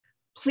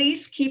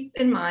Please keep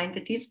in mind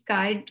that these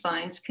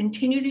guidelines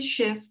continue to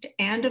shift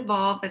and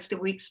evolve as the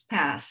weeks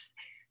pass.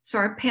 So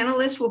our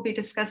panelists will be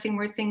discussing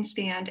where things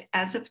stand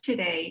as of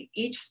today.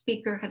 Each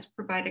speaker has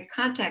provided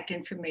contact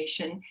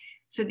information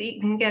so that you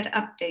can get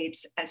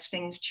updates as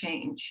things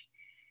change.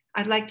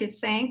 I'd like to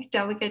thank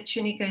Delegate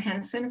Shaneka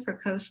Henson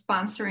for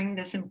co-sponsoring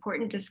this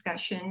important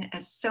discussion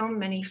as so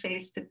many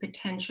face the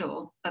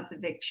potential of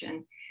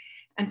eviction,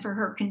 and for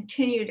her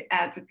continued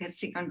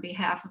advocacy on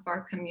behalf of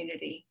our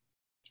community.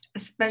 A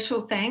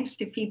special thanks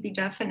to Phoebe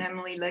Duff and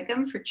Emily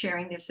Liggum for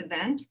chairing this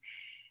event,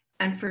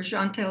 and for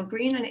Chantel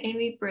Green and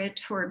Amy Britt,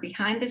 who are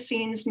behind the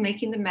scenes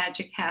making the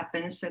magic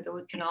happen so that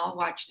we can all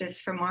watch this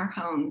from our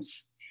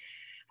homes.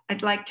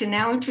 I'd like to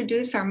now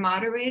introduce our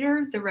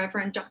moderator, the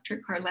Reverend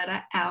Dr.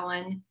 Carletta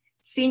Allen,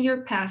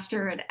 Senior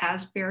Pastor at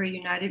Asbury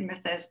United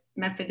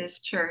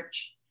Methodist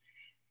Church.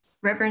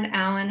 Reverend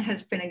Allen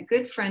has been a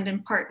good friend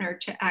and partner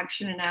to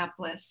Action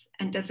Annapolis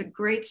and does a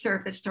great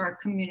service to our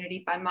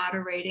community by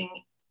moderating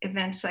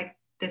events like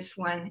this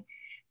one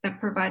that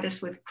provide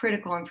us with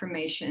critical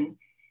information.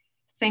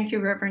 Thank you,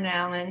 Reverend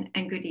Allen,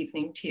 and good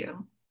evening to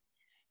you.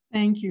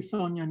 Thank you,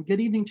 Sonia, and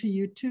good evening to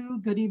you too.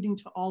 Good evening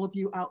to all of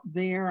you out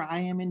there. I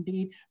am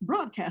indeed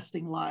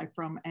broadcasting live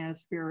from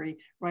Asbury,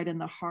 right in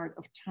the heart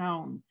of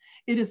town.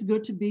 It is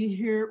good to be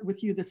here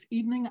with you this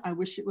evening. I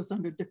wish it was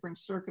under different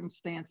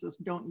circumstances,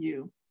 don't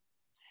you?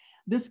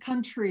 This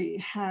country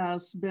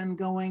has been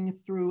going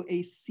through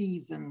a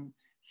season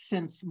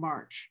since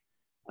March,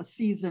 a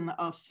season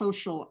of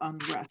social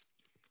unrest,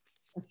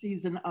 a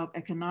season of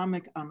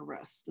economic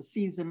unrest, a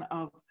season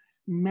of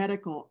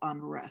medical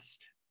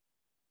unrest.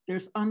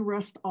 There's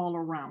unrest all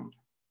around.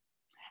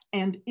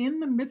 And in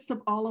the midst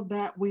of all of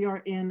that, we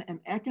are in an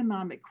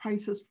economic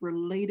crisis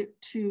related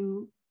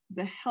to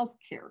the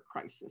healthcare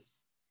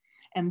crisis.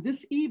 And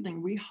this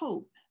evening, we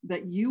hope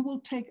that you will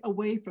take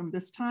away from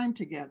this time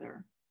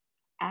together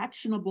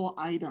actionable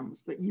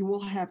items, that you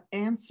will have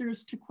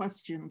answers to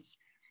questions.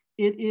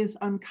 It is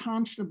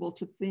unconscionable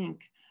to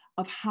think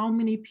of how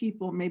many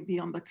people may be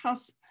on the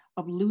cusp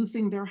of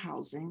losing their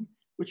housing,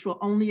 which will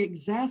only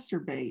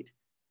exacerbate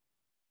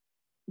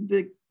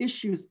the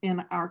issues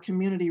in our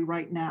community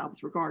right now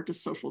with regard to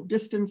social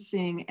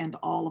distancing and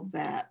all of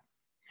that.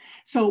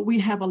 So we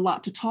have a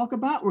lot to talk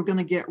about. We're going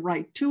to get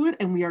right to it,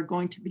 and we are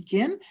going to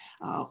begin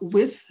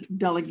with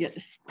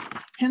Delegate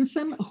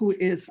Henson, who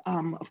is,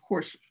 of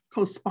course,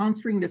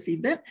 co-sponsoring this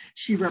event.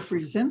 She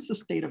represents the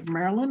state of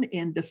Maryland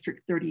in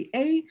District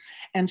 30A,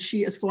 and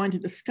she is going to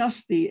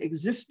discuss the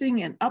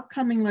existing and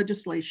upcoming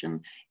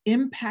legislation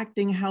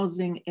impacting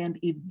housing and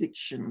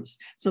evictions.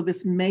 So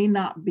this may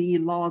not be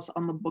laws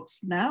on the books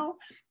now,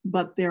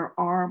 but there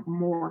are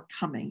more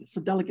coming.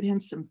 So Delegate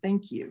Henson,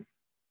 thank you.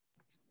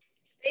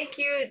 Thank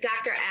you,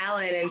 Dr.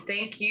 Allen, and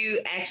thank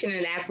you, Action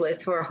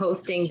Annapolis, for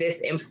hosting this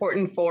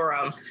important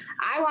forum.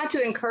 I want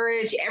to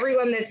encourage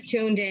everyone that's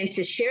tuned in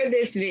to share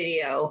this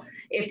video.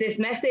 If this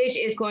message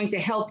is going to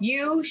help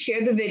you,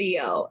 share the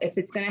video. If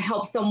it's going to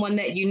help someone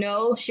that you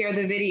know, share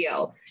the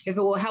video. If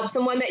it will help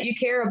someone that you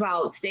care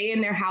about stay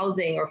in their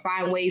housing or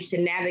find ways to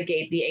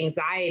navigate the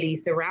anxiety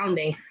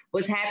surrounding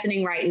what's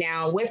happening right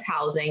now with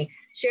housing,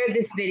 share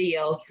this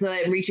video so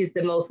that it reaches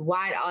the most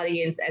wide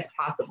audience as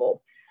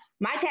possible.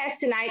 My task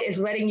tonight is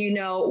letting you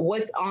know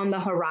what's on the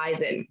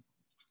horizon.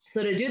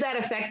 So to do that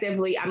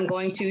effectively, I'm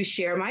going to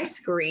share my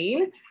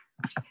screen,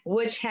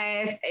 which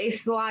has a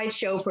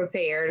slideshow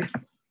prepared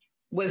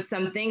with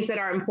some things that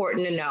are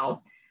important to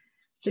know.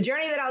 The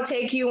journey that I'll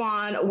take you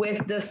on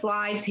with the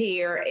slides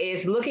here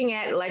is looking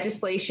at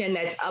legislation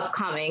that's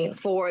upcoming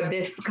for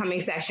this coming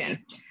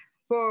session.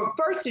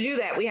 First, to do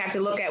that, we have to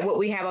look at what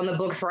we have on the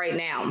books right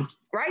now.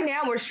 Right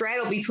now, we're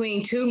straddled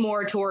between two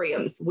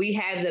moratoriums. We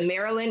have the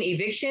Maryland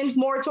eviction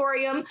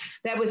moratorium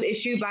that was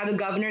issued by the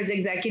governor's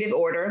executive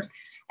order.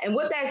 And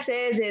what that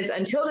says is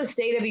until the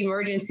state of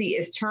emergency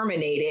is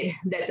terminated,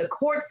 that the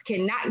courts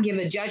cannot give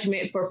a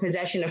judgment for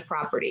possession of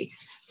property.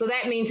 So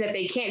that means that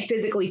they can't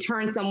physically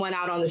turn someone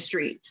out on the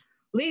street.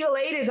 Legal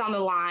aid is on the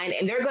line,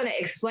 and they're going to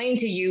explain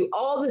to you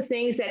all the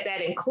things that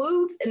that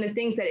includes and the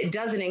things that it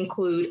doesn't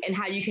include and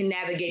how you can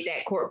navigate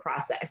that court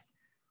process.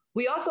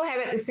 We also have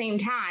at the same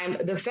time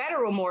the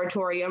federal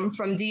moratorium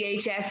from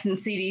DHS and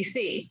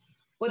CDC.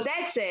 What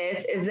that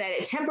says is that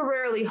it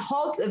temporarily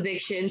halts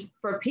evictions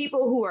for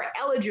people who are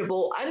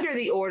eligible under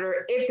the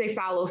order if they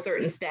follow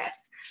certain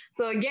steps.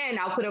 So again,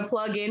 I'll put a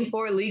plug in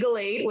for legal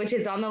aid, which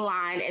is on the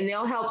line, and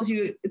they'll help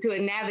you to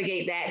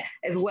navigate that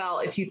as well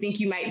if you think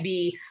you might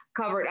be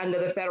covered under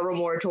the federal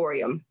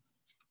moratorium.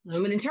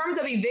 But in terms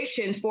of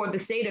evictions for the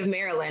state of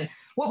Maryland,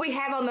 what we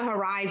have on the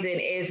horizon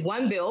is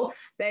one bill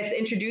that's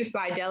introduced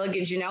by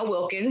Delegate Janelle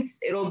Wilkins.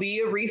 It'll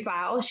be a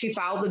refile. She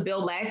filed the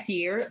bill last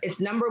year.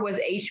 Its number was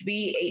HB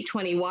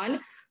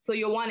 821. So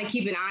you'll want to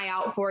keep an eye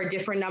out for a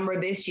different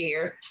number this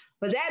year.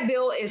 But that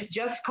bill is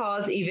just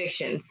cause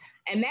evictions.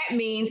 And that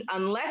means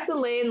unless the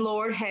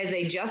landlord has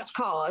a just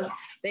cause,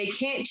 they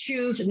can't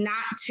choose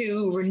not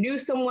to renew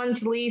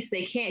someone's lease.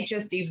 They can't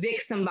just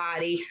evict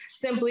somebody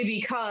simply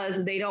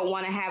because they don't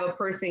want to have a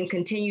person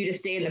continue to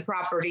stay in the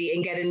property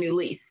and get a new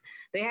lease.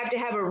 They have to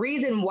have a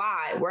reason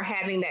why we're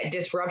having that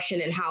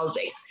disruption in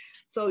housing.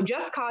 So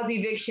just cause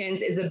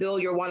evictions is a bill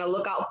you'll want to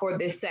look out for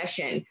this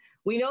session.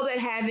 We know that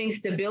having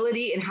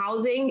stability in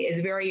housing is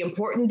very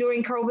important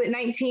during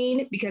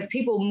COVID-19 because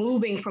people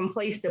moving from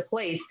place to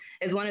place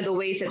is one of the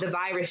ways that the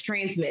virus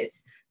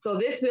transmits. So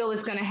this bill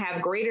is going to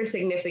have greater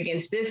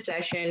significance this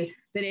session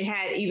than it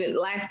had even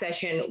last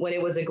session when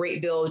it was a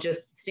great bill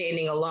just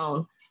standing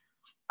alone.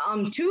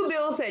 Two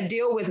bills that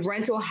deal with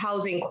rental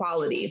housing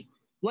quality.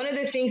 One of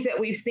the things that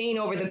we've seen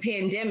over the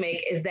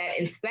pandemic is that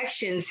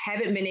inspections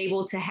haven't been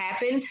able to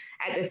happen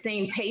at the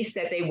same pace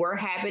that they were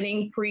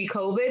happening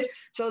pre-COVID.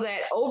 So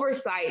that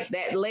oversight,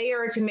 that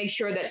layer to make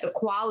sure that the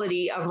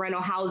quality of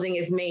rental housing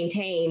is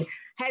maintained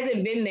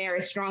hasn't been there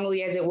as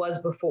strongly as it was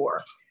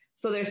before.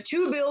 So there's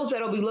two bills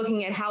that'll be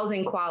looking at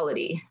housing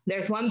quality.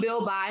 There's one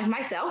bill by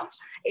myself,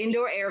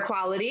 indoor air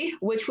quality,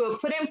 which will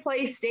put in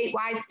place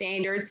statewide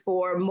standards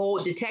for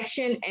mold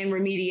detection and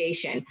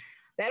remediation.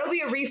 That'll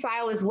be a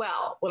refile as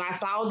well. When I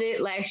filed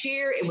it last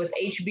year, it was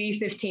HB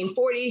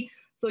 1540.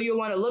 So you'll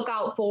want to look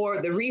out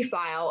for the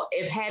refile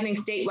if having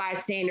statewide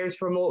standards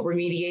for mold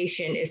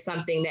remediation is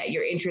something that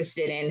you're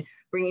interested in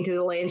bringing to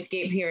the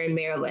landscape here in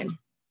Maryland.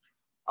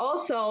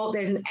 Also,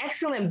 there's an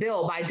excellent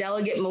bill by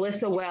Delegate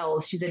Melissa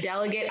Wells. She's a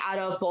delegate out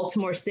of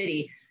Baltimore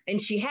City.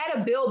 And she had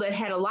a bill that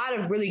had a lot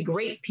of really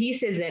great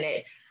pieces in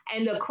it.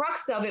 And the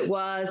crux of it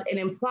was an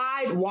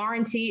implied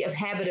warranty of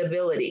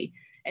habitability.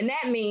 And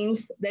that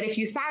means that if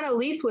you sign a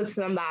lease with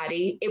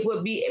somebody, it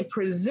would be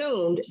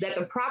presumed that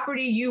the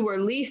property you were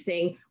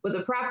leasing was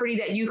a property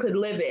that you could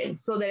live in,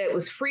 so that it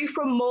was free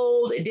from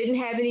mold, it didn't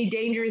have any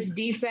dangerous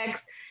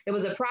defects, it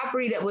was a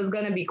property that was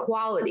going to be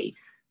quality.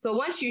 So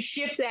once you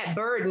shift that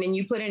burden and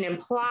you put an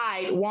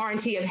implied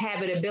warranty of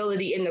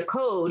habitability in the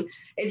code,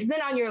 it's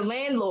then on your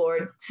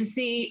landlord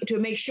to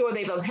make sure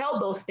they've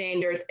upheld those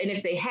standards, and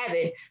if they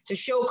haven't, to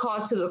show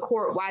cause to the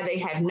court why they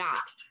have not.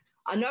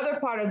 Another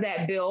part of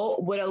that bill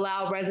would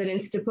allow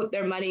residents to put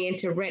their money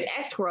into rent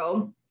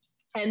escrow.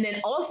 And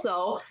then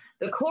also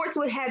the courts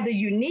would have the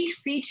unique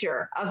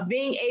feature of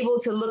being able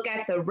to look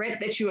at the rent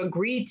that you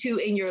agreed to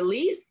in your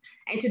lease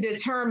and to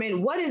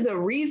determine what is a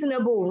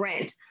reasonable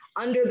rent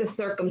under the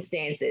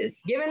circumstances,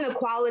 given the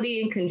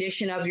quality and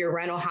condition of your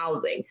rental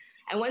housing.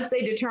 And once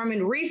they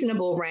determine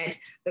reasonable rent,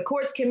 the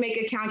courts can make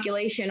a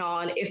calculation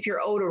on if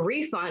you're owed a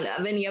refund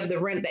of any of the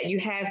rent that you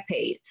have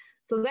paid.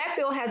 So that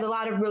bill has a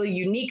lot of really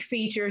unique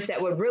features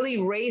that would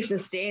really raise the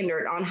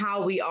standard on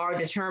how we are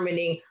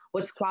determining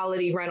what's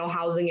quality rental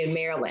housing in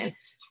Maryland.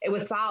 It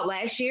was filed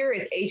last year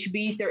as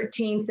HB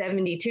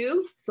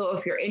 1372. So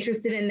if you're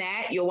interested in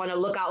that, you'll want to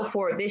look out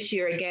for it this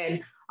year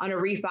again on a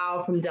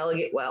refile from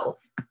Delegate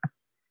Wells.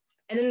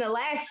 And then the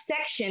last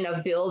section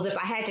of bills, if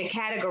I had to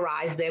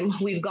categorize them,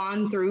 we've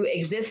gone through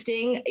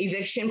existing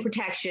eviction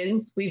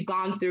protections, we've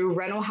gone through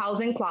rental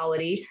housing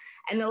quality,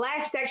 and the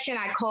last section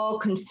I call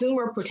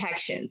consumer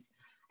protections.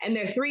 And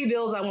there are three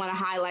bills I want to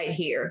highlight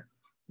here.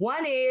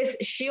 One is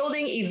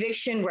shielding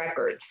eviction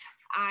records.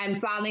 I'm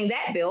filing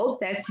that bill.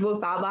 That's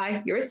filed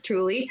by yours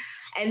truly.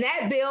 And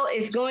that bill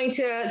is going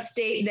to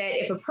state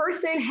that if a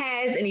person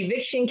has an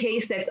eviction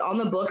case that's on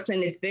the books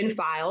and it's been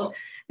filed,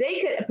 they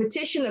could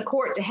petition the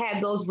court to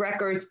have those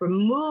records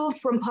removed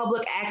from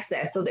public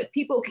access so that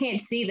people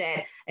can't see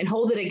that and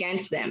hold it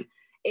against them.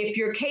 If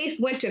your case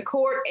went to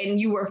court and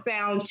you were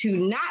found to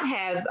not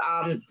have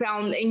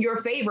found in your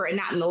favor and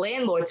not in the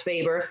landlord's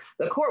favor,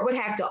 the court would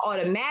have to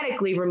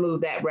automatically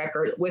remove that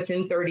record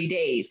within 30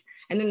 days.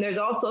 And then there's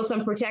also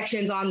some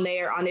protections on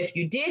there on if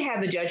you did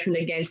have a judgment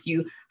against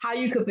you, how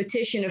you could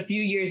petition a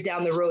few years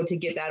down the road to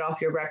get that off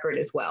your record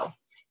as well.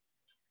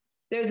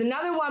 There's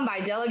another one by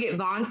Delegate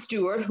Vaughn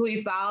Stewart, who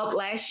he filed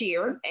last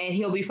year, and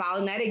he'll be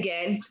filing that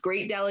again. It's a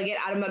great delegate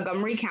out of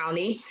Montgomery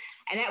County.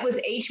 And that was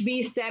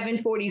HB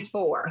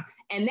 744.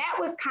 And that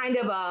was kind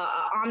of a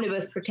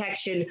omnibus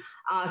protection,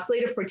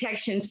 slate of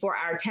protections for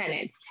our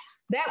tenants.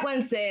 That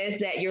one says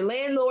that your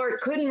landlord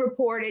couldn't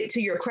report it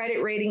to your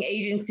credit rating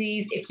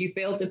agencies if you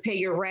failed to pay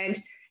your rent.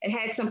 It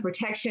had some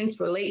protections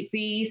for late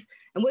fees.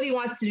 And what he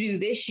wants to do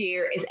this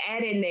year is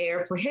add in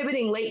there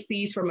prohibiting late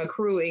fees from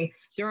accruing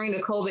during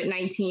the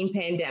COVID-19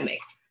 pandemic.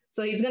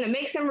 So he's going to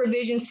make some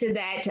revisions to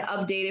that to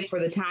update it for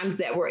the times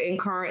that we're in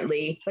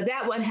currently. But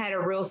that one had a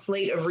real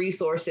slate of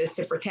resources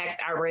to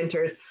protect our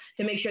renters,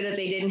 to make sure that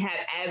they didn't have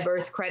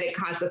adverse credit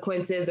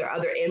consequences or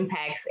other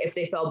impacts if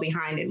they fell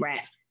behind in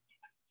rent.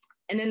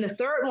 And then the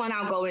third one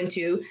I'll go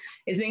into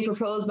is being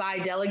proposed by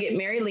Delegate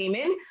Mary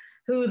Lehman,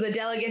 who's a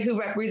delegate who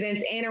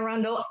represents Anne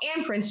Arundel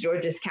and Prince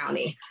George's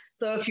County.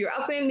 So if you're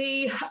up in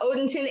the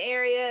Odenton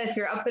area, if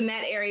you're up in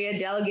that area,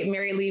 Delegate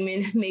Mary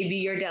Lehman may be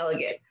your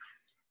delegate.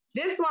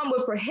 This one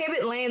would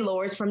prohibit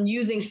landlords from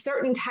using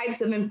certain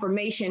types of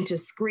information to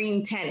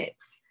screen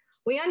tenants.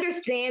 We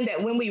understand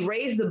that when we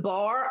raise the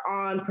bar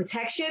on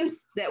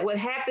protections, that what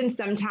happens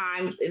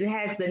sometimes is it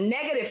has the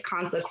negative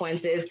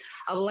consequences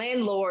of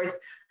landlords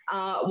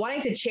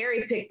wanting to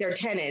cherry pick their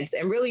tenants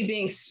and really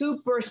being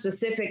super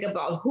specific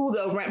about who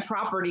they'll rent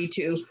property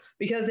to,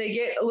 because they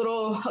get a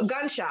little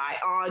gun shy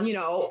on,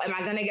 am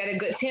I going to get a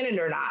good tenant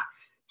or not?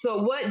 So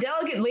what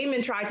Delegate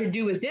Lehman tried to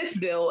do with this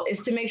bill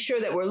is to make sure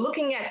that we're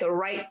looking at the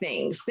right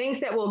things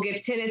that will give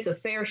tenants a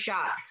fair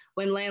shot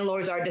when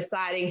landlords are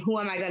deciding who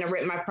am I going to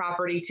rent my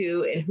property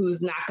to and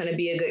who's not going to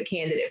be a good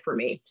candidate for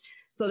me.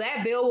 So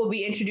that bill will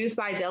be introduced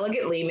by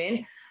Delegate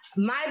Lehman.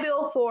 My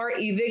bill for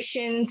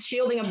evictions,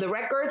 shielding of the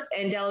records,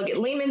 and Delegate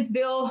Lehman's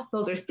bill,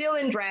 those are still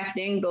in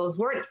drafting. Those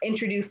weren't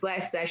introduced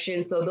last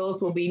session, so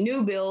those will be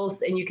new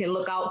bills, and you can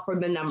look out for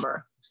the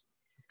number.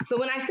 So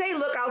when I say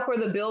look out for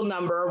the bill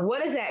number,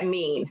 what does that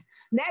mean?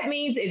 That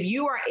means if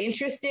you are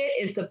interested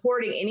in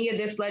supporting any of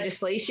this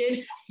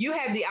legislation, you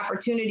have the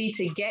opportunity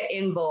to get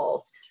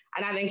involved.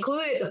 And I've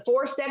included the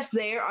 4 steps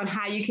there on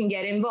how you can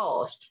get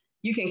involved.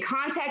 You can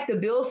contact the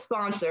bill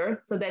sponsor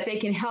so that they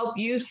can help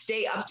you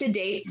stay up to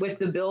date with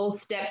the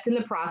bill's steps in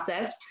the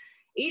process.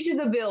 Each of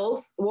the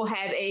bills will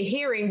have a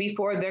hearing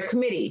before their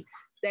committee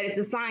that it's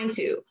assigned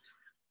to.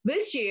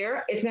 This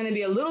year, it's going to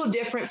be a little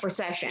different for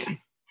session.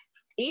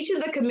 Each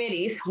of the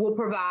committees will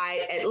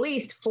provide at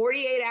least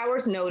 48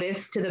 hours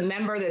notice to the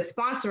member that's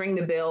sponsoring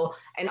the bill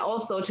and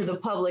also to the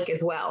public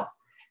as well.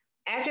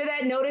 After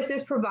that notice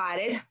is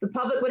provided, the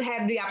public would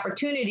have the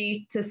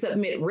opportunity to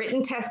submit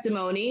written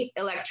testimony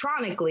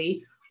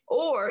electronically,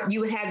 or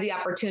you would have the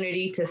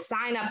opportunity to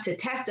sign up to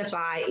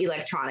testify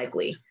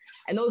electronically.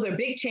 And those are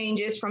big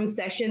changes from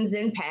sessions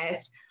in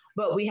past,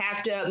 but we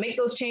have to make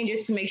those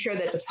changes to make sure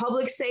that the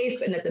public's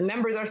safe and that the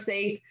members are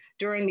safe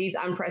during these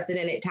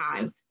unprecedented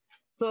times.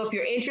 So if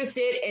you're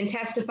interested in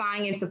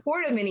testifying in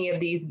support of any of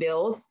these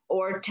bills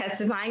or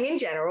testifying in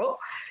general,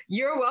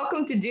 you're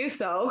welcome to do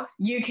so.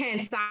 You can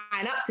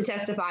sign up to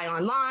testify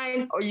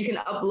online, or you can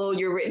upload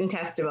your written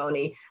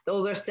testimony.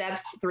 Those are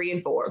steps 3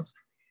 and 4.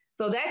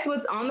 So that's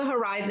what's on the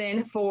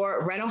horizon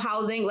for rental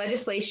housing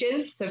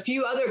legislation. So a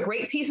few other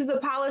great pieces of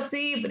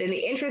policy, but in the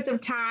interest of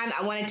time,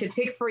 I wanted to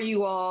pick for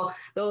you all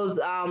those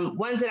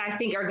ones that I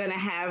think are going to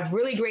have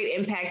really great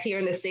impact here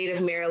in the state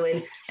of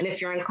Maryland. And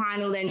if you're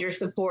inclined to lend your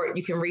support,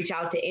 you can reach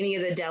out to any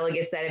of the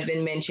delegates that have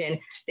been mentioned.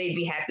 They'd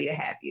be happy to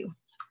have you.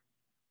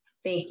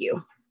 Thank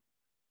you.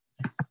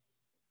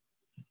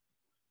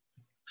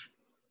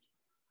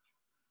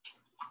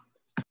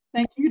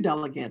 Thank you,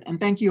 Delegate, and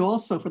thank you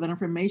also for that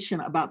information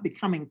about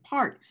becoming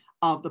part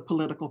of the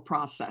political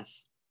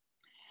process.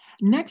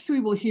 Next,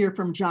 we will hear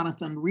from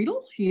Jonathan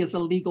Riedel. He is a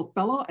legal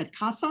fellow at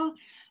CASA,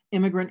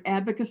 Immigrant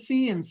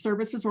Advocacy and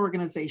Services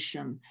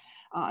Organization.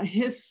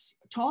 His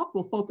talk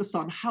will focus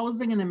on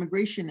housing and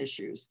immigration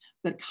issues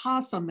that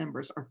CASA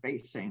members are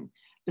facing,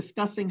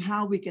 discussing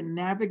how we can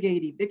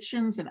navigate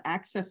evictions and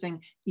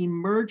accessing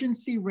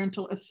emergency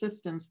rental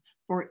assistance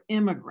for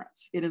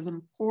immigrants. It is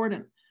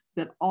important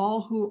that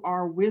all who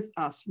are with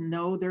us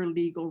know their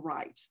legal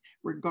rights,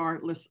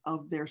 regardless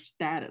of their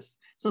status.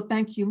 So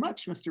thank you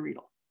much, Mr.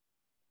 Riedel.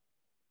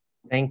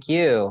 Thank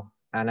you.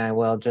 And I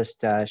will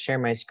just share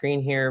my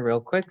screen here real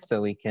quick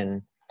so we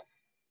can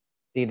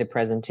see the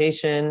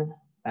presentation.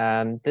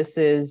 This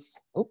is,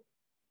 oh,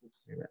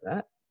 sorry about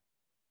that.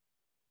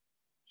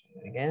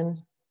 Try it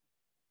again.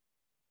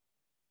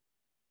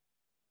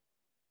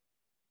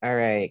 All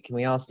right, can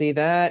we all see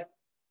that?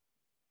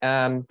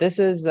 This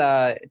is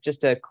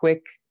just a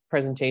quick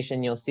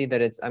presentation. You'll see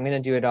that I'm going to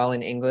do it all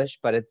in English,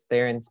 but it's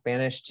there in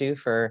Spanish too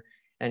for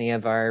any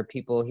of our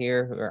people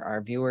here who are our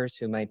viewers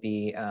who might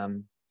be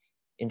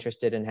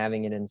interested in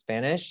having it in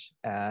Spanish.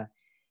 What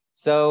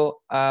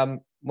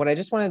I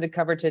just wanted to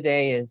cover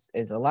today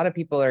is a lot of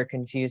people are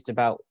confused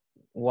about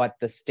what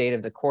the state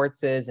of the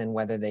courts is and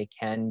whether they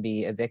can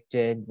be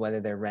evicted, whether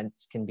their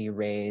rents can be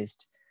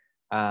raised,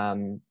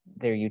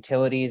 their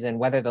utilities, and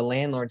whether the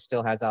landlord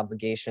still has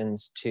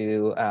obligations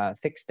to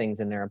fix things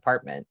in their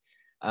apartment.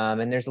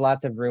 And there's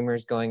lots of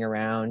rumors going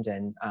around,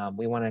 and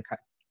we want to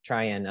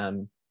try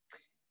and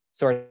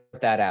sort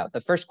that out.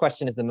 The first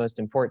question is the most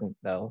important,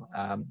 though.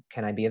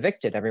 Can I be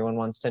evicted? Everyone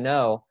wants to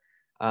know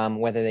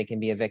whether they can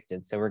be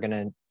evicted. So we're going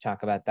to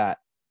talk about that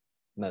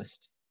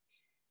most.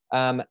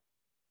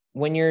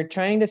 When you're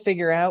trying to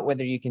figure out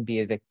whether you can be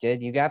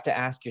evicted, you have to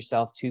ask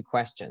yourself 2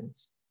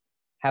 questions.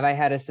 Have I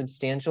had a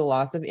substantial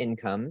loss of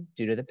income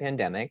due to the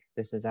pandemic?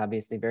 This is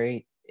obviously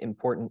very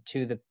important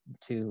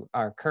to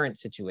our current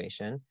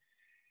situation.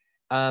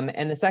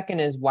 And the second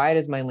is, why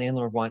does my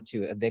landlord want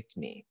to evict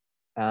me?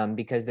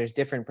 Because there's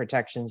different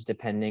protections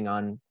depending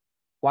on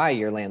why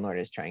your landlord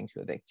is trying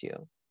to evict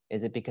you.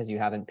 Is it because you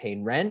haven't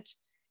paid rent?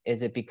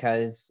 Is it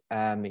because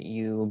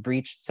you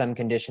breached some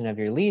condition of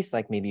your lease,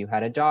 like maybe you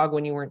had a dog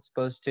when you weren't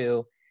supposed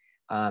to?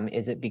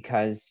 Is it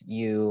because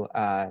you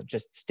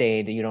just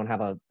stayed, you don't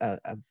have a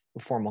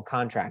formal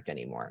contract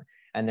anymore?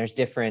 And there's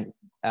different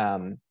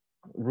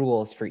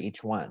rules for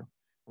each one.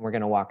 We're going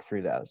to walk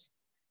through those.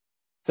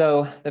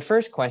 So the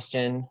first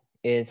question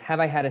is,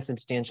 have I had a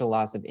substantial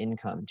loss of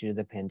income due to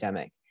the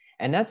pandemic?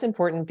 And that's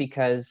important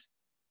because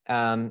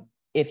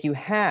if you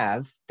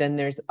have, then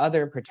there's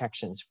other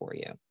protections for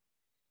you.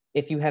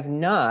 If you have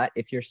not,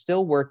 if you're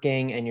still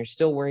working and you're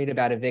still worried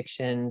about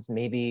evictions,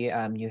 maybe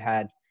you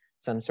had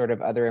some sort of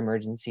other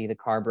emergency, the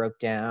car broke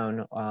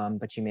down,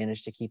 but you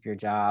managed to keep your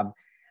job,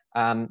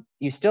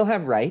 You still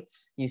have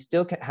rights. You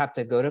still have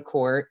to go to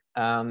court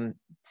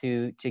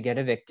to get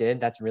evicted.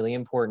 That's really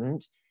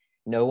important.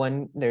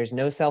 There's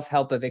no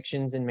self-help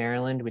evictions in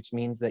Maryland, which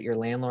means that your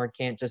landlord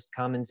can't just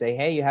come and say,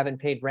 hey, you haven't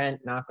paid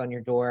rent, knock on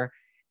your door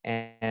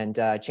and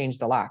change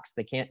the locks.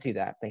 They can't do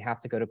that. They have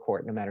to go to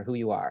court no matter who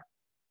you are.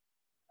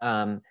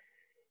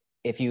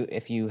 If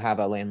you have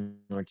a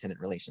landlord-tenant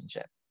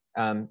relationship,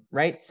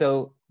 right?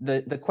 So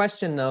the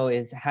question though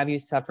is, have you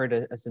suffered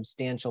a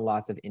substantial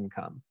loss of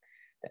income?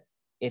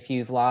 If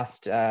you've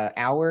lost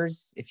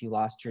hours, if you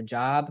lost your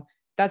job,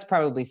 that's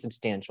probably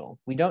substantial.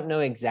 We don't know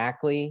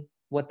exactly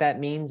what that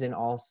means in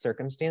all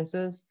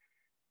circumstances.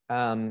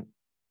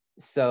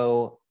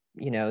 So,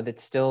 that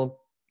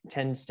still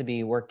tends to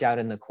be worked out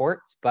in the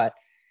courts, but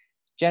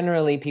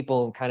generally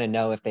people kind of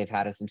know if they've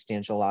had a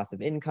substantial loss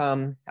of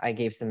income. I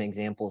gave some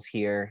examples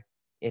here.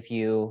 If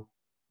you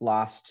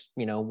lost,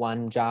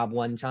 one job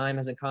one time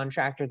as a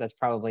contractor, that's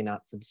probably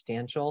not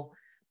substantial.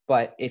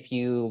 But if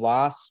you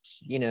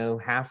lost,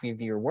 half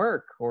of your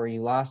work, or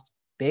you lost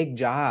big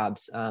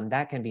jobs,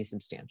 that can be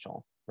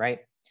substantial, right?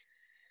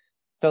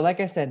 So like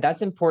I said,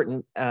 that's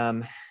important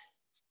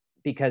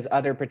because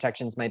other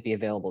protections might be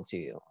available to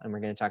you. And we're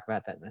going to talk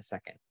about that in a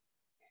second.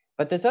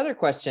 But this other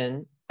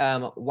question,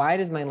 why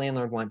does my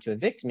landlord want to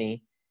evict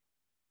me?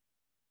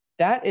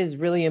 That is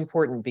really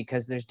important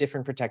because there's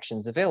different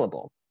protections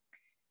available.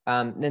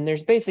 Then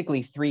there's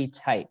basically 3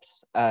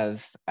 types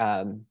of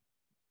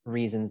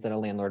reasons that a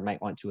landlord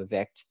might want to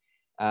evict.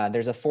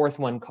 There's a 4th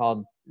one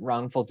called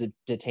wrongful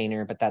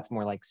detainer, but that's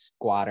more like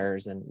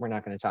squatters, and we're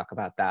not going to talk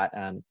about that.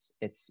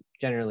 It's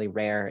generally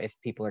rare if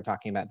people are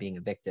talking about being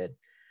evicted.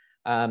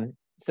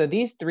 So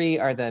these 3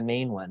 are the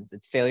main ones.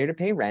 It's failure to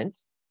pay rent,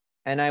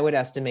 and I would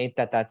estimate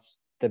that that's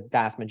the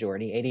vast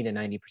majority, 80 to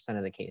 90%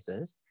 of the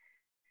cases.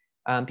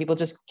 People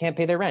just can't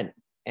pay their rent,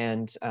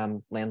 and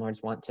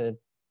landlords want to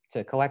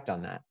collect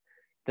on that.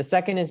 The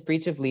second is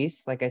breach of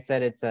lease. Like I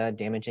said, it's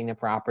damaging the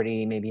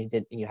property. Maybe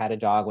you had a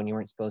dog when you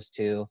weren't supposed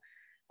to.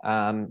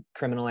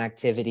 Criminal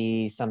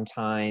activity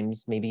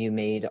sometimes. Maybe you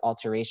made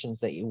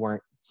alterations that you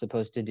weren't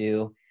supposed to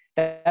do.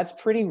 That's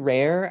pretty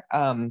rare,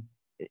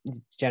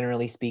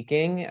 generally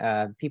speaking.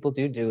 People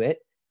do it.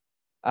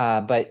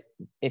 But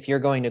if you're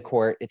going to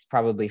court, it's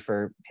probably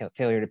for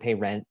failure to pay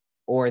rent,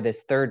 or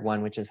this 3rd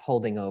one, which is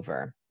holding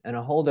over. And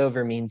a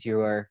holdover means you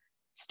are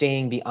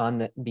staying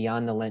beyond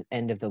the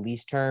end of the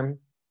lease term,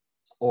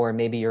 or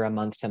maybe you're a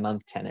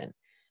month-to-month tenant.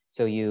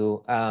 So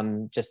you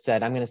just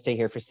said, I'm going to stay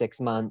here for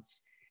 6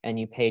 months, and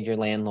you paid your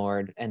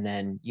landlord, and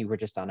then you were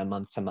just on a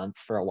month-to-month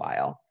for a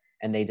while.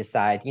 And they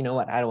decide, you know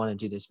what, I don't want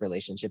to do this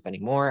relationship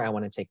anymore. I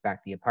want to take back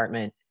the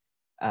apartment.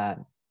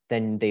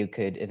 Then they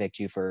could evict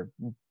you for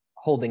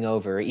holding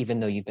over,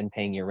 even though you've been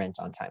paying your rent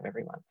on time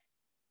every month.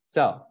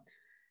 So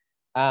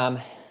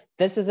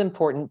this is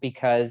important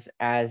because,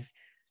 as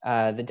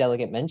the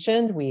delegate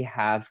mentioned, we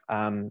have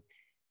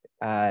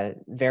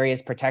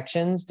various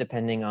protections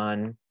depending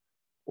on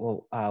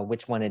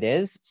which one it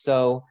is.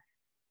 So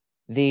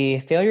the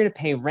failure to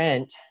pay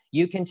rent,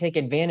 you can take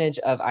advantage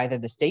of either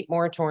the state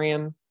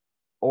moratorium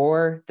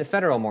or the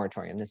federal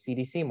moratorium, the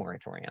CDC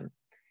moratorium.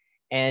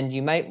 And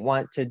you might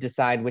want to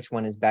decide which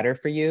one is better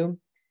for you.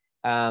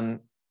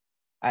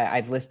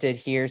 I've listed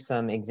here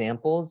some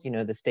examples.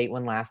 The state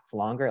one lasts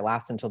longer. It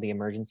lasts until the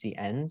emergency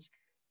ends.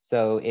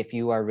 So if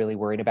you are really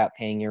worried about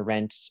paying your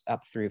rent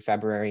up through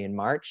February and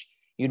March,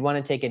 you'd want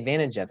to take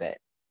advantage of it.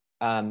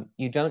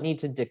 You don't need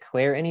to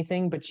declare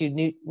anything, but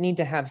you need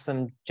to have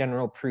some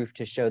general proof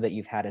to show that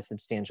you've had a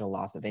substantial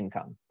loss of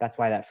income. That's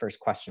why that first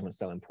question was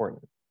so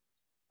important.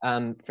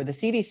 For the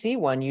CDC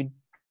one,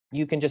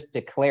 you can just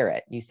declare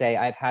it. You say,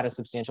 I've had a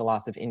substantial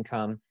loss of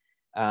income.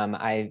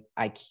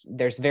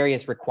 There's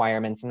various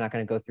requirements. I'm not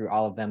going to go through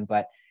all of them,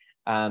 but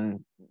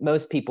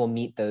most people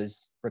meet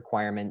those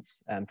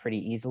requirements pretty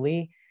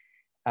easily.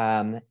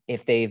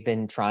 If they've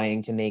been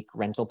trying to make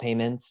rental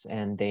payments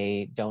and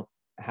they don't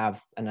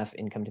have enough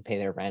income to pay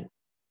their rent.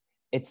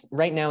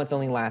 Right now it's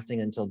only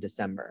lasting until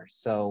December.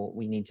 So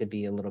we need to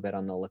be a little bit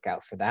on the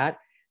lookout for that,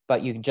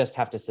 but you just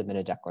have to submit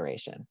a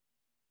declaration.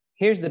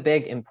 Here's the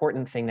big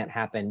important thing that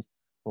happened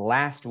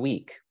last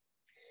week.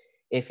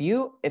 If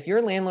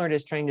your landlord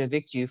is trying to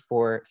evict you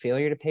for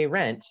failure to pay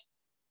rent,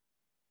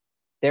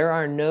 there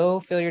are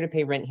no failure to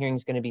pay rent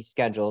hearings going to be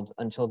scheduled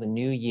until the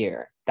new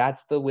year.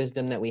 That's the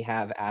wisdom that we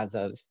have as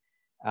of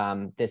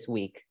this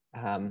week.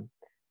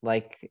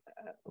 Like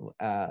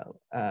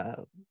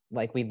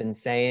we've been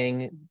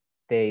saying,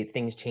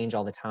 things change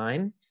all the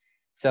time.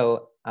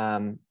 So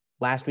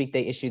last week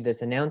they issued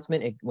this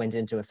announcement. It went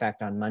into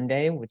effect on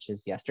Monday, which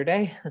is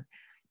yesterday,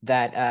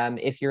 that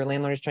if your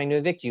landlord is trying to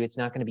evict you, it's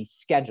not going to be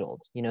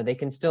scheduled. They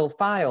can still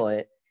file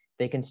it.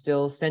 They can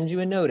still send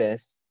you a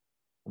notice,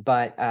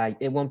 but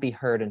it won't be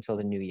heard until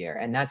the new year.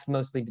 And that's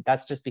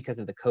just because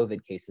of the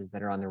COVID cases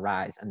that are on the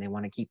rise, and they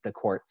want to keep the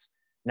courts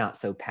not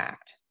so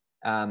packed.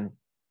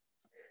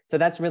 So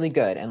that's really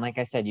good. And like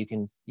I said, you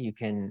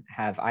can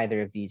have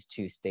either of these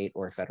 2 state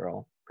or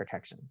federal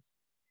protections.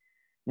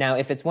 Now,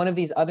 if it's one of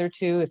these other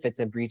 2, if it's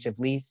a breach of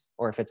lease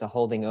or if it's a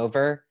holding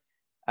over,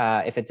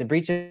 If it's a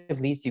breach of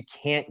lease, you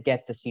can't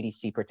get the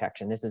CDC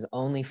protection. This is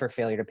only for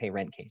failure to pay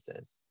rent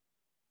cases.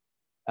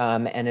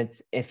 And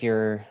it's if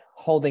you're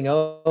holding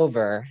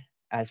over,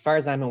 as far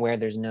as I'm aware,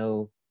 there's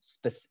no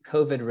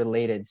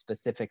COVID-related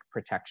specific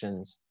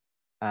protections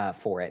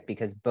for it,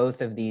 because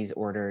both of these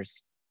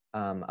orders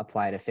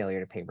apply to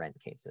failure to pay rent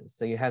cases.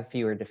 So you have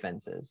fewer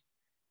defenses.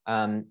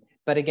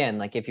 But again,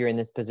 like if you're in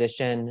this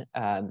position,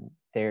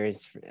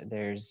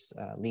 there's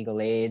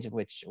legal aid,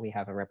 which we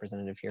have a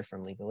representative here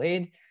from legal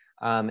aid.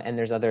 And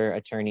there's other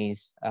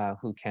attorneys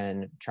who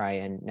can try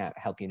and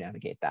help you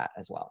navigate that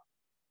as well.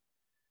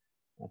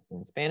 That's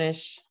in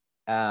Spanish.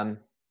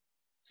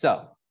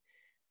 So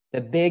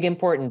the big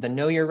important, the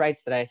know your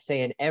rights that I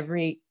say in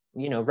every,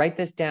 write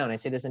this down. I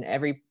say this in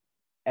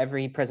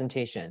every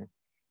presentation.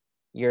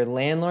 Your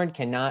landlord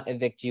cannot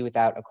evict you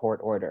without a court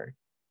order.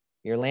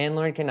 Your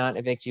landlord cannot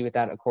evict you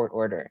without a court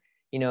order.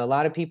 A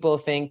lot of people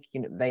think,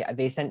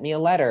 they sent me a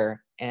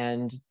letter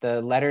and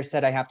the letter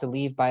said I have to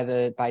leave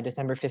by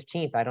December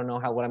 15th. I don't know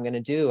what I'm going to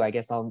do. I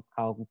guess I'll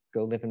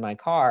go live in my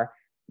car.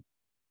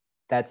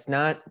 That's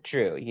not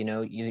true.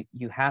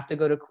 You have to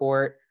go to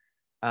court.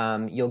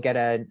 You'll get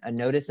a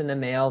notice in the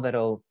mail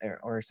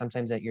or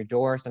sometimes at your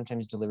door,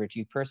 sometimes delivered to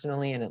you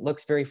personally, and it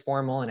looks very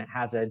formal and it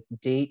has a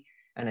date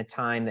and a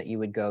time that you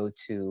would go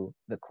to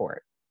the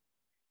court.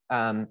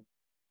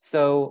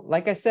 So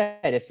like I said,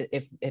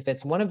 if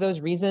it's one of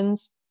those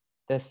reasons,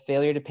 the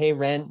failure to pay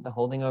rent, the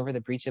holding over,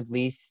 the breach of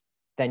lease,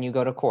 then you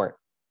go to court.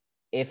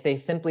 If they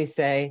simply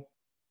say,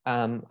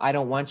 I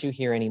don't want you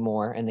here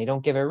anymore, and they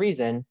don't give a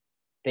reason,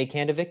 they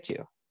can't evict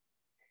you.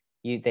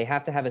 They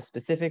have to have a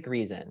specific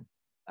reason,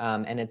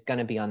 and it's going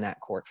to be on that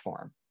court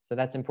form. So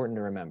that's important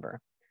to remember.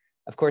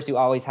 Of course, you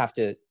always have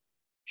to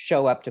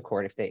show up to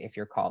court if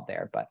you're called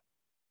there, but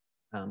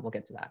we'll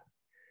get to that.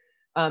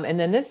 And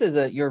then this is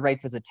your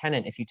rights as a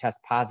tenant if you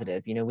test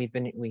positive.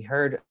 We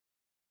heard,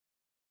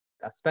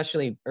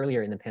 especially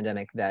earlier in the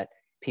pandemic, that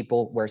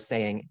people were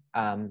saying,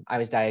 I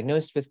was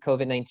diagnosed with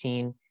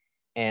COVID-19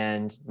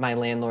 and my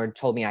landlord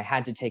told me I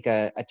had to take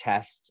a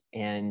test,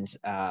 and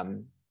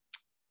I'm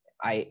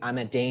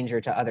a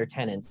danger to other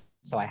tenants,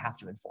 so I have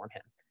to inform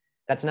him.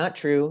 That's not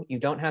true. You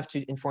don't have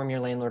to inform your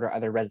landlord or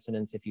other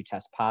residents if you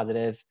test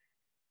positive.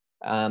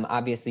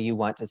 Obviously, you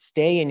want to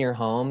stay in your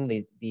home.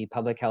 The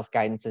public health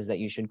guidance is that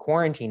you should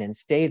quarantine and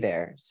stay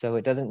there. So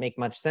it doesn't make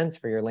much sense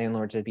for your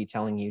landlord to be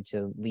telling you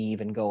to leave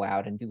and go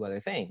out and do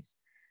other things.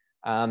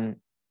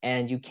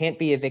 And you can't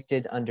be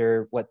evicted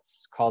under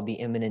what's called the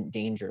imminent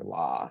danger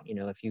law.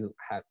 If you're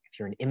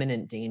an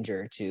imminent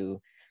danger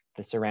to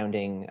the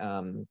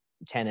surrounding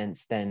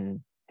tenants,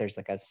 then there's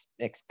like a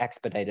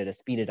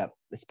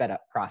sped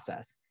up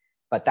process.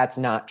 But that's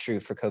not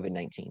true for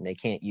COVID-19. They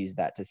can't use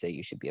that to say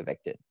you should be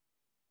evicted.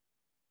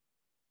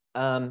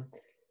 And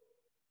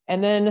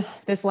then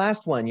this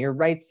last one, your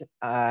rights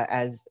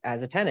as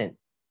a tenant.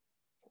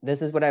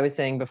 This is what I was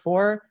saying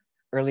before.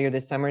 Earlier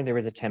this summer, there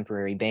was a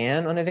temporary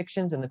ban on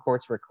evictions and the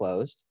courts were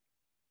closed.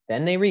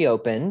 Then they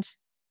reopened.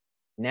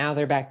 Now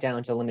they're back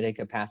down to limited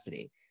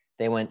capacity.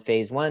 They went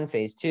phase 1,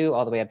 phase 2,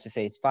 all the way up to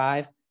phase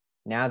 5.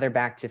 Now they're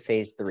back to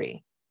phase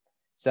 3.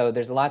 So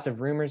there's lots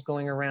of rumors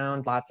going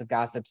around, lots of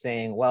gossip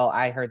saying, well,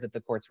 I heard that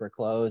the courts were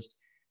closed.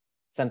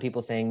 Some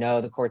people saying,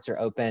 no, the courts are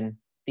open.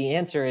 The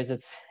answer is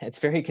it's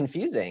very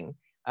confusing.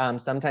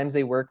 Sometimes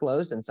they were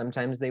closed and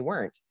sometimes they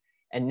weren't.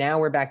 And now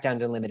we're back down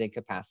to limited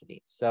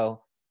capacity.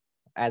 So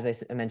as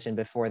I mentioned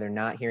before, they're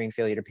not hearing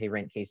failure to pay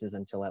rent cases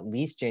until at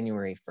least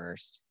January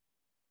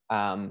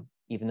 1st,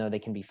 even though they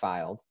can be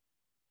filed.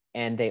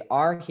 And they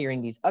are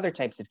hearing these other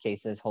types of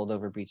cases,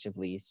 holdover, breach of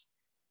lease,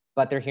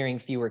 but they're hearing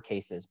fewer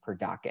cases per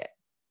docket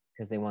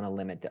because they want to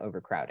limit the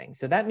overcrowding.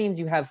 So that means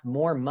you have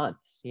more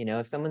months.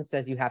 If someone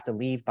says you have to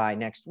leave by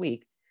next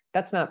week,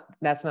 that's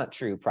not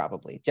true,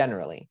 probably,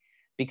 generally,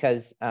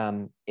 because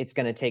it's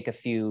going to take a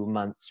few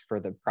months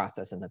for the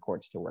process in the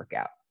courts to work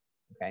out,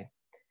 okay?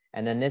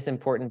 And then this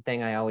important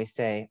thing I always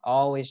say,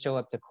 always show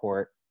up to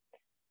court.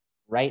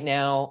 Right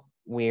now,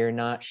 we're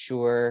not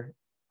sure,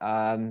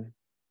 you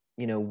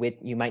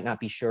might not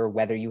be sure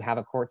whether you have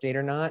a court date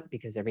or not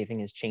because everything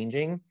is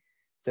changing.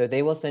 So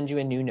they will send you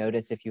a new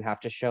notice if you have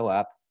to show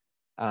up.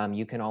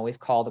 You can always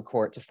call the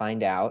court to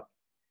find out.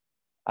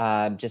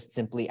 Just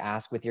simply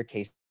ask with your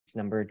case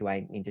number, do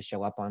I need to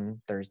show up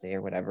on Thursday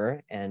or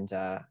whatever, and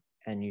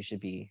you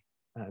should be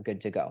good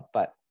to go.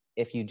 But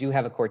if you do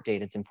have a court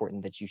date, it's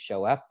important that you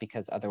show up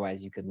because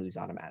otherwise you could lose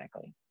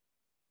automatically.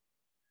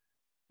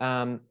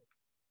 I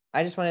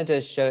just wanted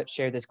to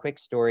share this quick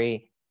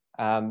story.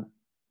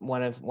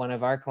 One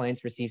of our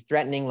clients received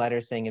threatening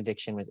letters saying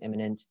eviction was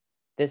imminent.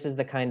 This is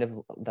the kind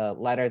of the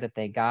letter that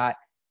they got.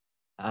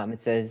 It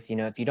says,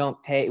 if you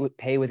don't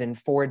pay within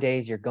 4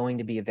 days, you're going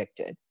to be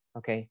evicted.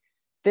 Okay,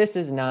 this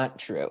is not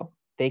true.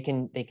 They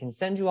can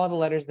send you all the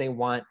letters they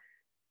want.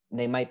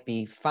 They might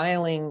be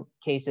filing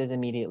cases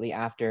immediately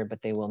after,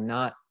 but they will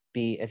not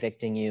be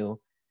evicting you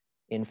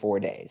in 4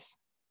 days.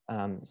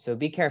 So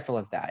be careful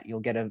of that. You'll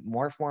get a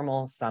more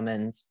formal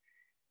summons.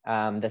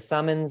 The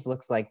summons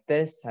looks like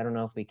this. I don't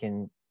know if we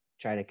can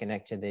try to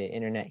connect to the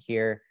internet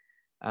here.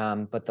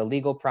 But the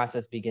legal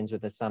process begins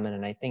with a summons,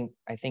 and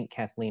I think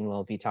Kathleen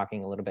will be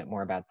talking a little bit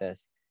more about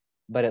this.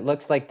 But it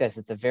looks like this.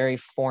 It's a very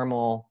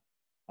formal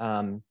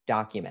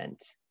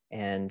document,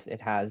 and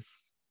it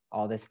has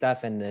all this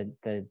stuff, and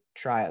the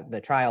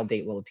trial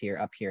date will appear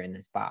up here in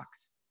this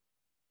box.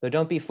 So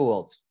don't be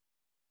fooled.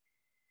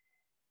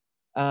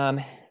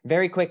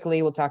 Very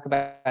quickly, we'll talk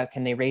about,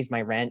 can they raise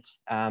my rent?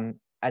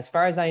 As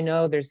far as I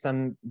know, there's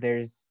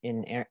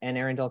in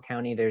Arundel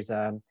County, there's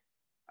a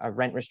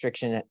rent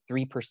restriction at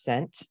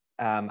 3%.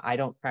 I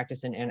don't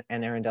practice in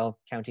Arundel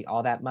County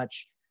all that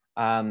much.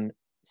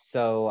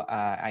 So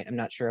I'm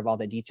not sure of all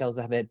the details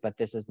of it, but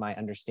this is my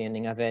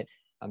understanding of it.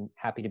 I'm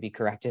happy to be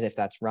corrected if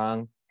that's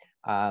wrong.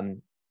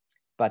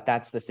 But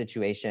that's the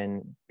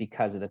situation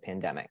because of the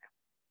pandemic,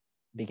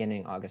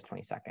 beginning August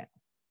 22nd.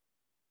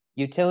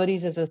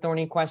 Utilities is a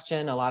thorny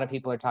question. A lot of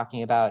people are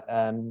talking about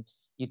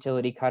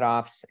utility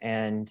cutoffs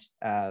and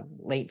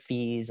late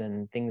fees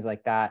and things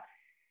like that.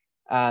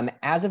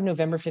 As of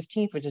November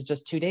 15th, which is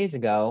just 2 days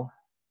ago,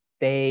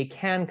 they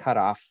can cut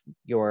off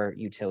your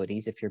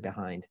utilities if you're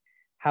behind.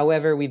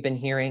 However, we've been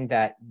hearing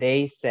that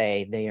they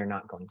say they are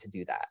not going to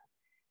do that.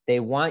 They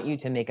want you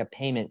to make a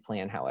payment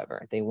plan,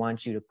 however. They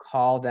want you to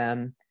call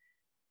them,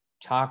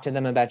 talk to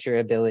them about your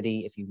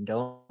ability. If you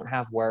don't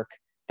have work,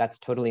 that's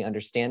totally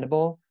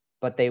understandable,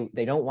 but they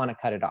don't want to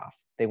cut it off.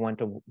 They want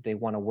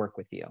to work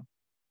with you.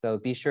 So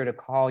be sure to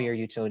call your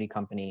utility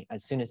company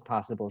as soon as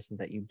possible so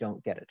that you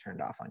don't get it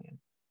turned off on you.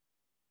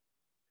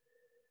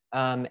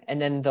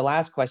 And then the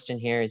last question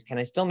here is, can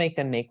I still make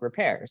them make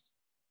repairs?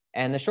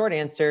 And the short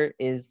answer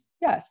is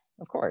yes,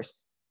 of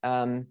course.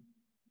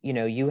 You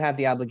know, you have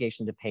the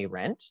obligation to pay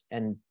rent,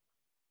 and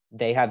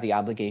they have the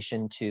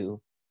obligation to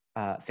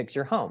fix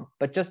your home.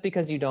 But just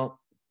because you don't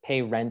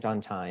pay rent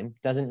on time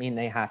doesn't mean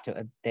they have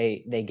to.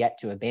 They get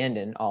to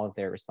abandon all of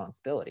their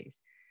responsibilities.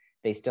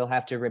 They still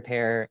have to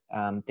repair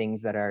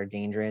things that are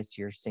dangerous.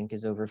 Your sink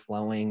is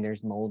overflowing.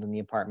 There's mold in the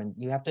apartment.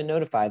 You have to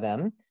notify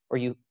them, or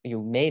you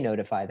may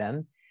notify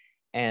them,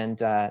 and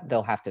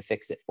they'll have to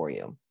fix it for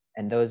you.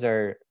 And those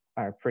are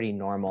pretty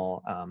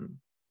normal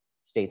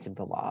states of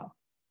the law.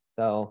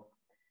 So,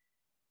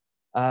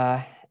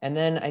 and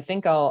then I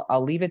think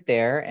I'll leave it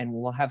there, and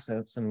we'll have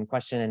some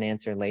question and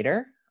answer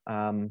later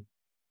to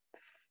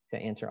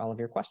answer all of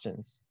your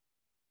questions.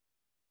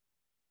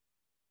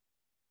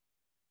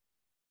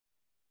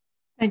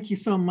 Thank you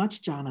so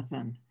much,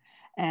 Jonathan.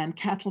 And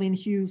Kathleen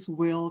Hughes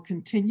will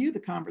continue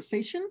the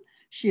conversation.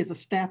 She is a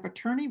staff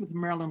attorney with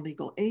Maryland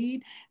Legal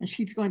Aid, and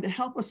she's going to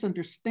help us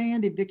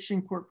understand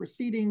eviction court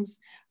proceedings.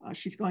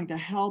 She's going to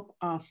help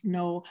us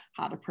know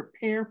how to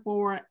prepare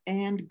for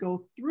and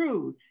go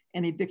through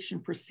an eviction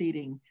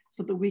proceeding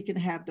so that we can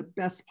have the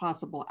best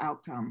possible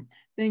outcome.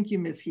 Thank you,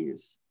 Ms.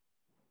 Hughes.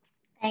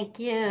 Thank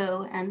you,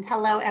 and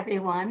hello,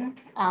 everyone.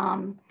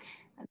 I'm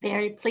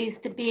very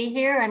pleased to be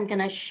here. I'm going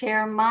to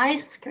share my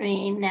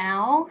screen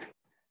now.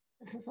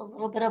 This is a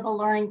little bit of a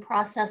learning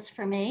process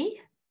for me,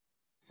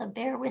 so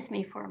bear with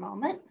me for a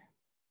moment.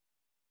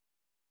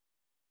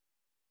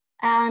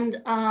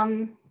 And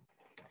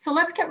so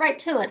let's get right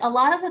to it. A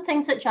lot of the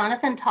things that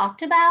Jonathan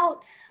talked about,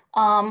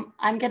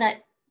 I'm going to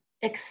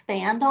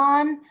expand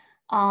on.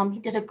 He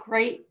did a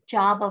great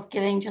job of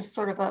giving just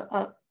sort of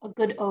a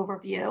good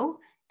overview,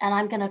 and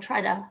I'm going to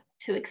try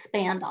to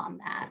expand on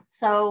that.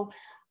 So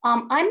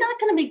I'm not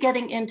going to be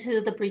getting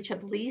into the breach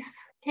of lease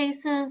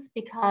cases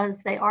because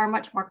they are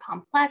much more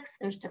complex.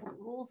 There's different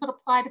rules that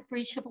apply to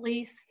breach of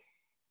lease.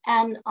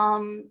 And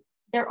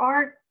there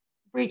are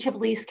breach of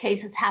lease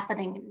cases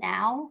happening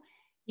now.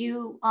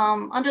 You,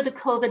 under the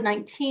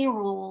COVID-19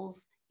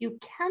 rules, you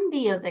can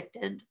be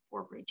evicted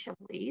for breach of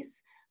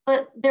lease,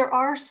 but there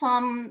are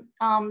some,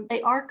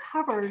 they are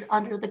covered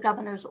under the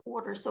governor's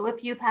order. So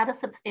if you've had a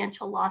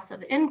substantial loss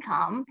of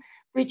income,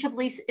 breach of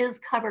lease is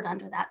covered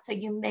under that. So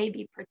you may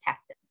be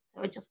protected.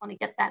 So I just want to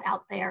get that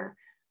out there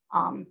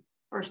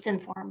first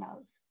and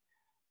foremost.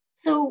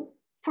 So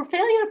for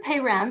failure to pay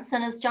rents,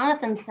 and as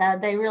Jonathan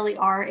said, they really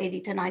are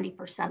 80 to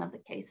 90% of the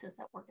cases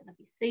that we're going to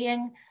be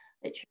seeing,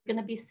 that you're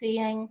going to be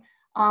seeing.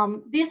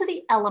 These are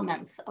the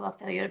elements of a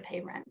failure to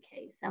pay rent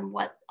case and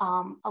what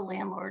a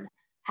landlord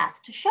has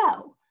to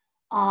show.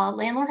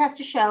 Landlord has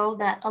to show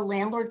that a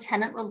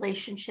landlord-tenant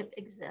relationship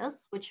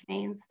exists, which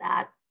means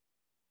that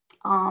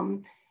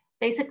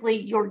basically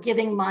you're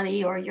giving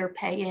money or you're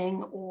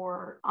paying,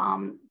 or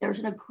there's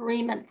an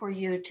agreement for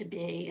you to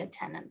be a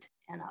tenant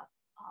in a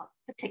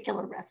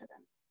particular residence.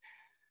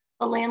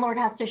 The landlord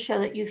has to show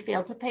that you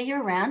failed to pay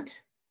your rent,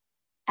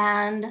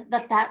 and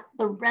that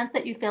the rent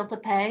that you failed to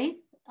pay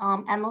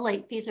and the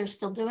late fees are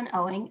still due and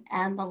owing,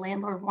 and the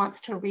landlord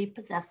wants to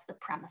repossess the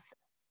premises.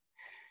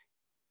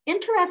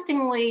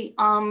 Interestingly,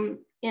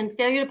 in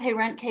failure to pay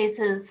rent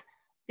cases,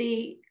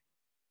 the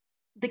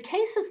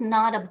case is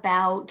not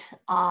about,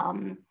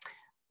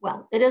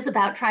 well, it is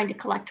about trying to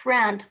collect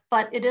rent,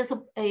 but it is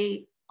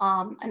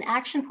an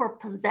action for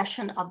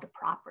possession of the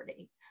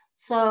property.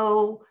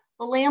 So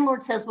the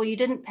landlord says, well, you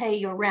didn't pay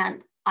your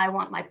rent, I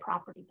want my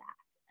property back.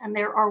 And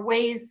there are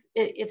ways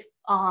if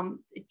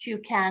you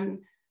can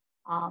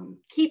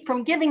keep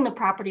from giving the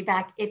property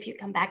back if you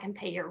come back and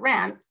pay your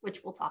rent,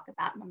 which we'll talk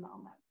about in a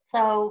moment.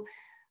 So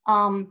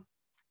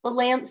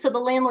the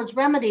landlord's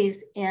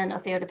remedies in a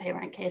failure to pay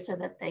rent case are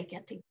that they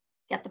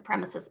get the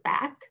premises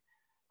back,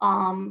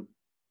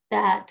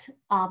 that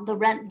the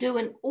rent due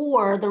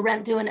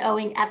and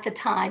owing at the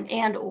time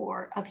and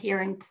or of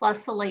hearing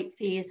plus the late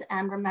fees.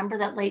 And remember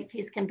that late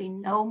fees can be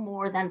no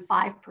more than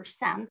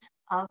 5%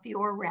 of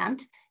your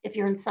rent. If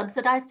you're in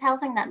subsidized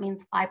housing, that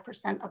means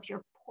 5% of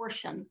your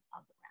portion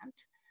of the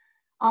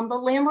rent. The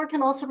landlord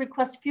can also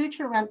request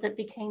future rent that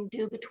became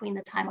due between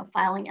the time of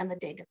filing and the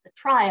date of the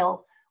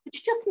trial,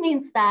 which just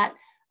means that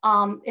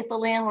if the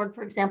landlord,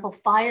 for example,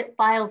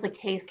 files a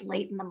case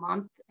late in the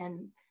month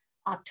in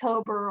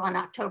October, on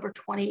October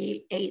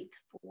 28th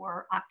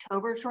for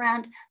October's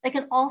rent, they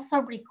can also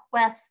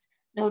request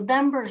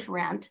November's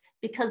rent,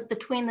 because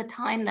between the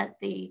time that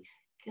the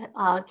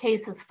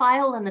case is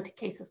filed and the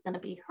case is going to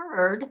be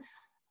heard,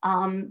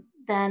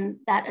 then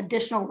that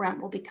additional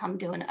rent will become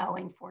due and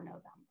owing for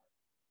November.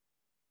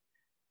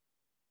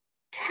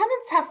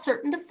 Tenants have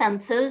certain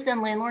defenses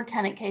in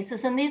landlord-tenant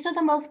cases, and these are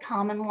the most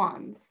common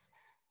ones.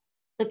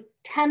 The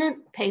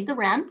tenant paid the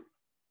rent,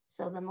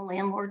 so then the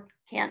landlord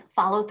can't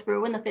follow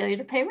through in the failure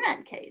to pay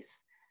rent case.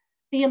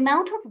 The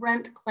amount of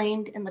rent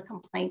claimed in the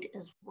complaint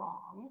is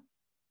wrong,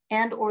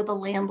 and or the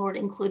landlord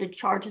included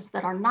charges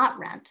that are not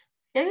rent.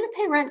 Failure to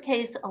pay rent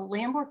case, a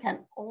landlord can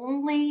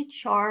only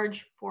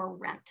charge for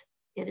rent.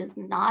 It is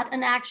not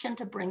an action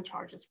to bring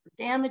charges for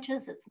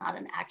damages. It's not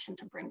an action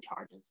to bring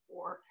charges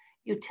for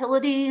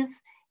utilities.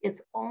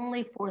 It's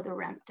only for the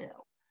rent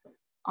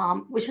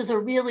due, which is a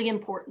really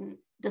important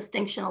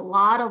distinction. A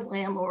lot of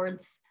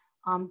landlords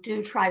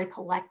do try to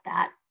collect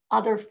that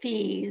other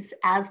fees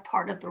as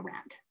part of the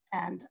rent,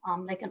 and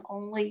they can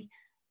only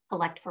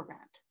collect for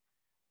rent.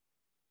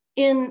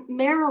 In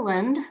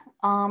Maryland,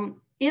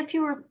 if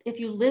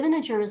you live in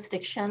a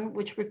jurisdiction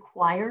which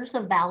requires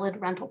a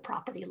valid rental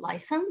property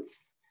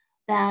license,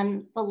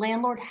 then the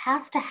landlord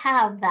has to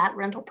have that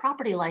rental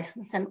property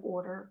license in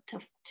order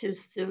to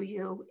sue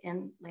you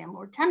in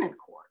landlord-tenant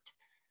court.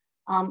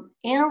 Anne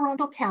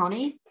Arundel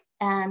County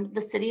and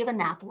the city of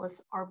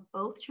Annapolis are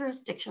both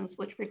jurisdictions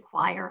which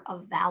require a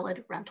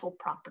valid rental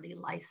property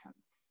license.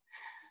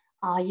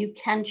 You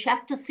can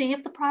check to see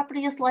if the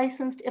property is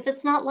licensed. If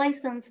it's not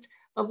licensed,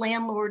 the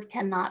landlord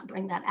cannot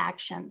bring that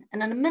action.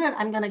 And in a minute,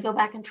 I'm going to go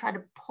back and try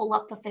to pull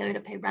up the failure to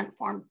pay rent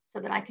form so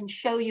that I can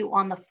show you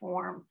on the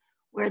form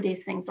where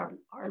these things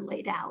are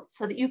laid out,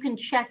 so that you can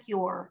check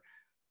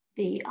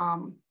the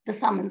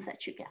summons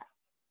that you get.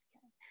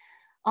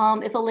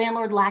 If a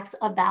landlord lacks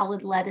a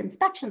valid lead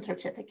inspection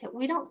certificate,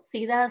 we don't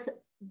see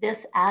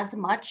this as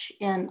much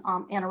in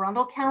Anne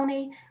Arundel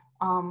County.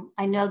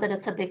 I know that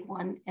it's a big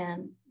one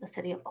in the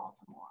city of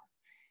Baltimore.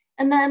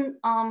 And then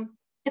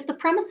if the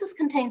premises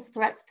contains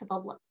threats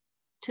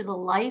to the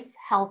life,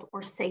 health,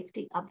 or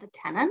safety of the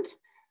tenant,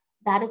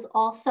 that is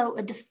also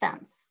a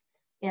defense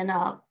in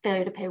a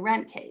failure to pay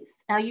rent case.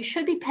 Now, you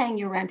should be paying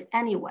your rent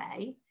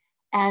anyway,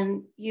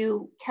 and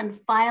you can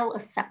file a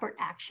separate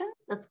action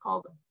that's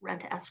called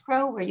rent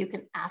escrow, where you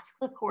can ask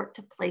the court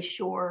to place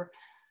your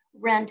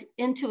rent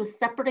into a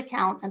separate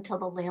account until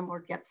the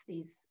landlord gets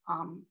the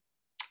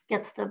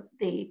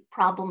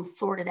problems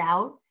sorted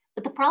out.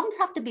 But the problems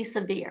have to be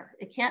severe.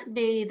 It can't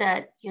be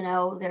that,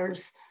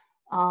 there's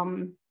a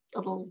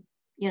little,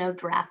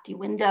 drafty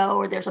window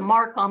or there's a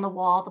mark on the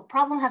wall. The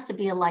problem has to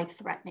be a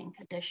life-threatening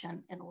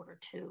condition in order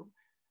to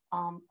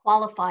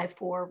qualify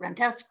for rent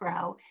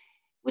escrow,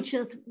 which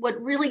is what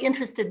really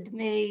interested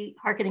me,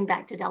 harkening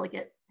back to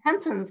Delegate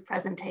Henson's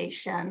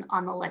presentation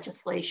on the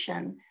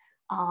legislation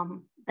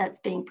that's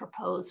being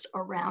proposed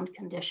around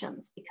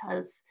conditions,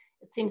 because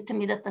it seems to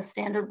me that the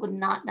standard would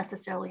not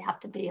necessarily have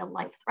to be a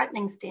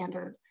life-threatening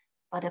standard,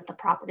 but if the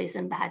property is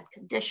in bad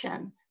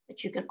condition,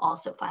 that you can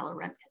also file a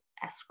rent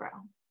escrow.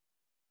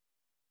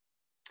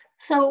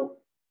 So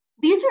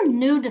these are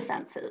new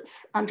defenses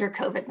under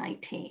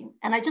COVID-19.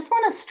 And I just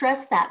want to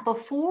stress that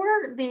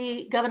before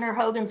the Governor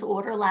Hogan's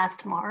order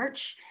last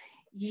March,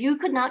 you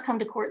could not come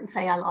to court and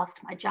say, I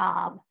lost my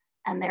job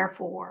and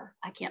therefore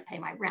I can't pay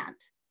my rent.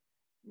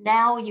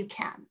 Now you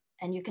can,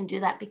 and you can do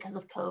that because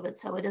of COVID.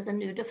 So it is a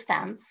new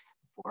defense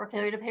for a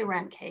failure to pay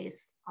rent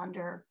case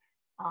under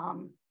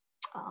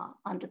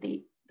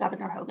the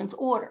Governor Hogan's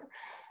order.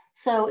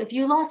 So if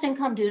you lost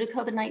income due to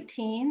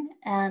COVID-19,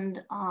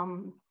 and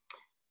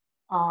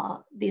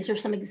these are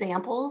some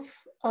examples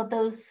of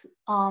those,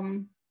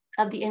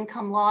 of the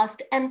income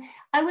lost. And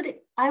I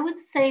would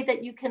say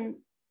that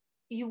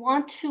you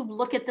want to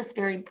look at this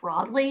very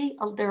broadly.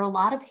 There are a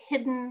lot of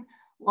hidden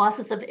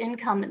losses of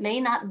income that may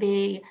not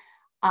be,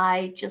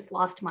 I just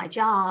lost my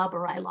job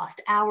or I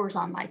lost hours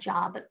on my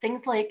job, but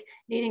things like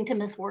needing to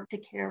miss work to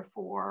care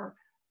for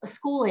a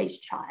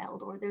school-aged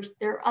child, or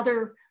there are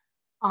other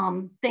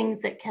things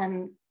that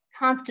can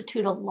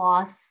constitute a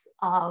loss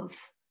of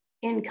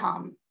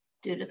income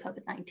due to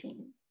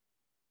COVID-19.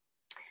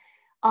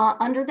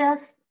 Under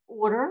this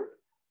order,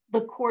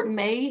 the court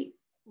may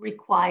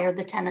require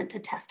the tenant to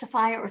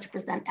testify or to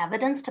present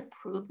evidence to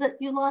prove that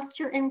you lost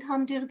your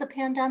income due to the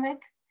pandemic.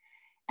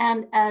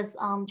 And as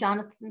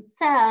Jonathan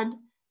said,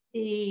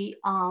 the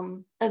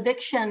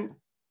eviction,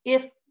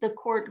 if the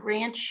court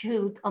grants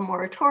you a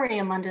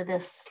moratorium under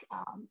this,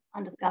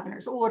 under the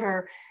governor's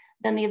order,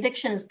 then the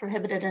eviction is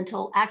prohibited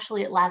until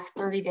actually it lasts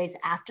 30 days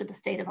after the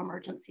state of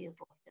emergency is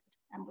lifted.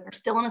 And we're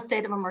still in a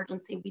state of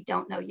emergency. We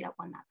don't know yet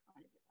when that's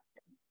going to be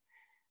lifted.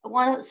 I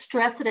want to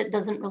stress that it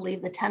doesn't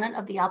relieve the tenant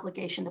of the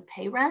obligation to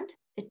pay rent.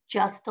 It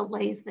just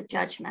delays the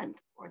judgment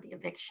or the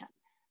eviction.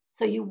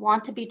 So you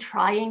want to be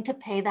trying to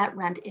pay that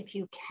rent if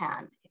you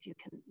can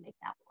make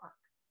that work.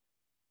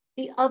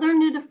 The other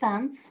new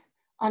defense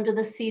under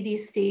the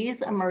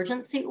CDC's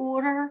emergency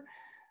order,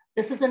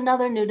 this is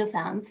another new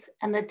defense,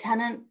 and the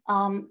tenant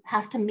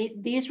has to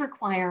meet these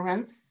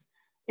requirements.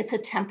 It's a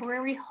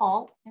temporary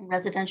halt in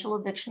residential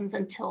evictions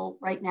until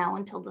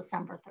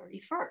December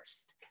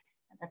 31st.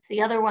 And that's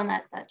the other one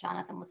that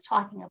Jonathan was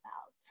talking about.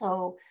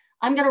 So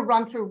I'm going to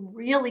run through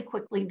really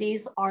quickly.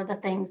 These are the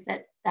things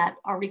that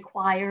are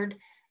required.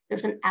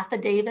 There's an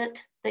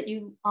affidavit that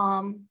you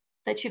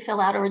fill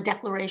out, or a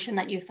declaration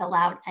that you fill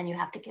out, and you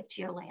have to give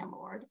to your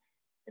landlord.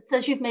 It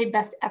says you've made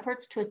best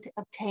efforts to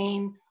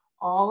obtain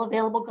all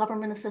available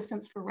government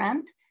assistance for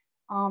rent.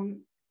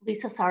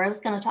 Lisa Sarro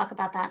is going to talk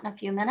about that in a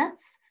few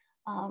minutes.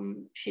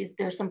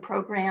 There's some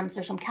programs,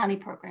 there's some county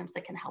programs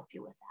that can help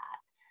you with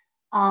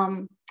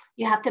that.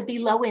 You have to be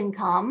low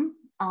income,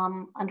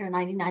 under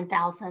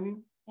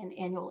 99,000 in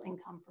annual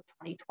income for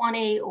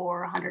 2020,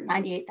 or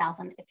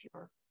 198,000 if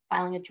you're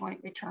filing a joint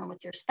return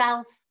with your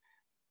spouse.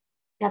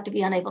 You have to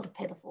be unable to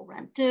pay the full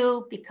rent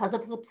due because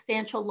of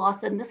substantial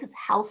loss. And this is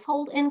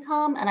household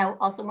income. And I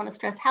also want to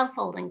stress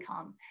household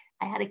income.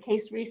 I had a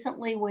case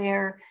recently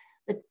where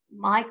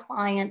my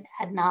client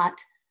had not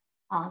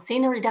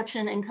seen a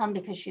reduction in income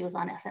because she was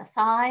on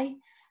SSI.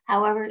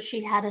 However,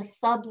 she had a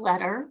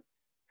subletter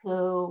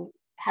who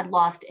had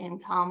lost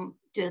income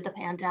due to the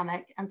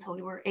pandemic. And so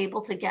we were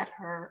able to get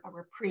her a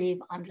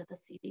reprieve under the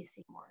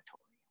CDC moratorium.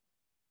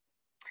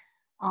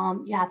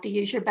 You have to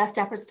use your best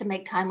efforts to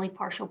make timely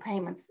partial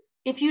payments.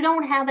 If you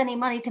don't have any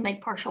money to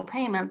make partial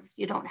payments,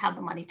 you don't have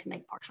the money to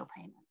make partial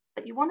payments.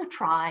 But you want to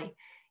try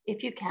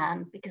if you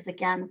can, because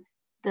again,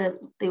 the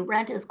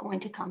rent is going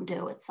to come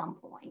due at some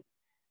point.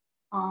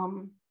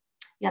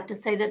 You have to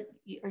say that,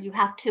 or you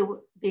have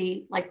to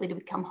be likely to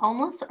become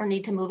homeless or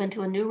need to move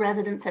into a new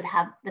residence that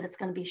it's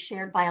going to be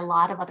shared by a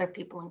lot of other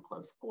people in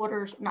close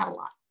quarters, not a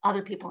lot,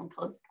 other people in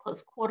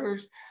close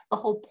quarters. The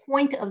whole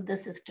point of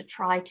this is to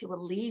try to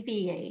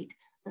alleviate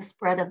the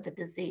spread of the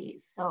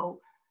disease. So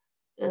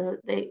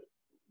the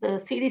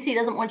CDC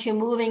doesn't want you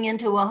moving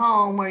into a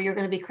home where you're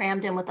going to be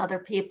crammed in with other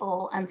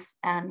people and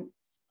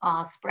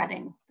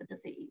spreading the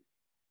disease,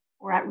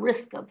 or at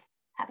risk of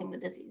having the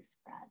disease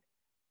spread.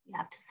 You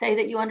have to say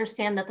that you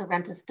understand that the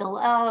rent is still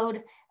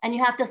owed, and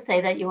you have to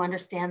say that you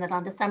understand that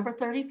on December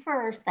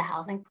 31st, the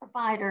housing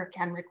provider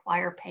can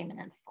require payment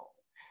in full.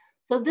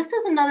 So this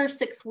is another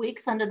 6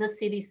 weeks under the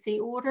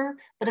CDC order,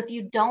 but if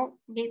you don't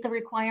meet the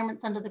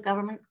requirements under the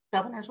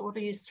governor's order,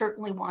 you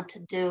certainly want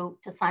to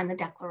sign the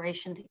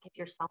declaration to give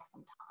yourself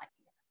some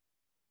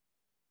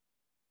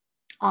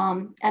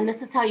time. And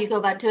this is how you go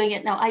about doing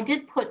it. Now, I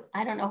did put,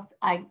 I don't know if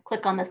I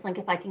click on this link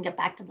if I can get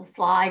back to the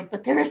slide,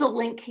 but there is a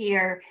link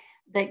here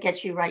that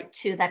gets you right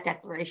to that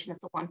declaration.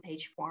 It's a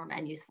one-page form,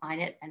 and you sign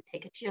it and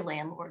take it to your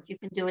landlord. You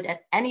can do it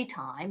at any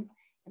time.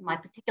 In my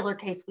particular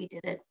case, we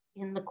did it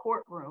in the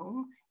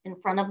courtroom in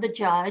front of the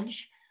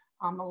judge.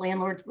 The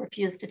landlord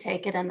refused to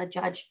take it, and the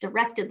judge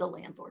directed the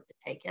landlord to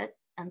take it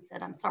and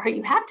said, I'm sorry,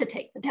 you have to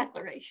take the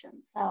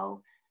declaration.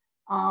 So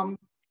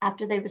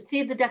after they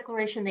receive the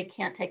declaration, they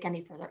can't take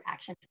any further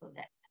action to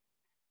evict.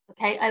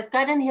 Okay, I've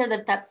got in here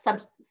that that's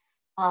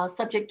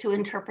subject to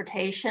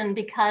interpretation,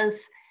 because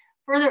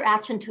further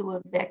action to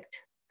evict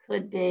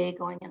could be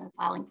going in and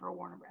filing for a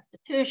warrant of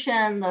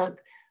restitution. The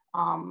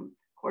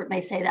court may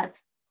say that's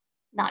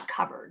not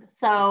covered.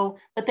 So,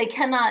 but they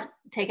cannot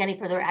take any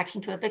further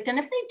action to evict. And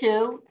if they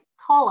do,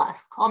 call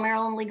us, call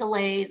Maryland Legal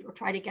Aid, or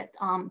try to get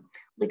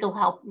legal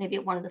help, maybe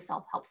at one of the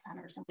self-help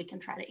centers, and we can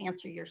try to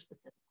answer your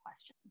specific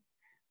questions.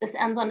 This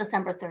ends on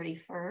December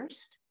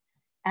 31st.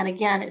 And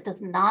again, it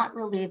does not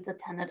relieve the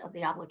tenant of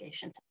the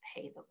obligation to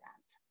pay the rent.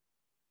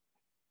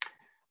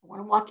 I want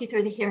to walk you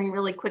through the hearing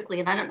really quickly,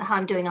 and I don't know how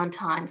I'm doing on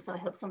time, so I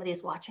hope somebody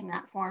is watching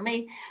that for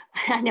me.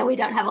 I know we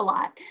don't have a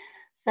lot.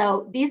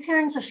 So these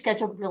hearings are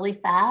scheduled really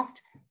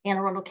fast.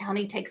 Arundel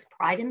County takes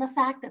pride in the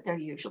fact that they're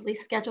usually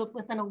scheduled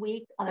within a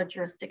week. Other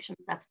jurisdictions,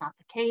 that's not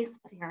the case,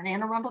 but here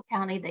in Arundel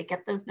County, they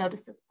get those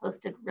notices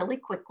posted really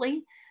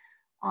quickly.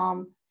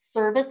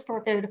 Service for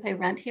a failure to pay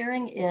rent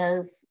hearing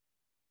is,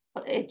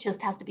 it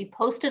just has to be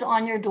posted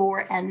on your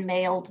door and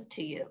mailed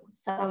to you.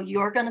 So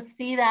you're going to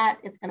see that.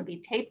 It's going to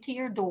be taped to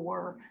your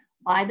door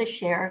by the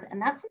sheriff,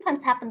 and that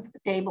sometimes happens the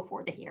day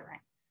before the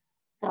hearing.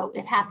 So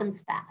it happens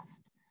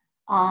fast.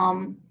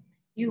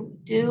 You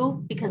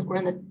do, because we're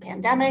in the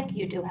pandemic,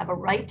 you do have a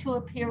right to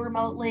appear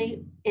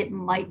remotely. It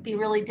might be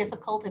really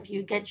difficult if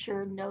you get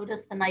your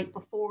notice the night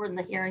before and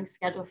the hearing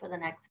scheduled for the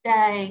next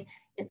day.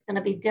 It's going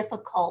to be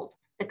difficult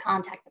to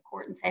contact the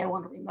court and say, I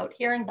want a remote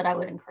hearing, but I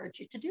would encourage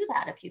you to do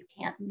that if you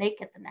can't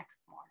make it the next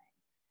morning.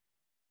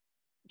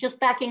 Just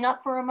backing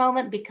up for a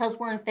moment, because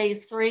we're in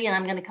phase 3, and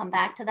I'm going to come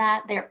back to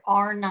that, there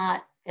are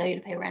not failure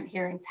to pay rent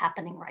hearings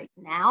happening right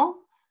now.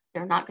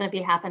 They're not going to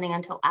be happening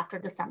until after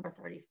December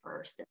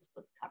 31st, as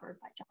was covered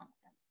by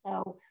Jonathan.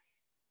 So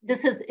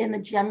this is in the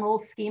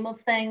general scheme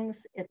of things.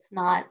 It's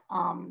not,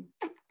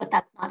 but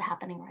that's not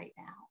happening right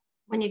now.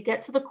 When you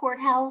get to the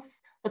courthouse,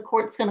 the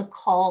court's going to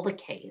call the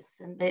case,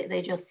 and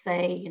they just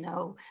say, you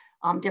know,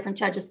 different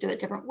judges do it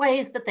different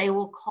ways, but they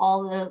will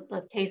call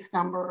the case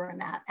number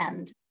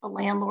and the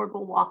landlord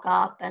will walk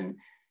up and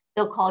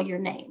they'll call your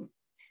name.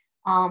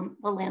 The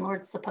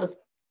landlord's supposed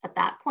at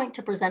that point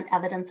to present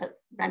evidence that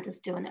rent is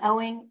due and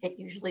owing. It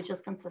usually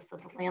just consists of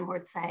the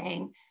landlord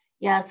saying,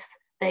 yes,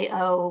 they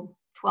owe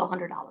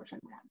 $1,200 in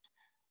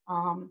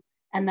rent.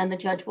 And then the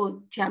judge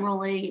will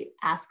generally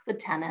ask the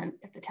tenant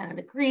if the tenant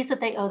agrees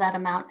that they owe that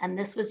amount. And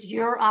this was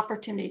your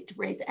opportunity to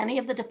raise any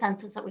of the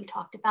defenses that we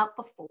talked about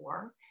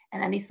before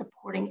and any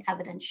supporting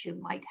evidence you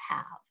might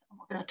have. And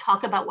we're going to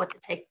talk about what to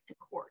take to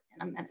court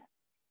in a minute.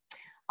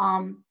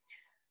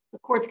 The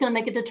court's going to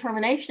make a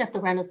determination if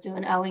the rent is due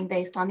and owing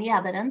based on the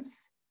evidence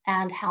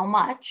and how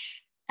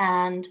much.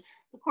 And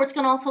the court's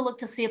going to also look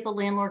to see if the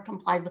landlord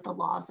complied with the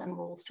laws and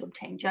rules to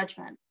obtain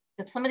judgment.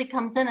 If somebody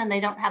comes in and they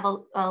don't have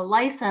a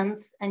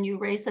license and you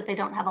raise that they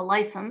don't have a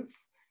license,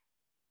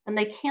 then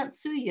they can't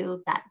sue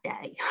you that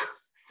day.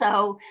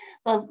 So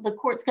the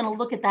court's going to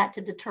look at that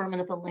to determine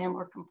if the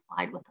landlord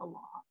complied with the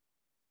law.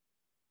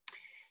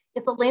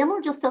 If the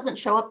landlord just doesn't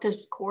show up to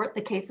court,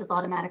 the case is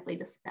automatically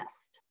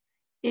dismissed.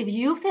 If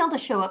you fail to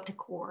show up to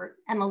court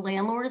and the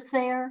landlord is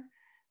there,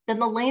 then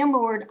the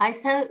landlord, I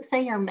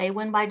say here, may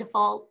win by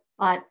default,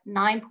 but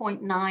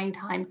 9.9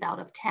 times out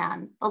of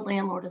 10, the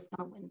landlord is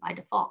going to win by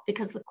default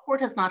because the court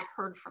has not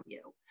heard from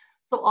you.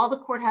 So all the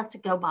court has to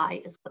go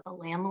by is what the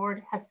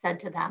landlord has said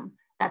to them.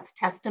 That's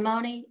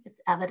testimony,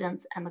 it's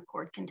evidence, and the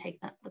court can take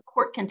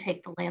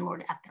the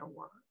landlord at their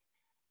word.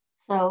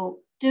 So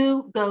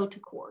do go to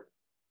court.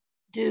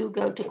 Do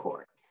go to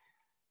court.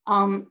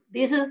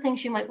 These are the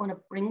things you might want to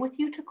bring with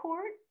you to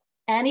court.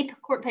 Any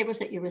court papers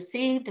that you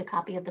received, a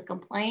copy of the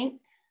complaint,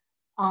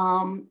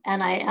 and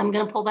I am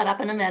going to pull that up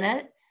in a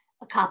minute.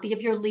 A copy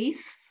of your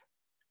lease,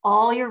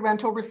 all your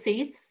rental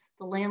receipts.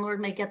 The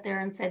landlord may get there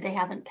and say, they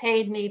haven't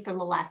paid me for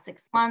the last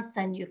 6 months.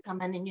 And you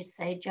come in and you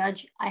say,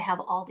 Judge, I have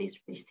all these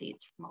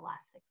receipts from the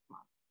last 6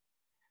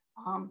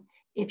 months.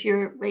 If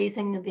you're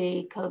raising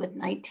the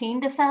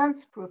COVID-19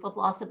 defense, proof of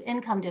loss of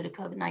income due to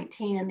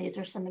COVID-19, and these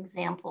are some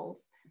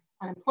examples,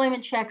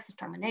 unemployment checks, a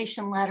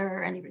termination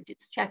letter, any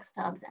reduced check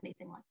stubs,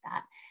 anything like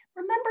that.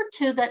 Remember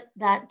too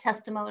that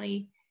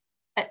testimony,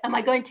 am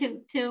I going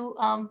too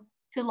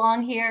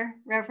long here,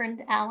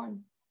 Reverend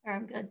Allen, or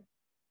I'm good?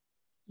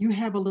 You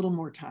have a little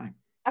more time.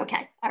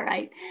 Okay, all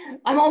right.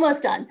 I'm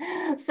almost done.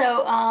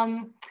 So,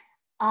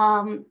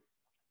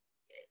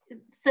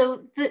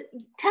 so the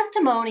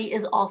testimony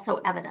is also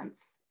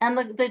evidence. And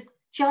the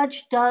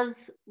judge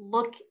does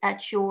look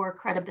at your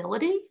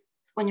credibility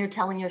when you're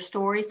telling your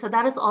story. So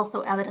that is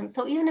also evidence.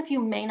 So even if you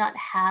may not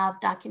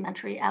have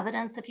documentary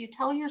evidence, if you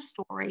tell your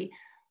story,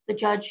 the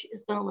judge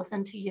is going to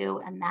listen to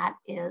you, and that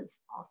is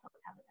also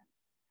evidence.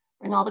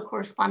 Bring all the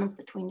correspondence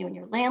between you and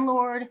your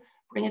landlord.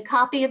 Bring a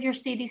copy of your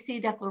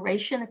CDC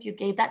declaration if you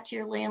gave that to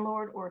your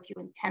landlord or if you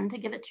intend to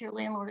give it to your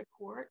landlord at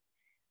court.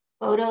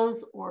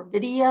 Photos or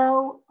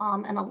video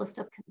and a list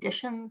of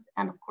conditions,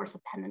 and of course a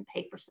pen and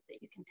paper so that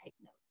you can take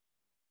notes.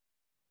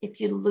 If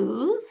you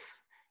lose,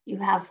 you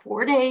have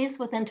 4 days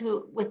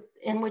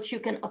in which you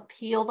can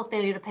appeal the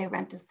failure to pay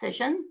rent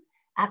decision.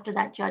 After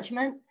that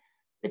judgment,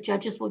 the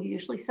judges will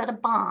usually set a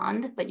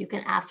bond, but you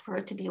can ask for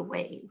it to be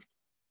waived.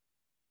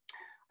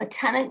 A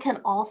tenant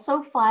can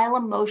also file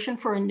a motion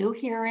for a new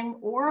hearing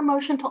or a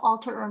motion to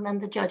alter or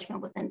amend the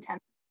judgment within 10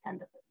 to 30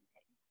 days.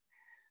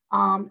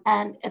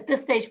 And at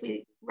this stage,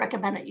 we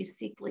recommend that you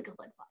seek legal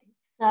advice.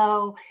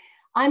 So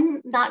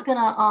I'm not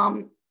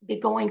gonna be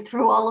going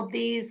through all of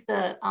these,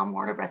 the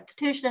warrant of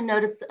restitution and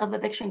notice of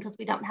eviction, because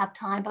we don't have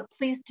time, but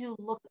please do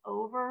look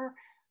over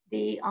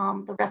the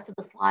rest of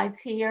the slides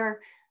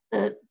here,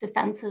 the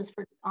defenses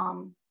for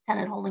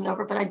tenant holding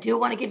over, but I do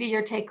wanna give you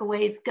your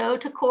takeaways. Go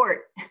to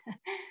court.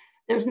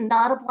 There's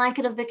not a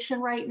blanket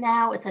eviction right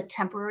now. It's a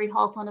temporary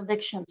halt on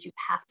evictions. You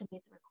have to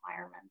meet the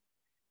requirements.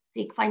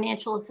 Seek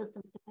financial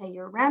assistance to pay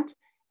your rent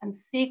and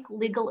seek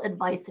legal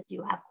advice if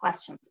you have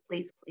questions.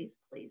 Please, please,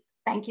 please.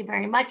 Thank you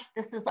very much.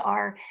 This is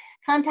our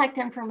contact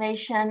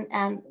information,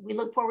 and we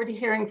look forward to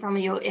hearing from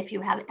you if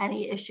you have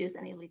any issues,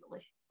 any legal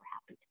issues. We're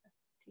happy to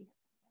hear.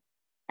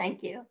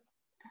 Thank you.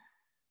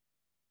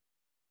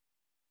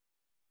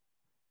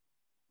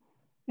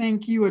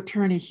 Thank you,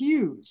 Attorney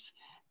Hughes.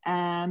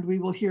 And we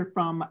will hear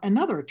from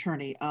another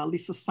attorney.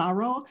 Lisa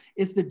Sarro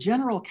is the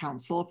General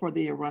Counsel for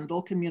the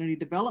Arundel Community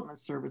Development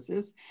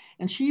Services,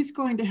 and she's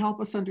going to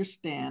help us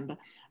understand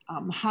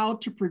how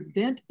to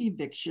prevent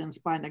evictions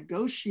by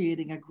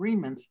negotiating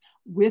agreements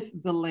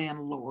with the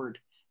landlord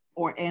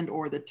or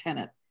the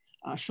tenant.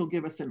 She'll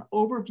give us an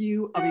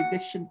overview of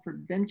eviction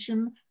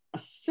prevention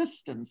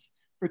assistance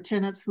for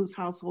tenants whose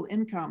household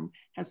income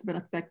has been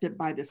affected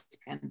by this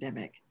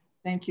pandemic.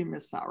 Thank you,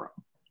 Ms. Sarro.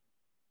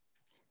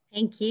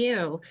 Thank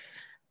you.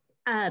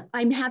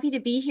 I'm happy to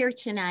be here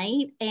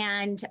tonight,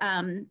 and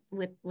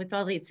with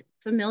all these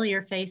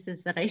familiar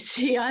faces that I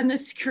see on the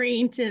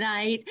screen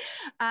tonight.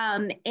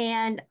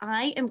 And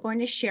I am going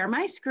to share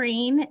my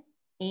screen,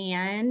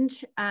 and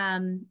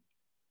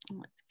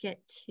let's get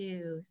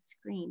to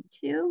screen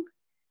 2.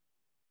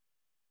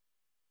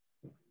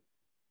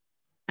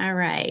 All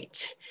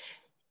right.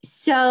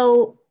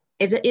 So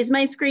is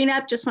my screen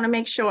up? Just want to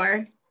make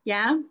sure.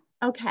 Yeah.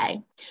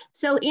 Okay.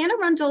 So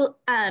Arundel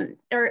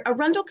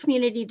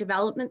Community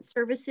Development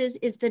Services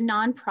is the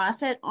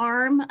nonprofit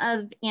arm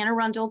of Anne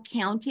Arundel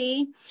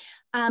County.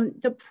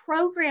 The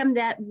program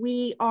that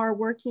we are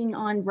working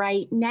on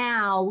right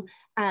now,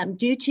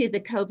 due to the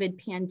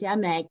COVID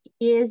pandemic,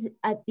 is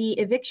the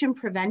eviction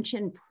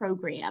prevention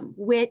program,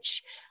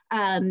 which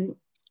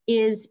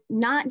is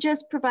not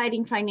just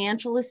providing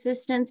financial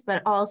assistance,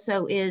 but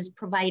also is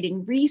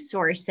providing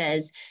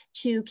resources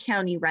to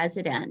county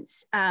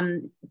residents.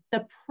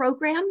 The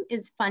program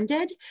is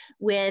funded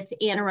with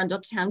Anne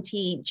Arundel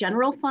County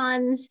general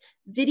funds,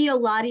 video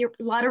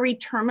lottery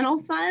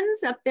terminal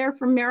funds up there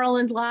from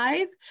Maryland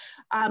Live,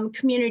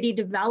 community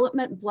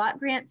development block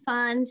grant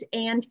funds,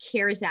 and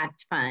CARES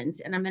Act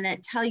funds. And I'm going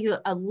to tell you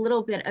a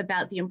little bit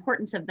about the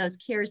importance of those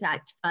CARES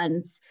Act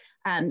funds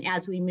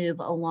as we move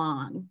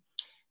along.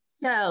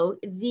 So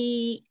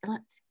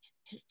let's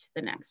get to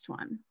the next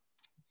one.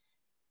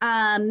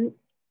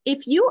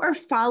 If you are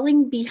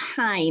falling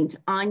behind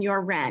on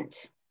your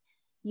rent,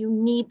 you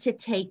need to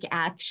take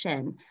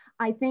action.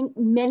 I think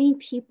many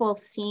people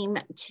seem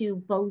to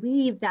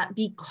believe that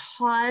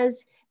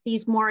because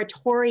these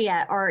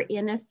moratoria are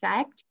in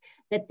effect,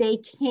 that they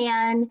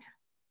can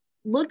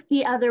look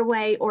the other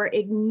way or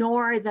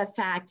ignore the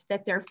fact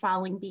that they're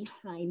falling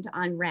behind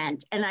on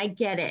rent. And I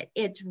get it.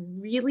 It's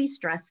really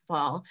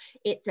stressful.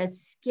 It's a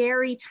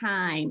scary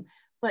time,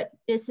 but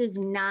this is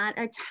not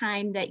a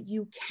time that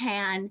you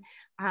can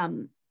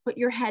put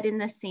your head in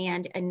the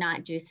sand and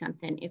not do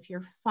something. If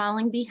you're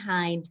falling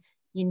behind,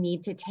 you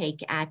need to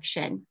take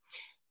action.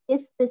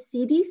 If the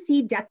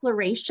CDC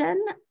declaration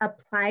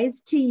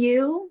applies to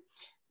you,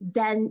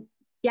 then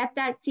get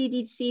that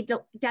CDC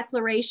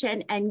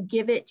declaration and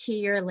give it to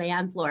your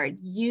landlord.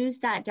 Use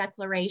that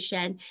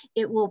declaration.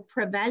 It will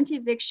prevent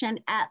eviction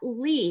at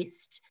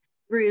least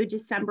through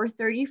December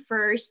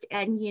 31st.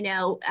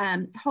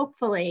 And,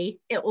 hopefully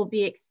it will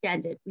be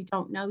extended. We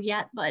don't know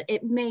yet, but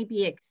it may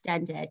be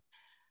extended.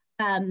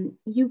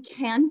 You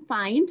can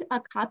find a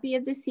copy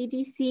of the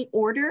CDC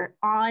order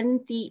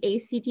on the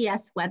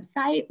ACDS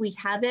website. We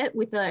have it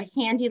with a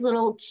handy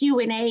little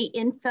Q&A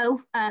info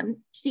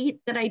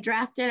sheet that I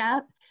drafted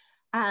up.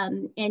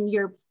 And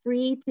you're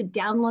free to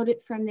download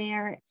it from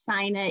there,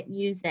 sign it,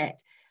 use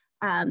it.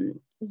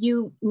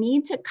 You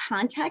need to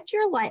contact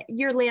your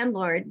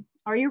landlord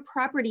or your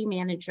property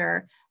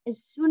manager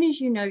as soon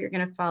as you know you're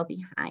going to fall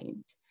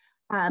behind.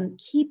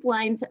 Keep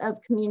lines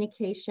of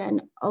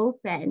communication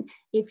open.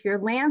 If your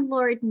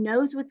landlord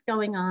knows what's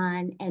going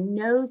on and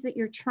knows that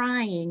you're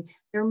trying,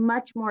 they're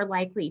much more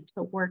likely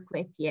to work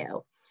with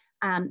you.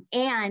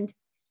 And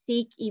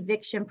seek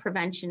eviction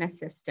prevention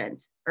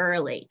assistance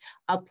early.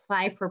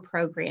 Apply for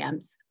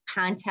programs.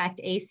 Contact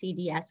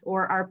ACDS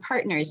or our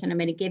partners, and I'm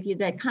going to give you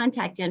the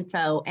contact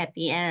info at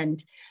the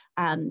end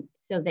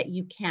so that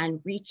you can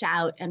reach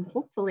out and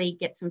hopefully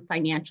get some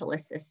financial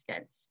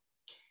assistance.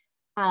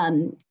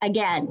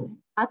 Again,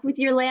 talk with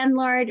your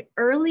landlord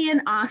early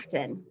and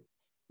often.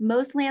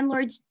 Most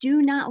landlords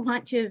do not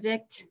want to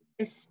evict,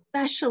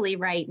 especially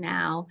right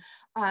now.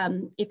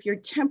 If you're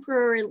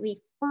temporarily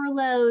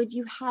furloughed,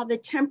 you have a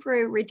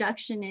temporary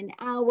reduction in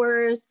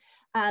hours.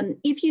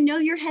 If you know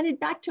you're headed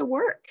back to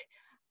work,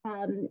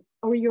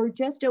 or you're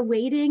just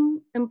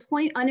awaiting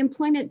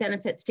unemployment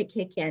benefits to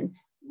kick in,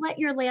 let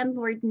your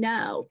landlord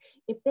know.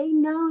 If they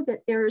know that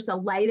there's a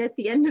light at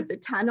the end of the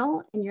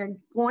tunnel and you're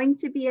going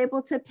to be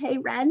able to pay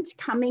rent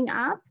coming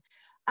up,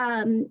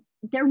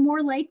 they're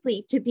more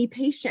likely to be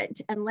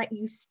patient and let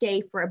you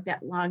stay for a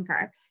bit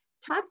longer.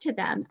 Talk to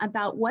them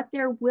about what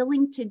they're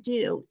willing to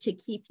do to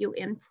keep you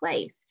in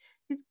place.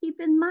 Because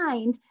keep in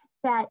mind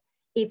that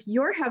if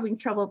you're having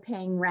trouble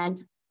paying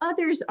rent,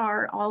 others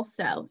are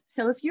also.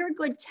 So if you're a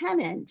good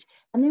tenant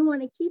and they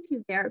want to keep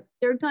you there,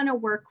 they're going to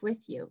work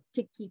with you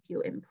to keep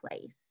you in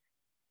place.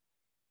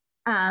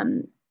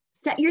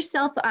 Set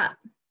yourself up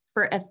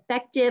for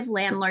effective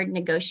landlord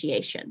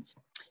negotiations.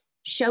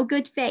 Show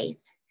good faith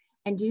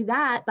and do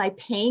that by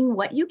paying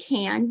what you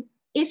can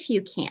if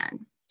you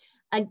can.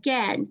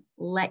 Again,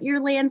 let your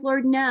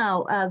landlord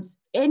know of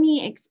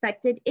any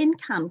expected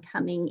income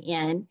coming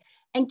in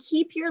and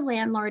keep your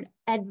landlord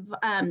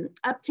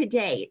up to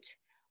date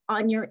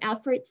on your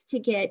efforts to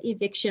get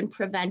eviction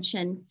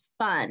prevention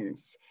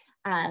funds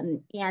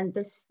and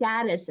the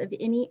status of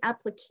any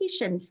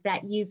applications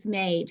that you've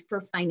made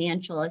for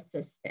financial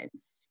assistance.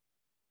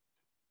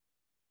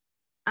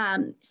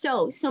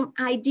 So some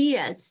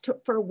ideas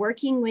for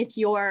working with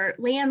your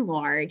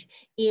landlord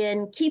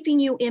in keeping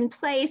you in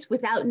place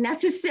without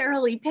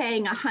necessarily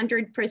paying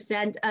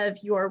 100% of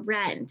your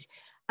rent.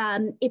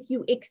 If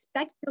you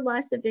expect your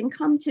loss of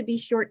income to be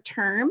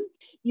short-term,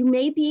 you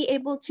may be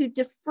able to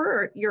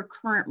defer your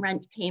current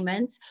rent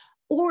payments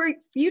or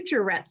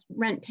future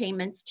rent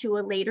payments to a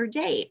later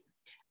date.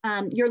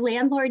 Your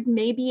landlord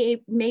may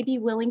be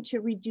willing to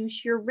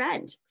reduce your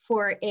rent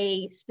for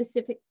a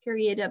specific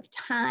period of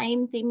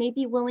time. They may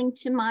be willing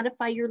to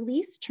modify your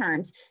lease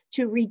terms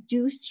to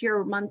reduce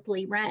your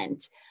monthly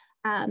rent.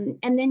 And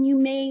then you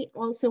may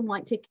also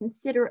want to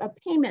consider a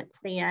payment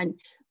plan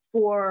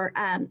for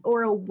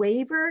or a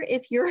waiver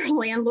if your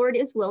landlord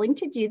is willing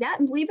to do that.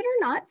 And believe it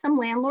or not, some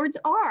landlords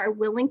are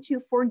willing to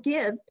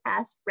forgive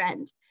past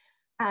rent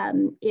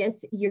if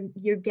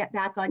you get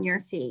back on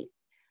your feet.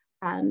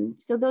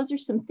 So those are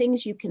some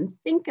things you can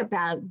think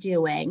about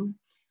doing.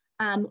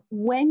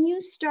 When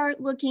you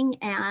start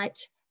looking at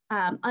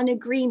an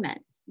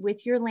agreement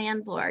with your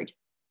landlord,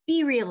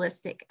 be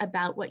realistic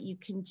about what you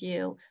can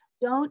do.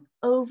 Don't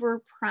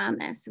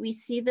overpromise. We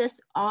see this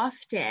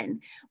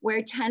often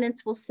where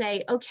tenants will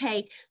say,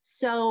 okay,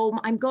 so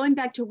I'm going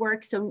back to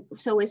work. So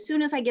as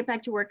soon as I get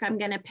back to work, I'm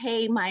going to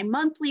pay my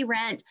monthly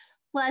rent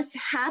plus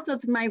half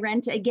of my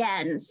rent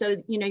again. So,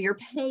 you're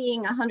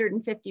paying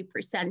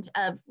 150%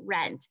 of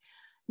rent.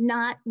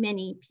 Not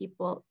many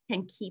people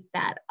can keep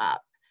that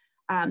up.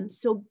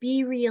 So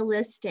be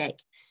realistic.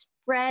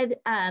 Spread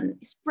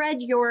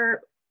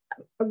your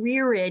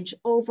arrearage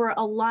over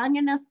a long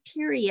enough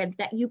period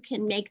that you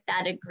can make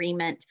that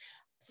agreement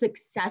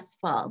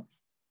successful.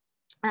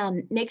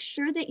 Make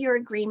sure that your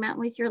agreement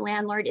with your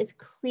landlord is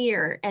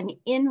clear and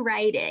in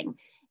writing,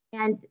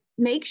 and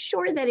make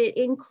sure that it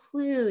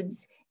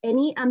includes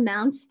any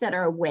amounts that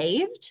are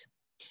waived,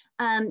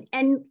 and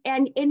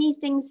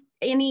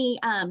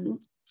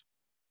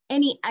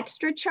any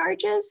extra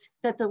charges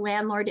that the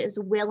landlord is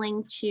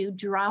willing to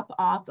drop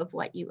off of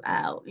what you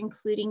owe,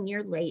 including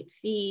your late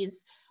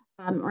fees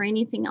or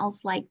anything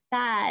else like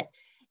that,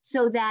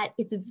 so that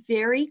it's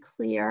very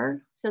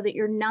clear, so that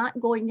you're not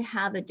going to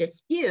have a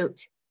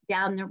dispute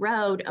down the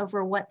road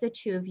over what the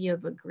two of you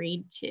have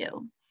agreed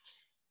to.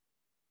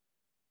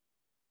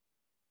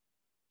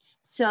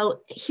 So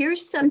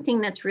here's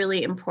something that's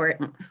really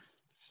important,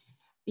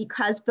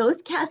 because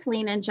both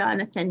Kathleen and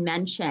Jonathan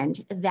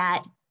mentioned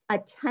that a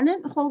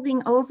tenant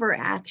holding over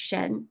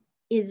action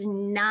is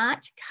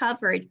not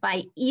covered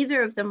by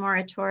either of the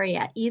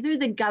moratoria, either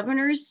the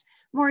governor's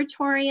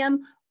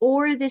moratorium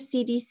or the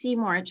CDC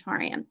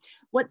moratorium.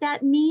 What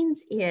that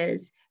means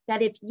is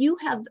that if you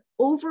have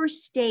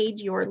overstayed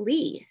your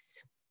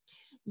lease,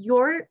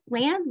 your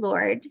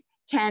landlord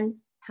can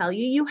tell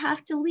you you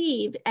have to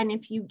leave, and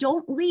if you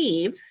don't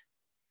leave,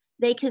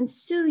 they can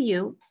sue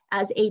you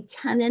as a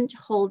tenant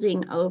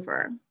holding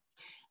over.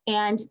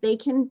 And they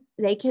can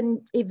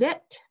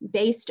evict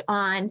based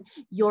on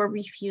your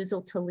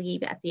refusal to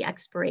leave at the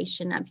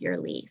expiration of your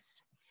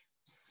lease.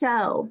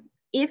 So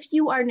if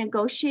you are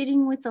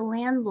negotiating with the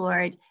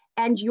landlord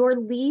and your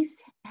lease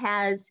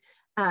has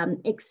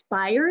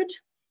expired,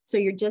 so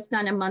you're just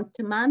on a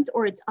month-to-month,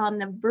 or it's on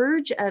the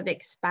verge of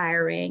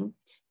expiring,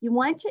 you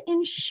want to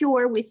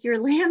ensure with your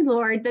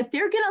landlord that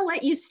they're going to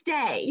let you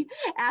stay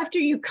after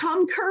you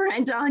come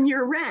current on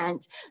your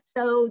rent,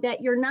 so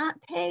that you're not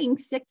paying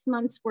 6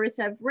 months worth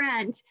of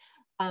rent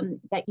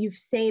that you've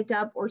saved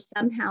up or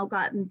somehow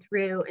gotten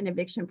through an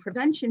eviction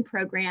prevention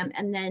program,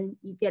 and then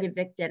you get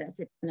evicted as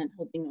a tenant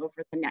holding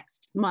over the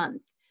next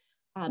month.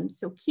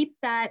 So keep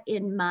that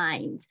in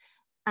mind.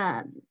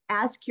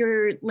 Ask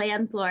your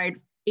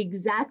landlord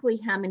exactly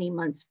how many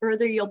months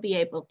further you'll be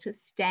able to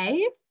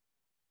stay,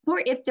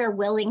 or if they're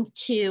willing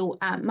to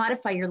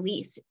modify your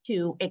lease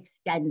to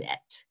extend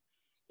it.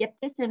 Get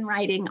this in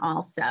writing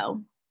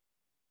also.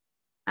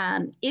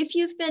 If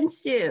you've been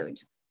sued,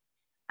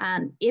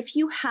 if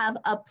you have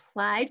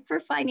applied for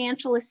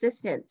financial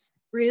assistance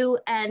through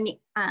an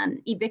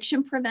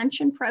eviction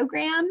prevention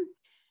program,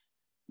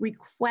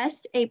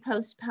 request a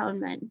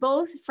postponement,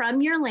 both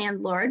from your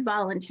landlord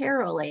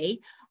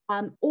voluntarily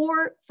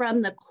or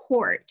from the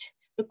court.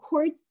 The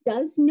court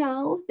does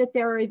know that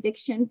there are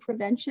eviction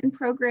prevention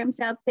programs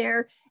out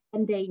there,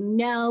 and they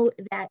know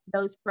that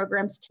those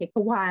programs take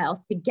a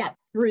while to get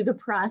through the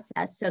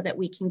process so that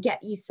we can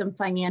get you some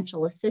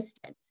financial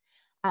assistance.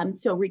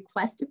 So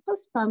request a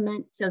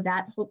postponement so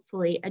that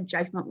hopefully a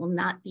judgment will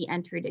not be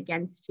entered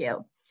against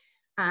you.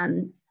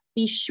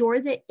 Be sure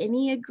that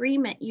any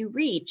agreement you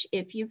reach,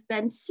 if you've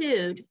been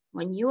sued,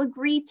 when you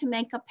agree to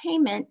make a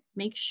payment,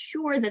 make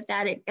sure that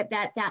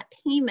that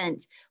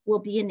payment will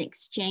be in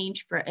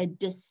exchange for a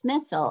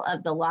dismissal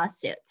of the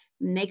lawsuit.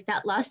 Make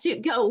that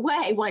lawsuit go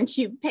away once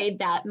you've paid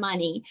that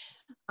money.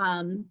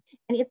 And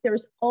if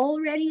there's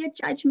already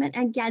a judgment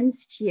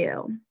against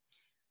you,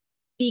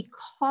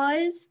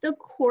 because the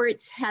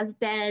courts have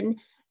been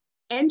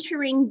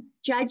entering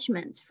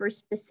judgments for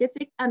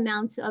specific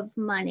amounts of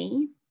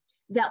money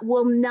that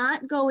will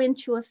not go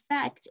into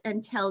effect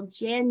until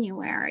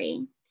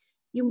January,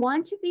 You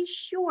want to be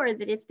sure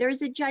that if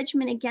there's a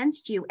judgment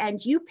against you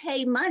and you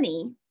pay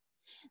money,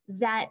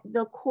 that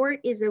the court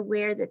is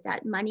aware that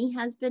that money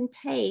has been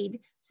paid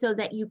so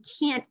that you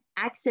can't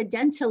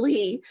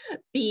accidentally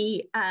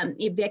be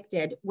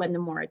evicted when the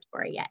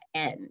moratoria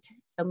end.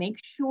 So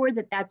make sure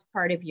that that's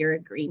part of your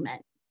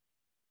agreement.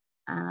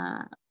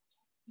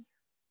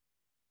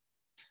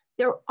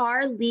 There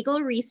are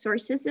legal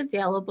resources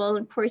available.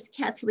 Of course,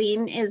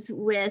 Kathleen is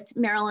with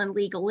Maryland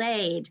Legal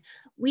Aid.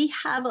 We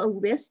have a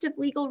list of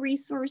legal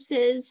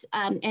resources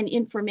and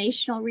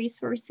informational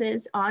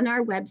resources on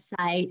our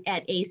website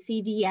at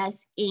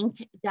acdsinc.org.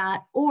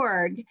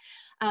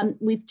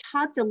 We've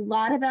talked a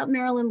lot about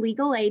Maryland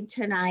Legal Aid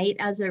tonight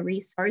as a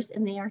resource,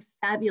 and they are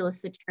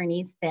fabulous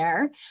attorneys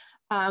there,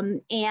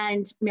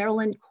 and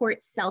Maryland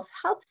Court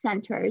Self-Help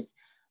Centers.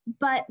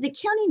 But the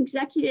county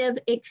executive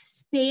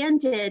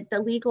expanded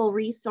the legal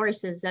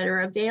resources that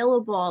are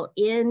available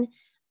in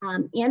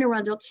Anne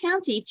Arundel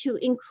County to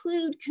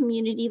include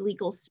community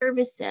legal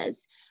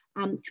services.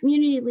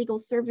 Community legal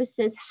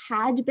services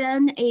had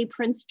been a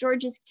Prince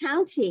George's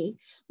County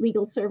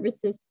legal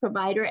services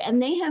provider,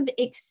 and they have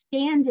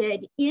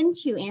expanded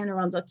into Anne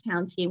Arundel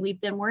County.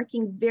 We've been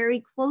working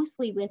very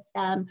closely with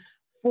them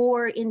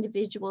for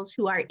individuals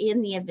who are in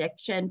the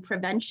eviction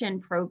prevention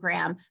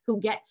program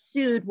who get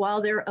sued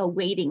while they're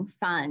awaiting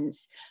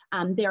funds.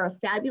 They're a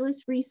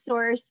fabulous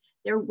resource.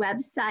 Their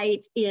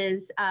website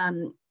is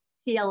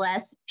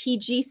clspgc.org,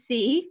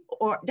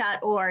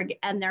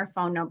 and their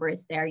phone number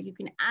is there. You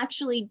can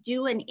actually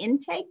do an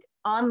intake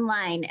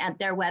online at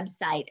their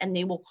website and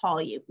they will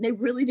call you. They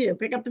really do.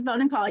 Pick up the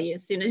phone and call you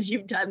as soon as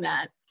you've done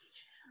that.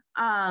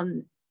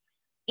 Anne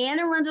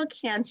Arundel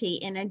County,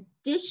 in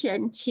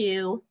addition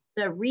to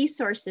the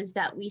resources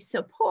that we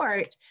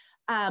support,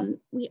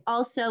 we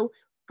also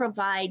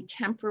provide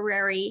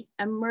temporary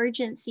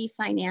emergency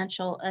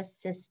financial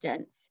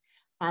assistance.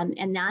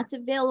 And that's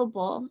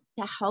available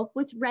to help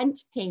with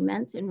rent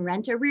payments and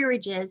rent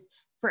arrearages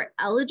for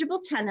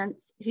eligible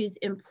tenants whose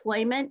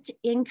employment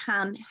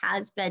income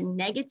has been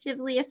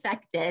negatively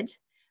affected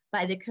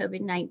by the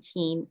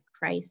COVID-19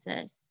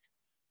 crisis.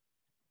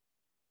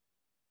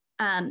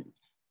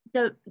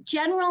 The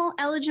general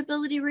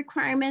eligibility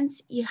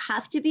requirements: you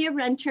have to be a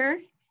renter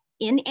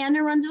in Anne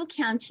Arundel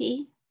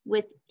County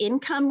with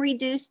income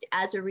reduced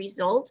as a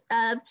result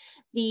of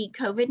the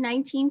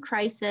COVID-19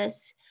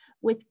 crisis,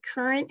 with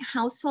current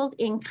household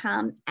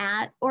income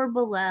at or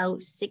below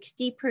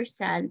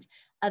 60%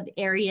 of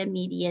area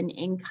median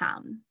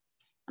income.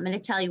 I'm going to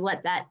tell you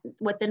what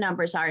the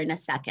numbers are in a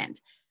second.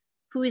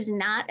 Who is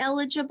not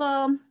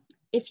eligible?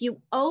 If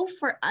you owe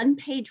for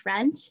unpaid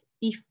rent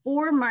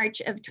before March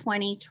of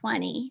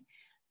 2020,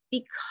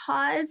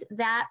 because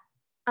that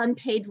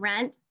unpaid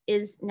rent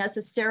is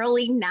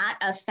necessarily not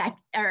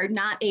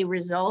a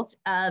result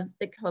of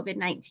the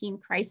COVID-19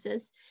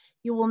 crisis,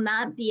 you will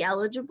not be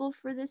eligible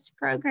for this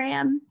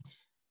program,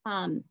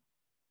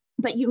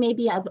 but you may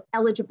be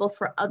eligible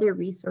for other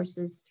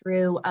resources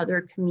through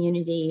other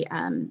community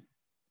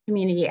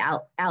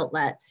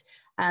outlets,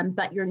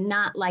 but you're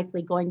not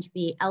likely going to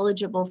be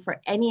eligible for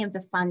any of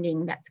the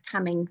funding that's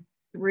coming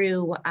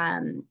through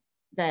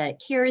the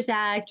CARES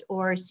Act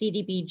or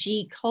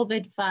CDBG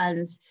COVID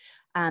funds,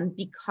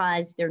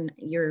 because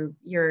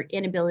your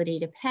inability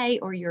to pay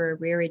or your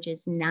arrearage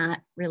is not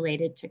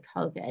related to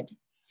COVID.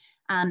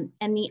 And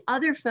the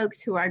other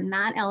folks who are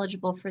not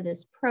eligible for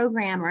this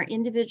program are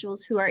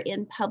individuals who are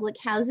in public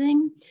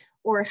housing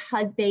or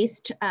HUD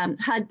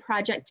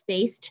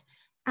project-based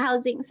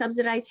housing,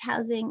 subsidized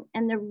housing.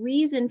 And the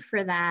reason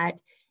for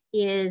that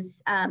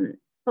is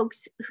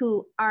folks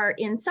who are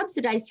in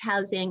subsidized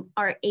housing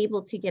are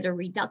able to get a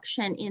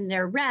reduction in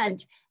their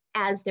rent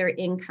as their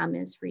income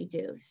is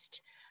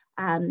reduced.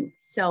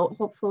 So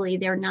hopefully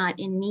they're not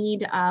in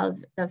need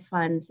of the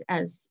funds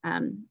as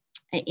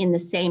in the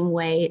same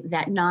way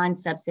that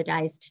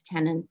non-subsidized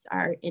tenants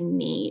are in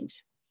need.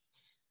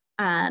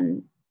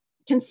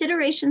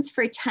 Considerations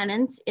for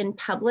tenants in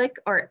public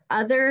or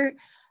other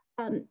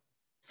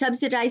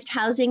subsidized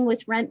housing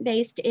with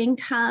rent-based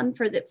income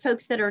for the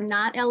folks that are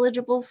not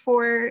eligible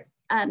for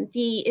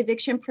the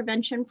eviction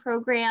prevention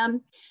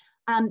program,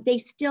 they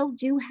still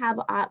do have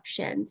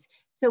options.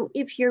 So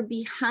if you're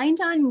behind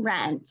on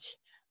rent,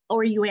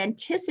 or you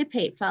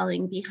anticipate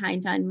falling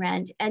behind on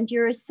rent, and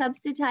you're a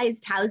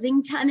subsidized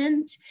housing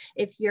tenant,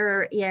 if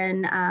you're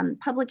in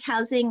public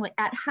housing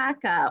at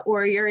HACA,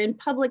 or you're in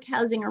public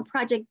housing or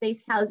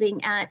project-based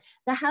housing at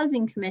the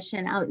Housing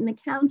Commission out in the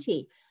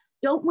county,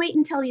 don't wait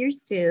until you're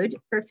sued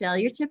for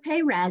failure to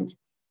pay rent.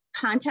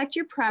 Contact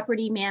your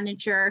property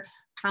manager,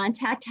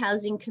 contact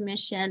Housing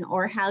Commission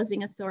or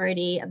Housing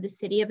Authority of the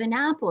City of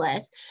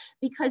Annapolis,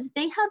 because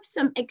they have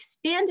some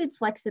expanded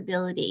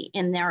flexibility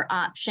in their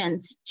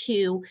options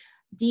to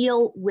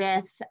deal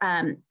with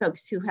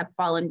folks who have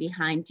fallen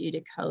behind due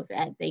to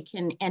COVID. They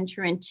can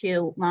enter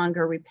into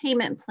longer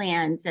repayment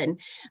plans and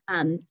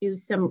do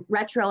some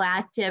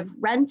retroactive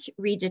rent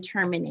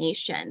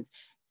redeterminations,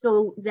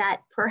 so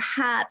that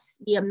perhaps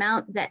the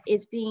amount that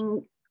is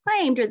being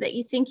claimed or that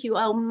you think you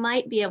owe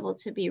might be able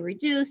to be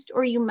reduced,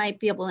 or you might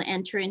be able to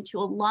enter into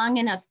a long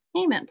enough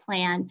payment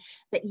plan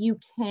that you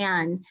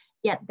can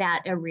get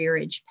that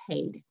arrearage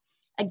paid.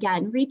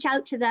 Again, reach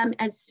out to them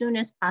as soon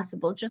as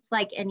possible, just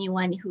like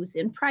anyone who's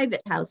in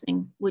private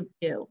housing would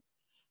do.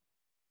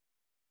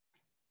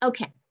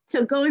 Okay,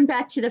 so going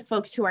back to the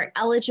folks who are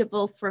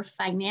eligible for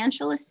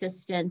financial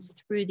assistance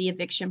through the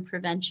eviction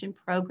prevention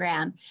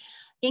program,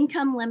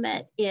 income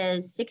limit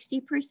is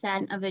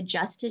 60% of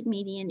adjusted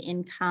median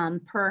income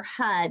per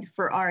HUD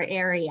for our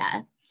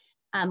area.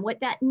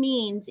 What that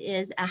means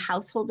is a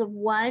household of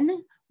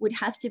one would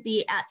have to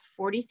be at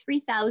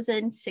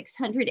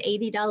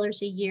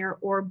 $43,680 a year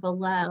or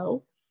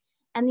below.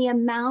 And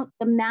the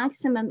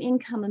maximum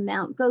income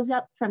amount goes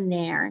up from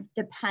there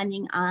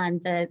depending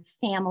on the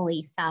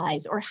family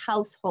size or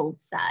household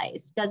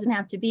size. Doesn't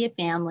have to be a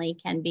family,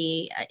 can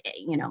be,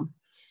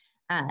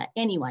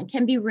 anyone,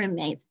 can be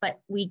roommates, but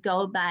we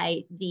go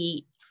by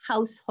the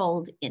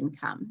household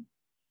income.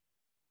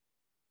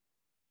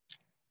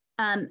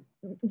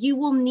 You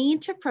will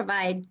need to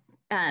provide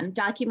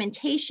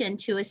documentation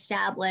to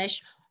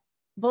establish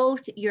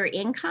both your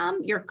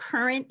income, your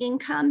current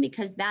income,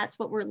 because that's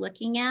what we're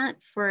looking at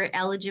for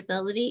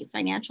eligibility,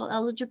 financial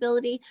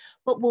eligibility,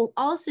 but we'll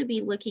also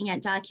be looking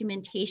at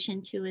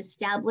documentation to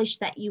establish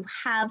that you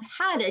have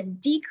had a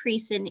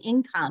decrease in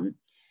income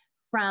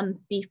from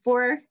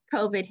before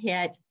COVID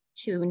hit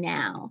to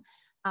now.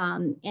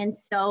 And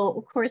so,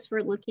 of course,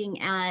 we're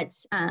looking at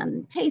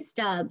pay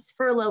stubs,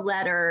 furlough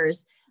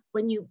letters.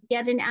 When you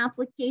get an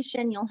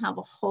application, you'll have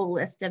a whole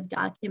list of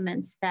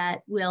documents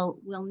that we'll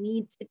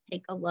need to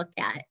take a look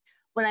at.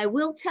 What I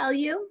will tell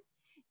you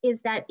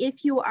is that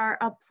if you are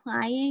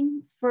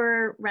applying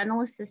for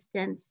rental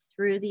assistance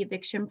through the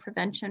eviction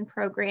prevention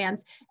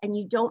programs and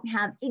you don't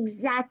have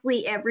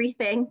exactly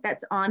everything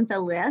that's on the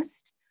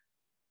list,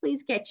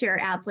 please get your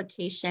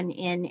application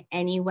in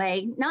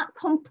anyway, not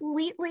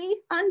completely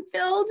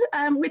unfilled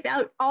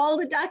without all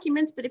the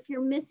documents, but if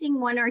you're missing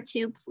one or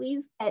two,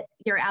 please get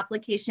your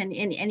application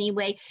in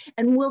anyway,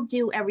 and we'll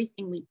do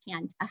everything we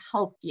can to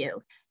help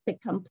you to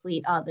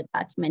complete all the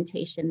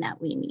documentation that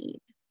we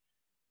need.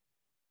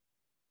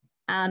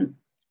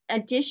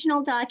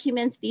 Additional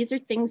documents, these are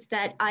things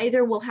that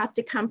either will have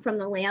to come from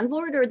the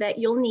landlord or that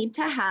you'll need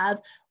to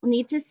have. We'll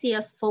need to see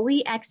a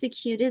fully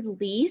executed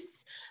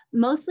lease.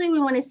 Mostly we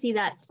want to see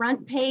that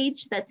front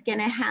page that's going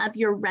to have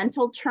your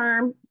rental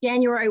term,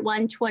 January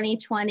 1,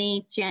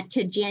 2020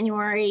 to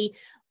January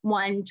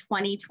 1,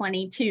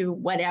 2022,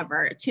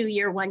 whatever, 2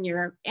 year, 1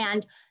 year,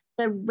 and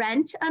the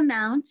rent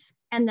amount,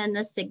 and then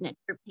the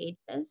signature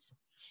pages.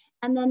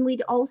 And then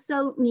we'd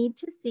also need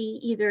to see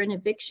either an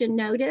eviction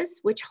notice,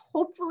 which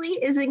hopefully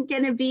isn't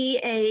going to be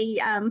a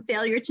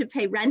failure to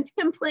pay rent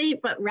complaint,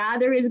 but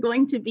rather is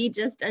going to be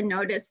just a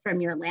notice from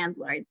your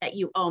landlord that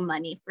you owe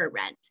money for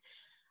rent.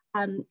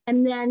 And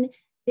then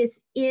this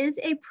is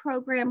a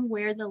program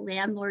where the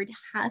landlord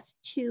has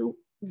to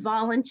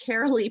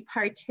voluntarily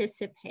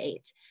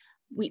participate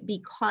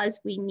because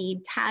we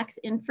need tax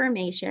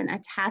information, a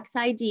tax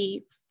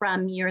ID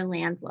from your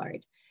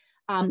landlord.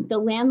 The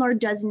landlord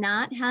does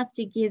not have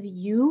to give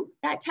you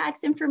that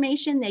tax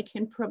information. They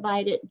can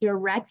provide it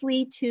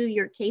directly to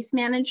your case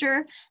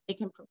manager. They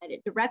can provide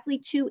it directly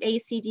to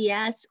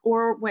ACDS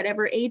or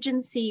whatever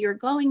agency you're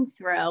going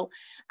through.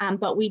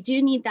 But we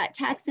do need that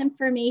tax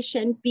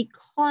information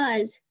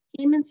because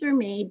payments are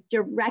made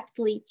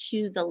directly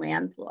to the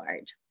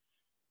landlord.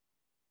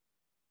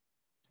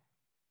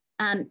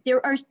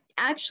 There are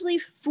actually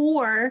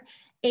 4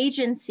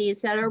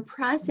 agencies that are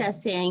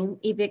processing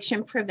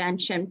eviction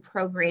prevention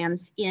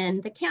programs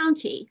in the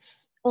county.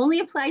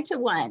 Only apply to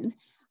one,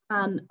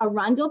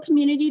 Arundel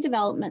Community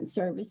Development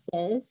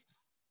Services,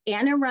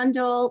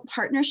 Arundel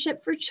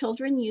Partnership for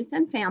Children, Youth,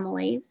 and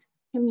Families,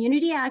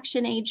 Community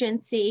Action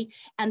Agency,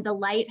 and the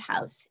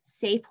Lighthouse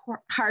Safe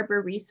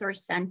Harbor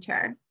Resource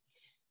Center.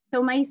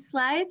 So my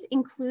slides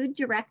include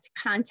direct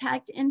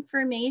contact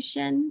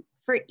information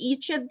for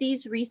each of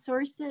these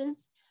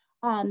resources.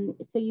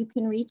 So you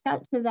can reach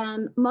out to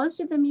them. Most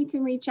of them you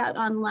can reach out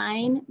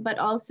online, but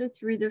also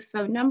through their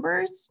phone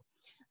numbers.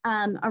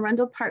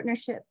 Arundel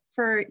Partnership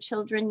for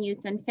Children,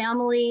 Youth, and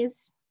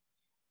Families,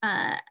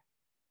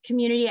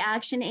 Community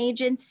Action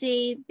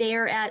Agency,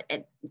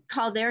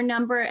 call their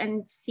number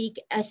and seek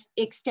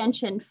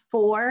extension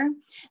 4.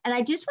 And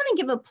I just want to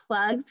give a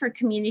plug for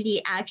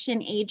Community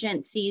Action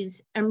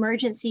Agency's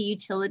Emergency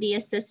Utility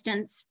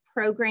Assistance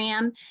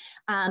Program.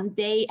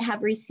 They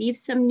have received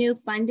some new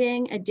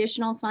funding,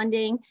 additional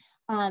funding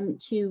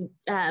to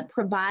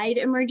provide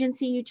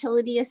emergency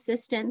utility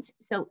assistance.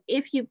 So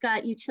if you've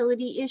got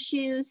utility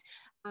issues,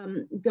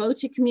 go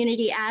to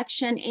Community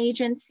Action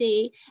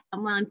Agency.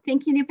 And while I'm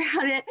thinking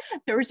about it,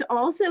 there's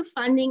also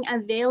funding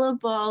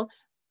available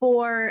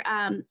for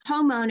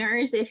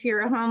homeowners, if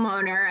you're a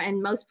homeowner, and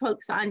most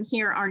folks on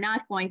here are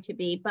not going to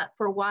be, but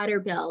for water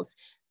bills.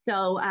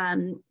 So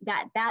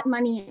that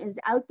money is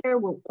out there,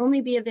 will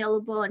only be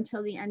available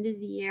until the end of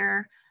the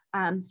year.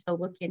 So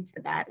look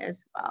into that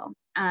as well.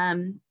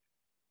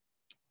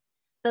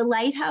 The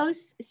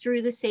Lighthouse,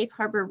 through the Safe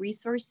Harbor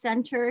Resource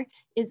Center,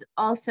 is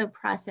also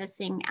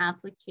processing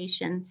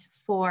applications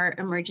for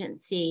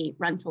emergency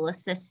rental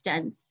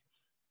assistance.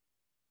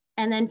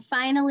 And then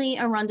finally,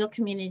 Arundel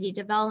Community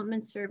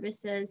Development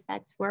Services,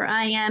 that's where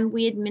I am.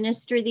 We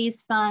administer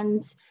these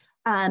funds.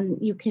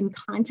 You can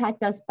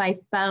contact us by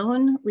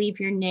phone, leave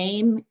your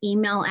name,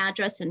 email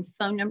address, and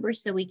phone number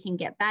so we can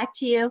get back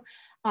to you.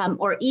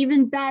 Or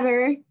even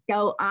better,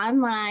 go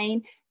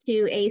online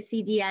to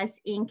acdsinc.org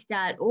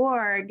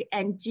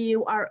and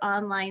do our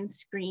online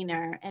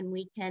screener. And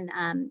we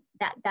can,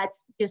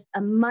 that's just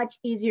a much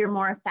easier,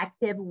 more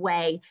effective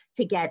way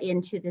to get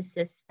into the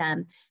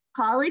system.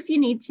 Call if you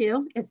need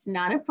to, it's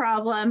not a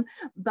problem,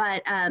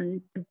 but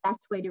the best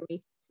way to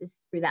reach us is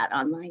through that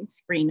online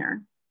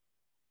screener.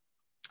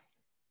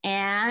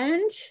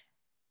 And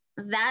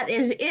that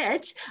is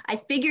it. I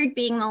figured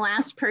being the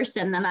last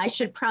person that I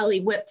should probably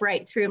whip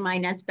right through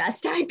mine as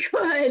best I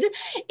could.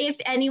 If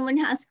anyone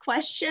has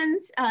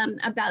questions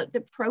about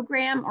the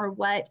program or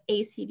what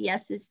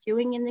ACDS is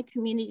doing in the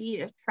community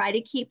to try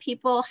to keep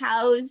people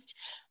housed,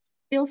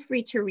 feel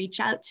free to reach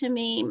out to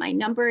me. My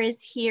number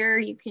is here.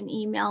 You can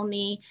email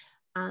me.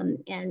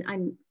 And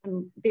I'm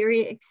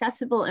very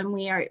accessible, and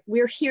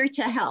we're here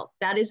to help.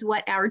 That is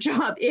what our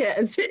job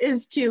is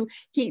to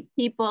keep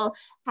people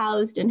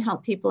housed and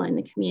help people in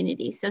the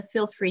community. So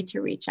feel free to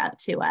reach out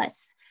to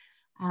us.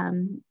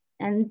 And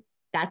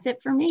that's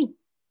it for me.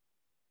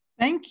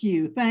 Thank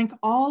you. Thank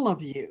all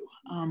of you.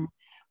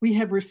 We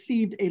have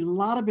received a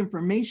lot of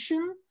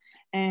information,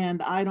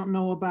 and I don't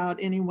know about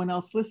anyone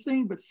else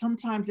listening, but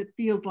sometimes it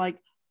feels like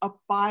a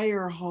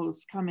fire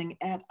hose coming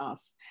at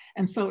us.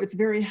 And so it's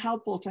very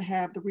helpful to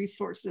have the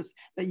resources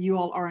that you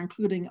all are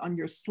including on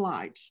your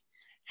slides.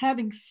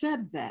 Having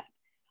said that,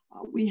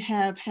 we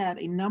have had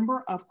a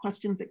number of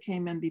questions that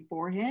came in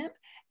beforehand,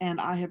 and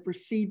I have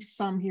received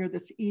some here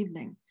this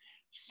evening.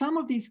 Some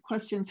of these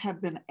questions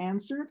have been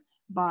answered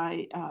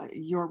by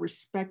your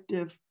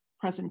respective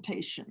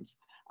presentations,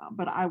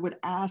 but I would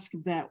ask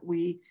that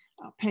we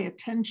pay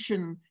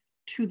attention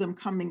to them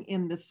coming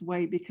in this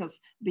way, because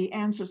the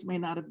answers may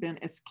not have been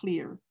as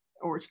clear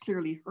or as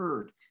clearly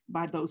heard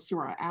by those who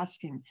are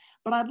asking.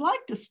 But I'd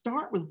like to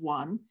start with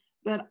one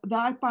that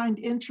I find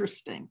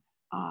interesting.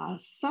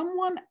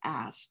 Someone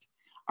asked,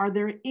 are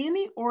there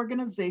any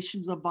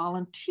organizations of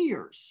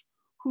volunteers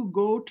who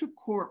go to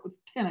court with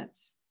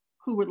tenants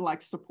who would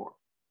like support?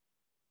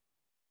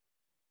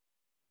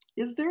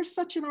 Is there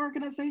such an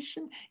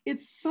organization?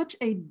 It's such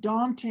a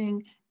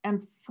daunting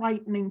and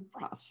frightening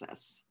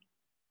process.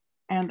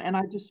 And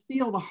I just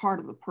feel the heart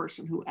of the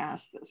person who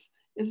asked this.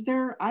 Is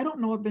there, I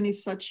don't know of any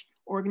such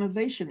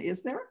organization,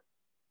 is there?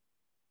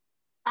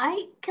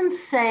 I can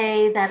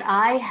say that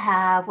I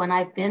have, when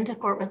I've been to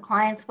court with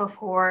clients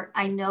before,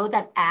 I know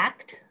that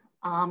ACT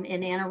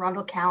in Anne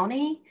Arundel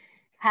County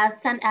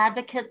has sent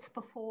advocates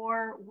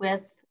before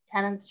with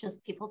tenants,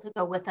 just people to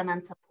go with them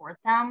and support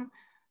them.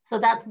 So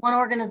that's one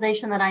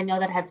organization that I know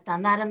that has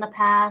done that in the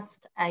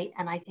past.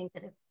 And I think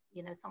that if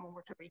someone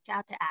were to reach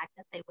out to ACT,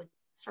 that they would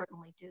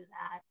certainly do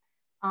that.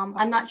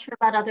 I'm not sure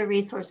about other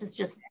resources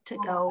just to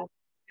go.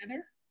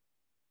 Together?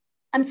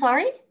 I'm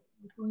sorry?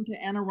 Going to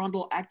Anne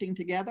Arundel Acting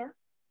Together?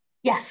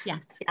 Yes.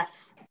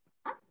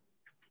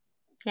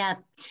 Yeah.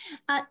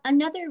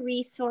 Another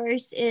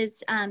resource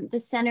is the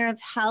Center of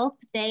Help.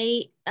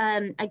 They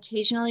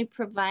occasionally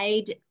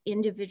provide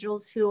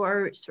individuals who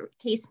are sort of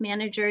case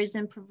managers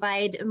and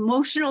provide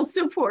emotional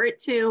support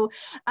to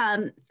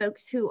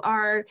folks who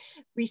are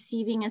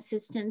receiving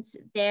assistance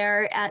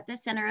there at the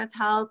Center of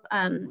Help.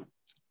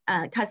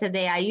 Casa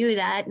de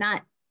Ayuda,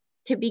 not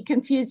to be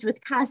confused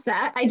with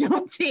Casa, I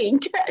don't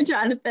think,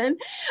 Jonathan.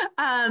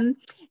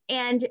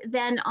 And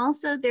then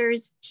also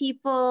there's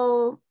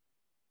people,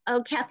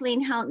 oh,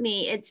 Kathleen, help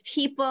me. It's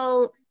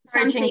people,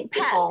 something,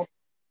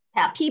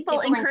 people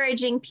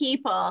encouraging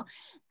people.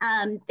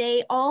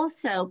 They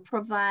also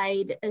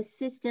provide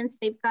assistance.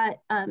 They've got,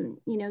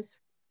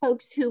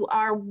 folks who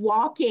are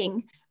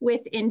walking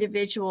with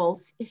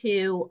individuals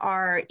who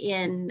are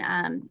in,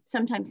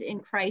 sometimes in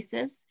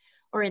crisis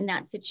or in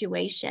that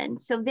situation.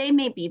 So they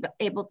may be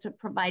able to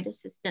provide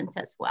assistance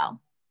as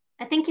well.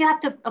 I think you have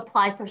to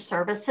apply for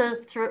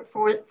services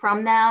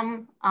from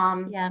them.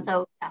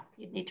 So yeah,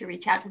 you need to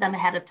reach out to them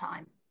ahead of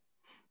time.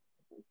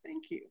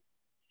 Thank you.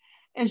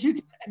 As you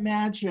can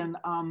imagine,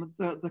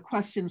 the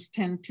questions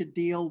tend to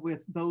deal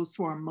with those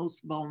who are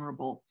most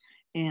vulnerable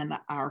in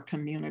our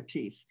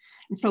communities.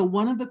 And so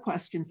one of the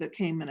questions that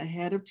came in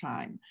ahead of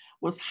time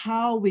was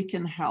how we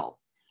can help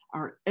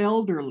our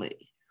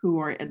elderly who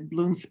are at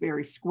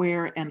Bloomsbury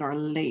Square and are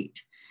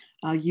late.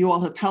 You all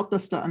have helped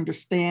us to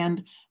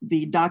understand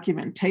the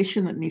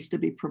documentation that needs to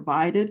be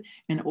provided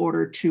in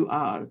order to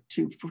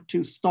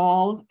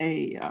stall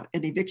an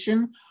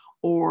eviction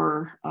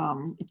or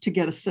to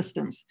get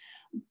assistance.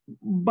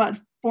 But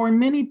for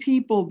many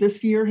people,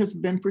 this year has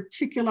been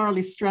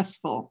particularly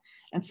stressful.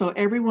 And so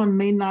everyone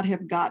may not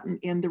have gotten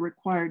in the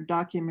required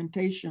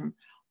documentation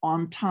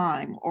on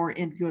time or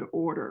in good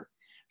order.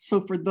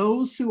 So for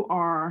those who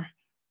are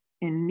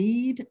in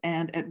need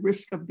and at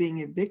risk of being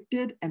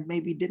evicted and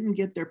maybe didn't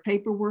get their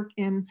paperwork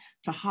in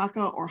to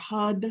HACA or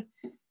HUD?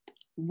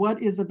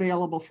 What is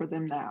available for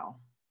them now?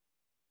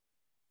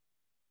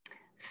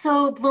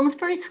 So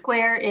Bloomsbury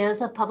Square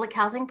is a public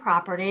housing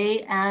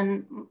property,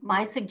 and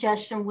my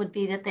suggestion would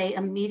be that they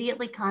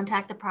immediately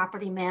contact the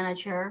property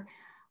manager.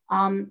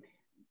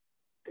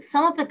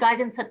 Some of the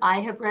guidance that I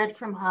have read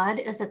from HUD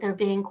is that they're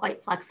being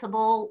quite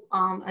flexible,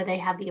 or they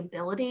have the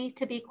ability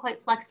to be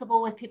quite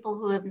flexible with people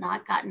who have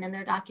not gotten in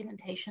their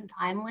documentation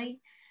timely.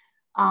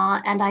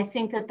 And I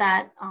think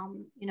that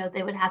you know,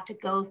 they would have to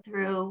go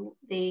through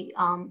the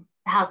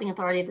Housing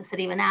Authority of the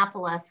City of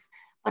Annapolis,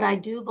 but I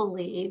do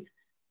believe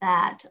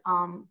that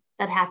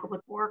that HACA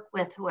would work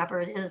with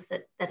whoever it is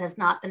that has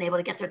not been able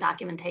to get their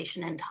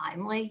documentation in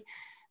timely.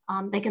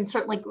 They can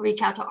certainly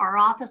reach out to our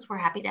office. We're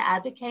happy to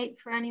advocate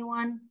for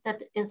anyone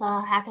that is a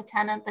HACA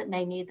tenant that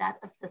may need that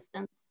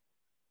assistance.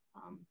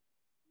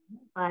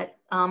 But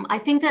I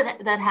think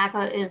that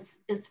HACA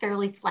is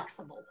fairly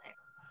flexible there,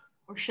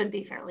 or should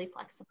be fairly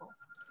flexible.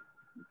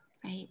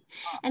 Right.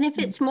 And if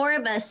it's more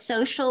of a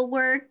social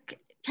work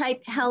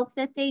type help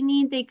that they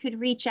need, they could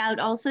reach out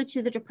also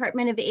to the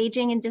Department of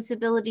Aging and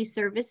Disability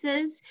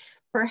Services,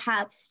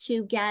 perhaps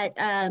to get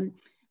an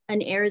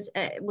ARES,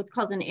 what's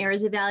called an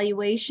ARES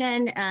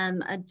evaluation,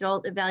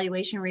 adult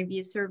evaluation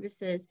review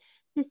services,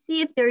 to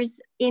see if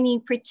there's any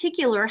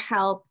particular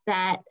help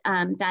that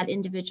that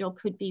individual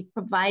could be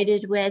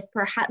provided with.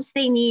 Perhaps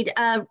they need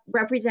a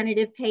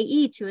representative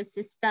payee to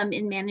assist them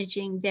in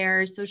managing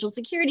their Social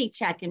Security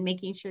check and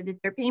making sure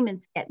that their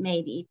payments get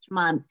made each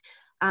month.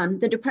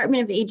 The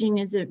Department of Aging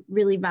is a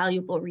really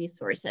valuable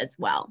resource as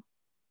well.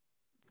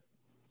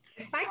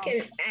 If I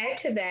can add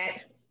to that,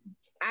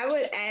 I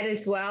would add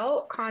as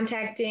well,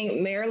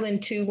 contacting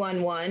Maryland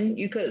 211.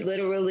 You could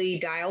literally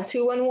dial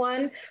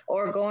 211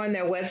 or go on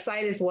their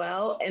website as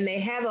well. And they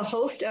have a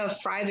host of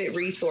private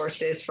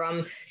resources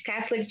from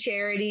Catholic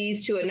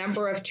charities to a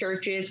number of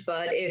churches.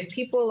 But if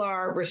people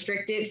are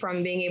restricted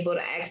from being able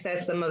to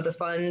access some of the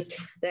funds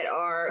that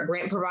are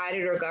grant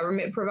provided or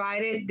government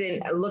provided,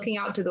 then looking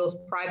out to those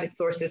private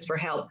sources for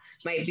help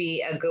might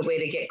be a good way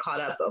to get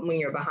caught up when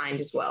you're behind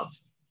as well.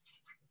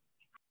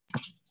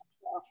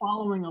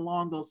 Following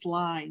along those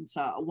lines,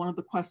 one of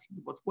the questions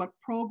was, what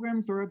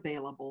programs are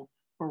available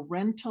for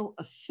rental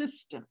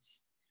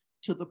assistance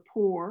to the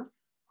poor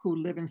who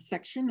live in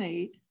Section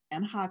 8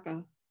 and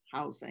HACA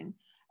housing,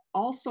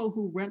 also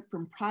who rent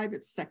from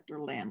private sector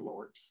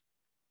landlords?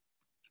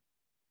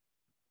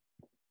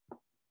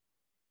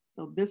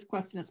 So this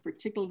question is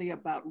particularly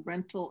about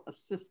rental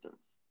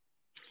assistance.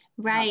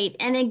 Right,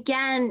 and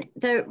again,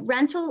 the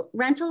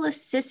rental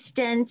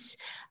assistance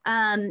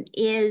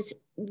is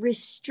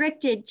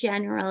restricted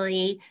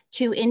generally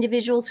to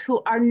individuals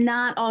who are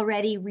not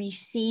already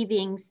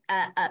receiving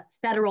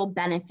federal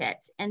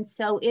benefits. And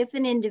so if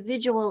an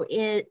individual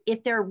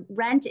if their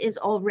rent is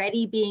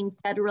already being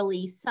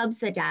federally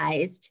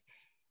subsidized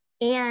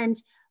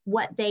and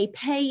what they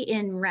pay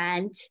in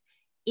rent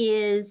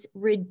is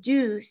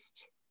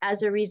reduced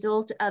as a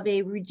result of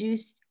a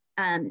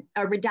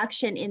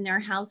reduction in their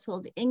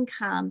household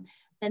income,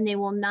 then they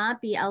will not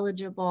be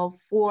eligible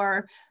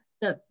for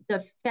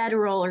the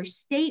federal or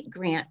state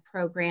grant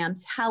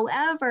programs.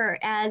 However,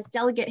 as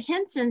Delegate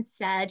Henson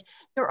said,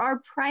 there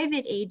are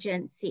private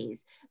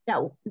agencies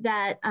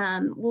that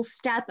will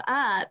step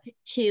up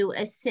to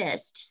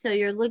assist. So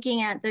you're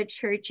looking at the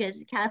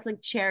churches,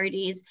 Catholic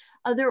charities,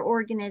 other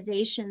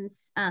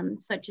organizations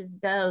such as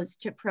those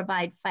to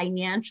provide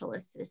financial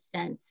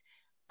assistance.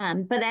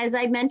 But as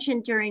I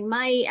mentioned during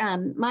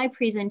my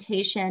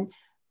presentation,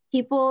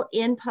 people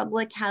in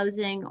public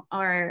housing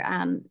are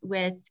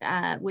with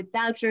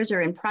vouchers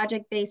or in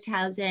project-based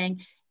housing.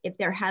 If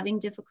they're having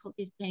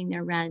difficulties paying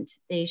their rent,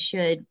 they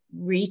should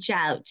reach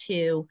out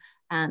to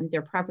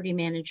their property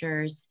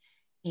managers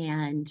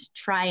and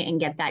try and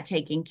get that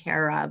taken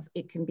care of.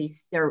 It can be,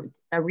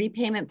 a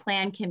repayment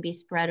plan can be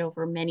spread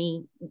over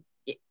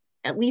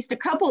at least a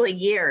couple of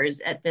years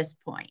at this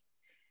point.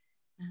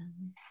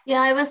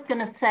 Yeah, I was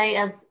going to say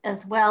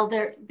as well.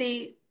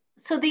 The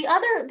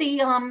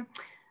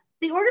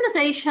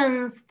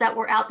organizations that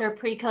were out there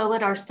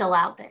pre-COVID are still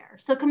out there.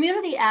 So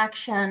Community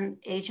Action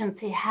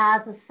Agency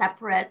has a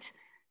separate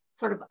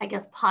sort of, I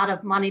guess, pot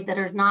of money that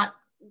is not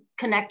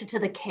connected to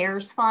the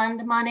CARES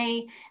Fund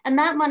money. And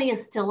that money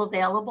is still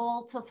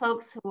available to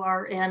folks who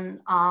are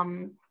in,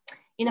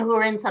 who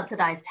are in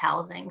subsidized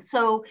housing.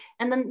 So,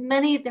 and then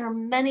there are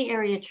many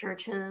area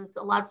churches,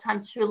 a lot of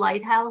times through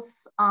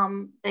Lighthouse.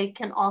 They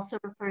can also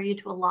refer you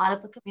to a lot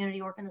of the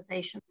community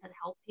organizations that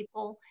help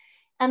people.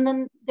 And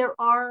then there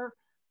are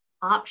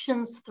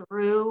options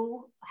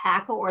through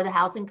HACA or the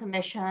Housing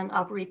Commission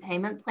of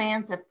repayment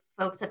plans. If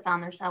folks have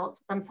found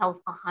themselves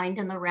behind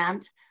in the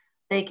rent,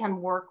 they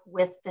can work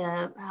with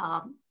the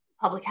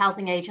public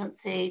housing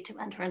agency to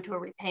enter into a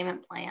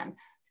repayment plan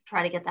to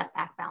try to get that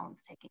back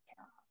balance taken care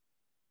of.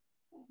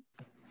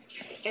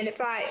 And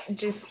if I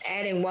just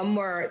adding one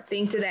more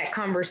thing to that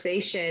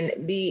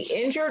conversation, the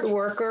Injured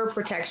Worker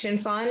Protection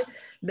Fund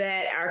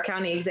that our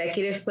county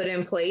executive put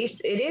in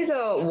place, it is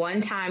a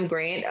one-time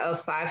grant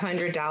of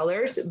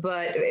 $500,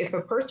 but if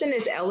a person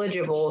is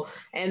eligible,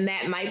 and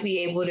that might be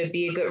able to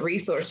be a good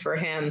resource for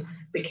him,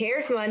 the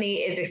CARES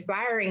money is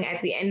expiring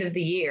at the end of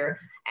the year.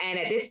 And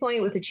at this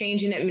point, with the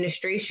change in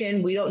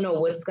administration, we don't know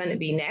what's going to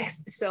be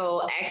next.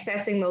 So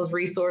accessing those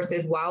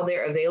resources while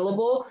they're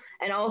available,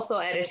 and also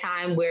at a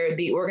time where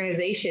the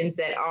organizations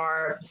that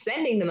are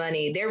spending the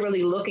money, they're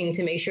really looking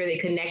to make sure they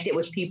connect it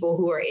with people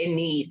who are in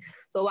need.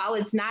 So while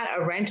it's not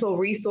a rental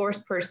resource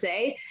per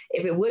se,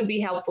 if it would be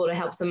helpful to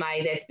help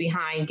somebody that's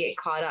behind get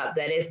caught up,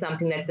 that is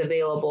something that's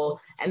available,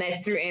 and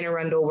that's through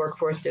Arundel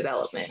Workforce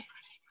Development.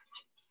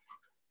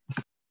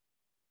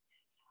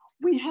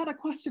 We had a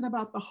question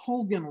about the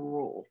Hogan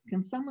rule.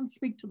 Can someone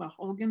speak to the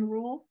Hogan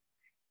rule?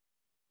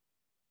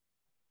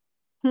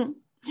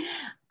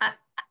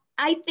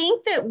 I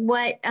think that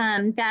what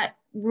that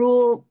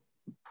rule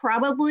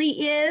probably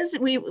is,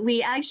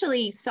 we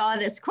actually saw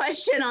this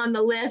question on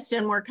the list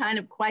and we're kind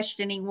of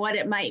questioning what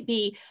it might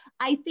be.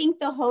 I think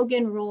the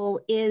Hogan rule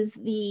is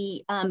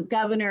the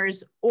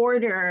governor's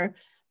order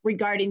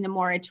regarding the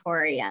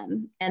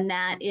moratorium, and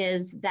that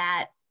is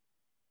that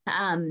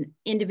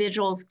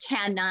individuals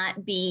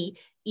cannot be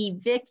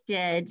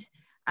evicted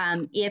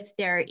if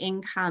their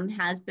income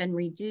has been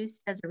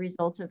reduced as a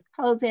result of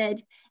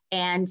COVID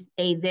and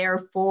they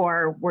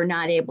therefore were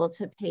not able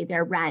to pay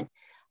their rent.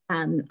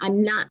 I'm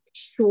not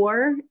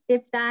sure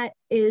if that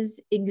is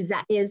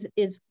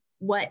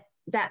what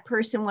that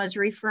person was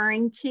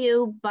referring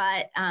to,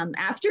 but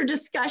after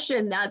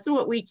discussion, that's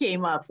what we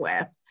came up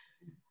with.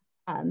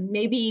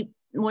 Maybe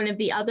one of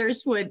the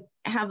others would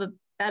have a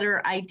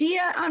better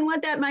idea on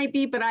what that might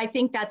be, but I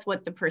think that's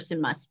what the person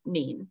must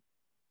mean.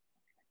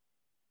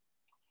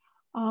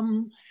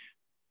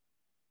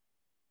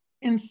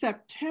 In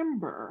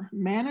September,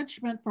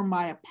 management from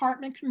my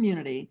apartment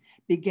community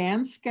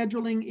began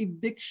scheduling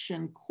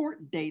eviction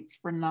court dates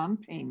for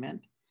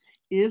non-payment.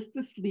 Is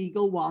this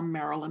legal while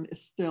Maryland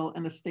is still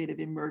in a state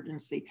of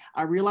emergency?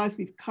 I realize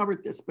we've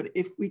covered this, but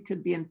if we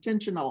could be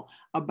intentional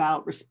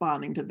about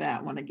responding to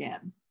that one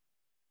again.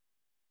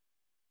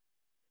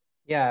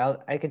 Yeah,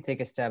 I could take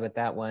a stab at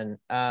that one.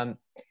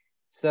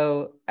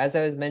 So as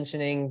I was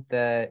mentioning,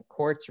 the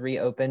courts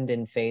reopened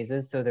in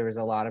phases, so there was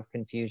a lot of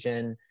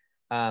confusion.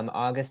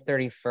 August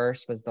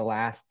 31st was the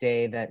last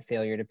day that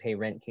failure to pay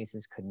rent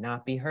cases could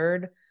not be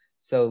heard.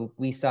 So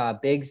we saw a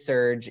big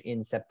surge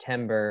in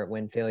September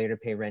when failure to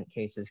pay rent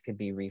cases could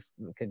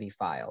be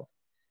filed.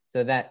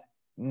 So that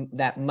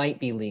might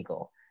be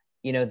legal.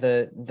 You know,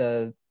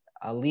 the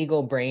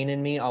legal brain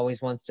in me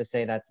always wants to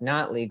say that's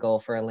not legal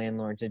for a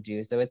landlord to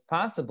do. So it's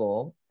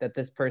possible that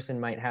this person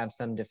might have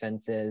some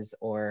defenses,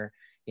 or,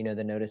 you know,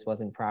 the notice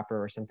wasn't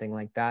proper or something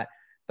like that.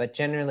 But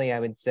generally, I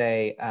would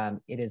say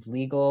it is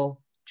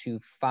legal to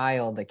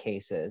file the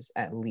cases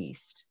at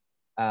least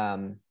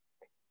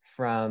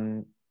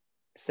from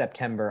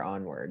September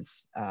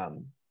onwards.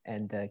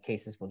 And the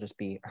cases will just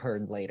be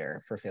heard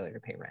later for failure to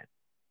pay rent.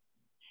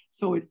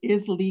 So it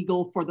is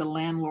legal for the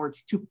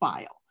landlords to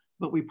file,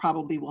 but we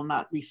probably will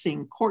not be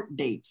seeing court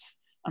dates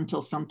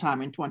until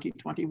sometime in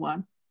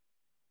 2021.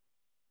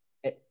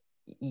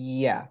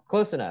 Yeah,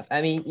 close enough.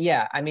 I mean,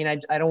 yeah, I mean,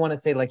 I don't want to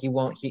say like you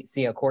won't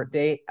see a court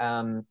date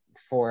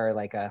for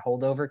like a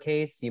holdover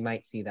case. You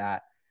might see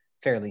that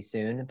fairly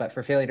soon, but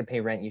for failure to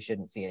pay rent, you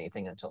shouldn't see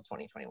anything until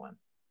 2021.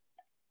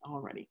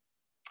 Alrighty.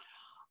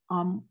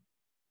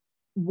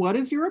 What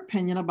is your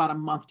opinion about a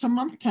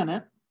month-to-month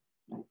tenant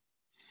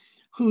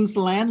whose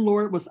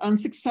landlord was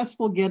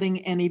unsuccessful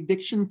getting an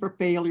eviction for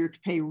failure to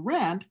pay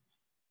rent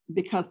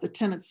because the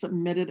tenant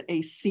submitted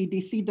a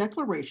CDC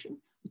declaration,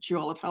 which you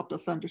all have helped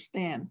us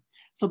understand.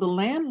 So the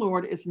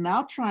landlord is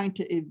now trying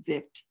to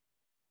evict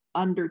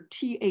under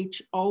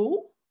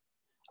THO,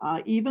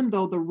 even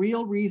though the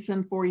real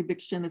reason for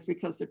eviction is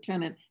because the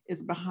tenant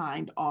is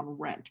behind on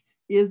rent.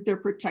 Is there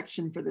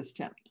protection for this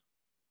tenant?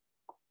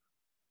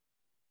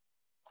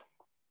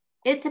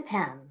 It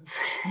depends.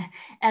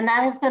 And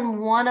that has been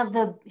one of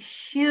the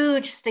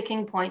huge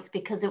sticking points,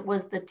 because it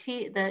was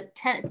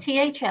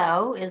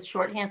THO is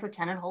shorthand for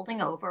tenant holding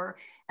over.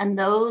 And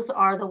those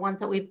are the ones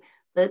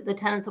that the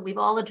tenants that we've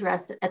all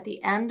addressed at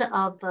the end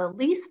of the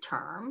lease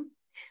term.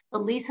 The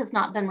lease has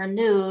not been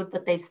renewed,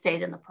 but they've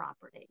stayed in the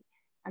property.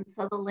 And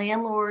so the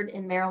landlord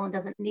in Maryland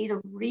doesn't need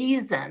a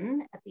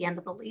reason at the end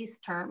of the lease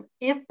term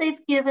if they've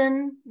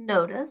given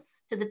notice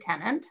to the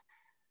tenant,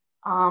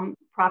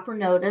 proper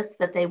notice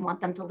that they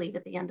want them to leave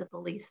at the end of the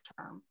lease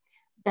term,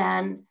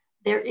 then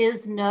there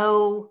is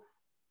no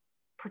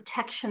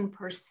protection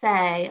per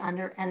se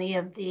under any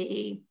of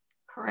the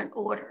current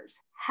orders.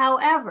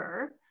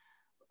 However,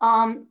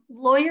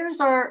 lawyers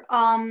are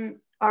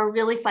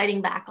really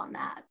fighting back on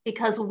that,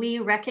 because we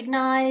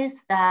recognize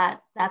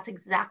that that's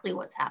exactly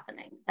what's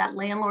happening. That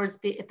landlords,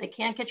 if they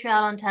can't get you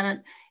out on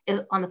tenant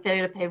on the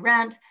failure to pay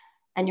rent,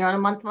 and you're on a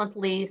month-to-month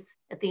lease,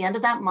 at the end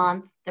of that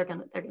month, they're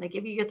gonna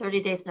give you your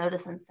 30 days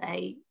notice and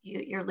say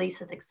your lease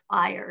has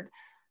expired.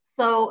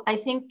 So I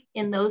think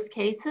in those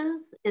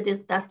cases, it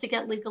is best to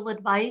get legal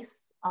advice.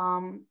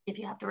 If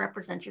you have to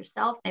represent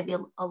yourself, maybe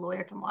a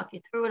lawyer can walk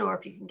you through it, or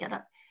if you can get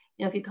a,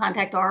 if you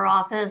contact our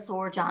office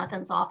or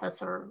Jonathan's office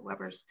or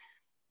whoever's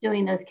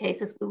doing those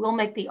cases, we will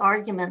make the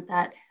argument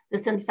that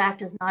this in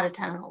fact is not a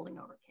tenant holding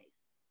over case.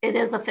 It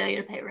is a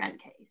failure to pay rent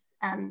case,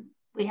 and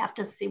we have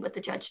to see what the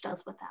judge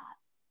does with that.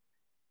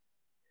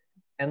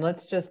 And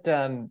let's just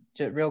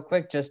real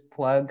quick, just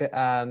plug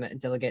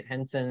Delegate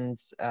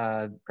Henson's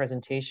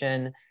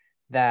presentation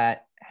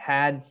that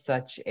had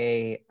such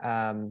a,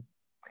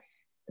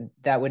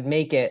 that would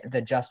make it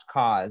the just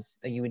cause.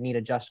 You would need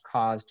a just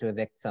cause to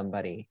evict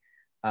somebody.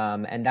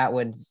 And that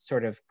would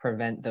sort of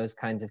prevent those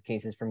kinds of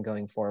cases from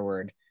going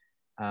forward,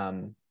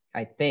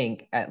 I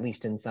think, at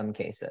least in some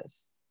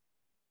cases.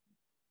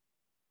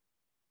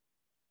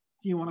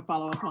 Do you want to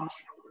follow up on that?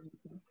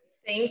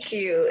 Thank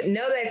you.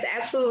 No, that's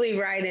absolutely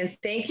right. And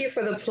thank you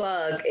for the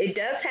plug. It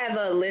does have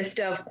a list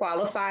of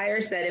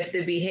qualifiers that if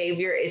the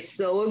behavior is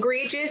so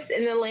egregious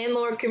and the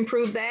landlord can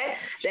prove that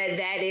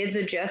is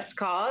a just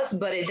cause,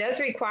 but it does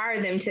require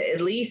them to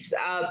at least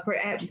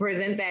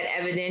present that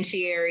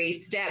evidentiary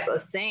step of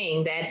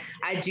saying that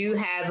I do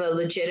have a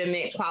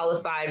legitimate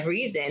qualified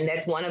reason.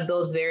 That's one of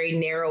those very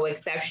narrow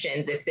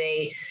exceptions. If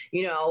they,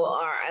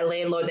 are a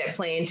landlord that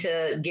plan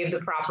to give the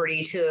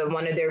property to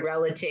one of their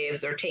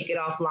relatives or take it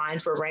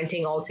offline for renting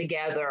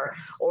altogether,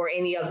 or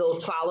any of those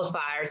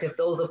qualifiers, if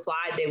those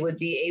applied, they would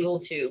be able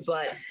to.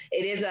 But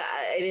it is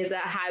a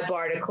high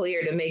bar to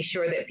clear to make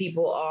sure that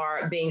people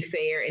are being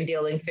fair and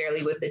dealing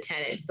fairly with the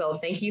tenant. So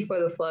thank you for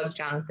the plug,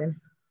 Jonathan.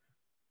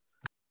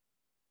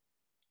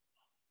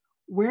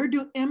 Where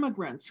do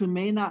immigrants who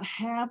may not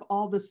have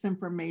all this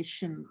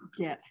information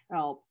get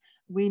help?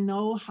 We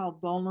know how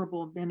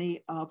vulnerable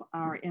many of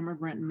our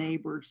immigrant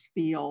neighbors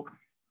feel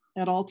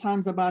at all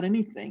times about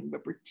anything,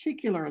 but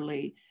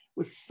particularly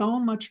with so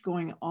much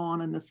going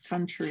on in this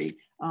country,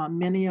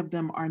 many of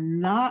them are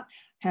not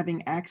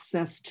having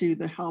access to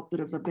the help that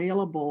is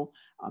available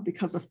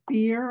because of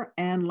fear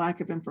and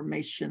lack of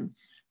information.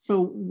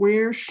 So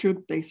where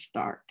should they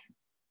start?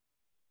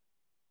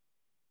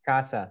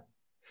 CASA.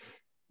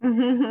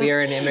 We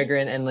are an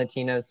immigrant and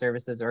Latino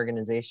services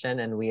organization,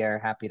 and we are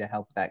happy to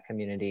help that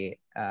community.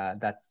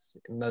 That's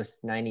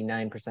most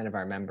 99% of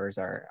our members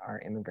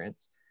are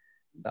immigrants.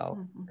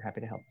 So we're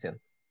happy to help too.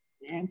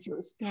 The answer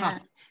is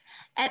CASA.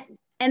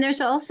 And there's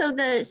also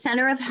the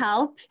Center of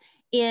Help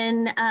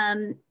in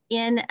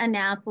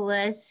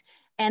Annapolis,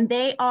 and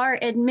they are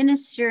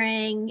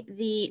administering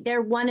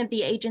they're one of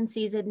the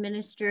agencies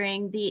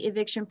administering the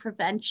eviction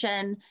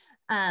prevention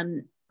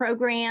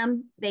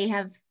program. They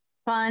have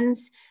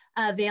funds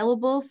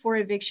available for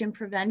eviction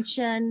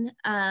prevention,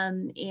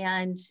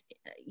 and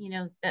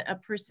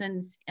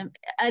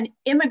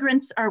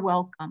immigrants are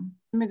welcome.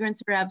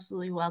 Immigrants are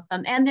absolutely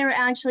welcome, and they're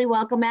actually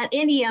welcome at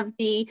any of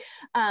the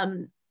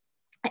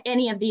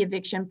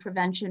eviction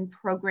prevention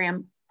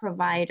program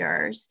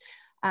providers.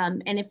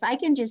 And if I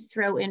can just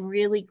throw in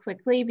really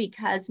quickly,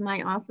 because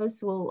my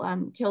office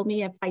will kill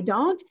me if I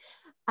don't,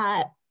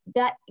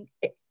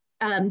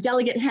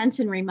 Delegate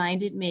Henson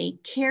reminded me,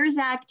 CARES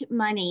Act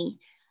money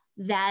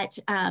that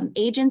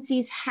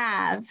agencies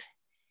have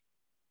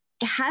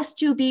has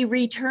to be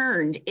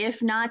returned,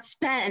 if not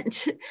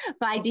spent,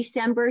 by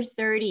December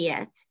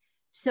 30th.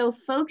 So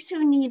folks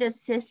who need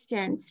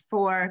assistance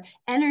for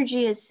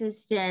energy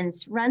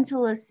assistance,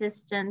 rental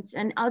assistance,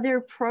 and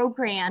other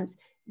programs,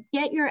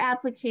 get your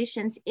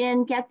applications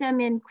in, get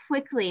them in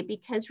quickly,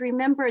 because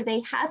remember,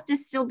 they have to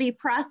still be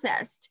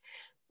processed.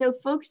 So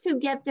folks who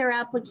get their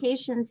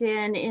applications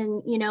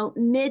in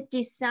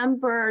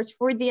mid-December,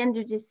 toward the end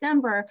of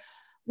December,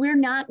 we're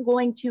not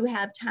going to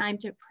have time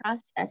to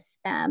process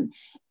them.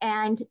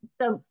 And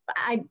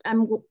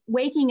I'm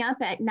waking up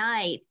at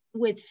night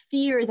with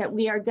fear that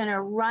we are going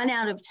to run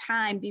out of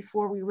time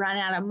before we run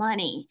out of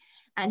money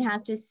and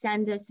have to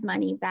send this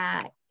money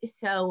back.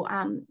 So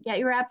get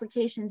your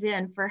applications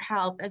in for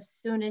help as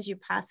soon as you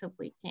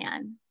possibly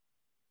can.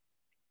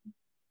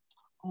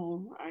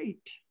 All right.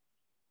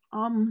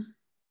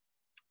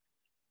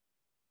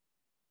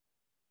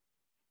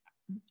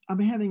 I'm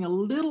having a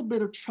little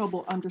bit of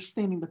trouble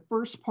understanding the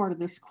first part of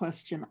this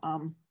question.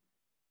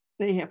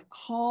 They have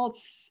called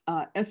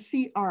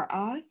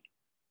SCRI.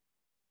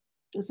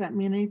 Does that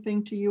mean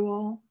anything to you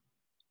all?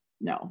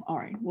 No, all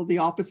right. Well, the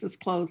office is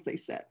closed, they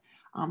said.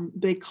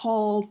 They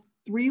called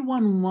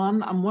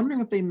 311. I'm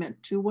wondering if they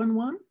meant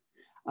 211.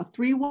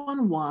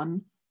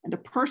 311, and a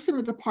person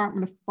in the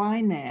Department of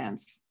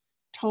Finance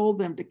told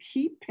them to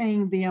keep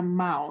paying the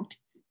amount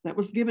that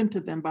was given to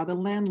them by the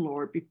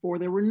landlord before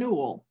their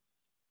renewal.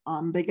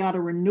 They got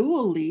a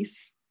renewal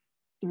lease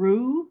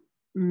through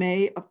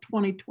May of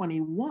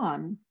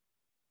 2021.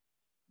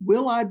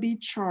 Will I be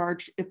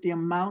charged if the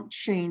amount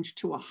changed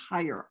to a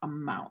higher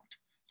amount?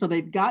 So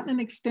they've gotten an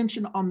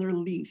extension on their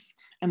lease,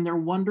 and they're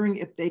wondering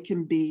if they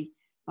can be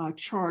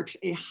charged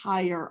a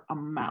higher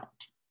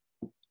amount.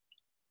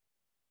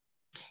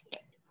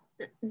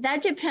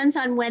 That depends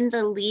on when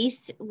the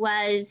lease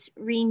was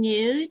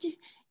renewed.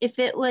 If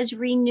it was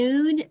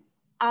renewed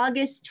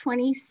August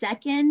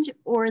 22nd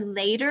or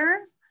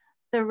later,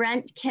 the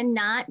rent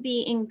cannot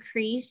be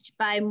increased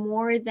by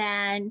more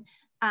than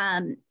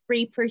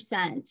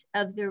 3%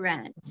 of the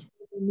rent.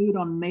 Renewed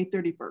on May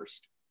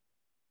 31st.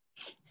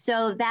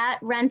 So that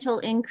rental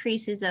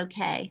increase is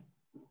okay.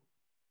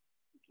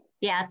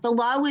 Yeah, the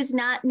law was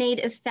not made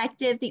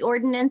effective. The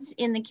ordinance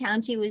in the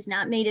county was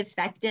not made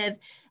effective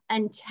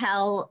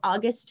until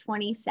August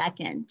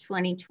 22nd,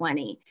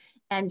 2020.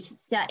 And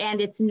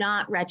it's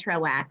not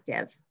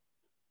retroactive.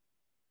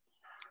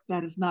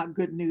 That is not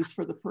good news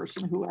for the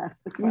person who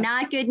asked the question.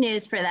 Not good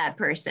news for that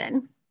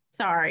person.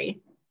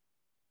 Sorry.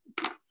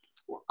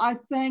 Well, I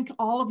thank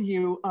all of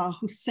you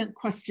who sent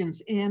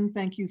questions in.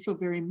 Thank you so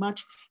very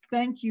much.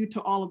 Thank you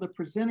to all of the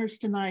presenters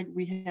tonight.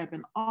 We have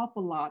an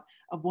awful lot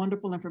of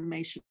wonderful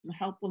information,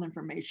 helpful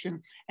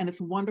information, and it's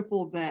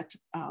wonderful that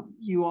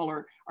you all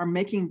are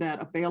making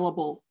that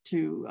available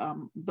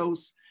to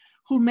those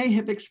who may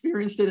have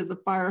experienced it as a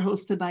fire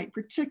hose tonight,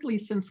 particularly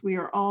since we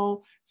are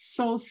all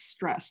so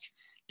stressed.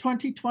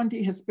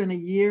 2020 has been a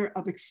year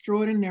of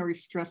extraordinary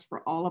stress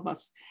for all of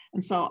us.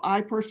 And so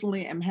I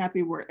personally am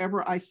happy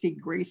wherever I see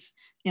grace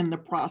in the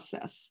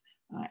process.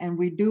 And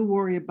we do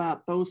worry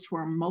about those who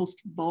are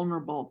most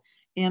vulnerable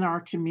in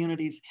our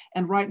communities.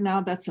 And right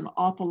now, that's an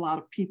awful lot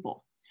of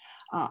people.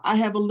 I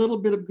have a little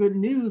bit of good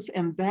news,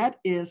 and that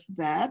is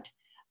that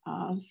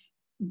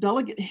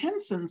Delegate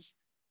Henson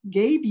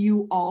gave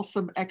you all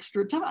some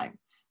extra time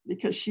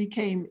because she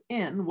came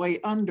in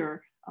way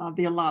under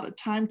the allotted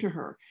time to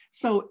her.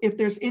 So if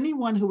there's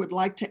anyone who would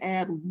like to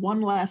add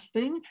one last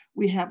thing,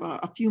 we have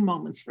a few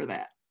moments for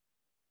that.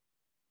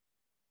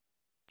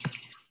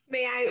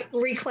 May I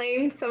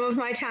reclaim some of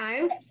my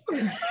time?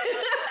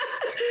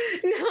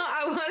 No,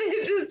 I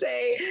wanted to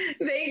say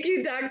thank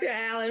you, Dr.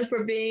 Allen,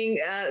 for being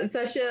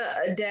such an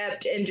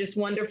adept and just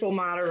wonderful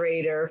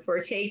moderator,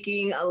 for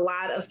taking a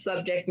lot of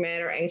subject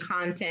matter and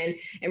content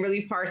and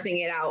really parsing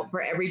it out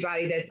for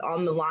everybody that's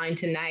on the line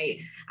tonight.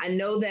 I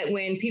know that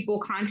when people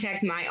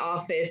contact my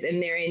office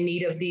and they're in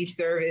need of these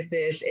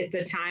services, it's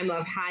a time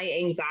of high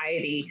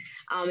anxiety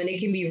and it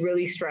can be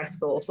really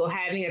stressful. So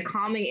having a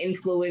calming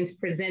influence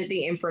present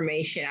the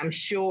information, I'm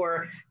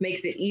sure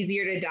makes it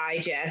easier to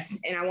digest.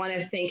 And I want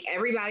to thank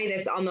everybody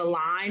that's on the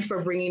line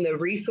for bringing the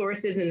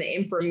resources and the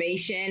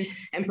information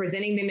and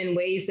presenting them in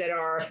ways that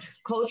are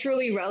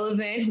culturally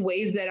relevant,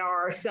 ways that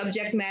are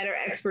subject matter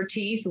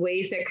expertise,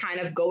 ways that kind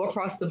of go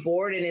across the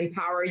board and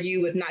empower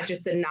you with not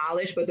just the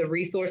knowledge, but the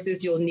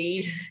resources you'll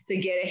need to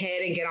get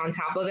ahead and get on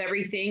top of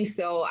everything.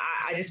 So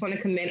I just want to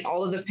commend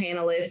all of the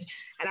panelists.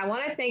 And I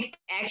want to thank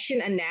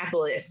Action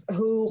Annapolis,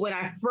 who, when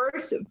I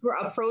first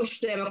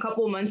approached them a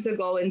couple months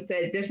ago and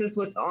said, this is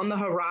what's on the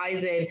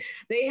horizon,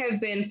 they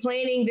have been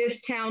planning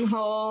this town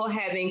hall,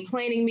 having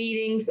planning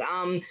meetings,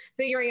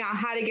 figuring out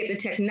how to get the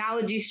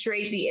technology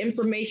straight, the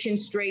information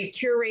straight,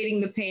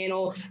 curating the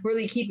panel,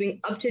 really keeping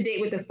up to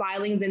date with the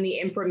filings and the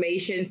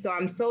information. So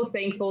I'm so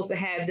thankful to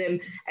have them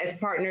as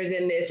partners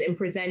in this and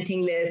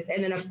presenting this.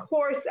 And then, of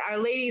course, our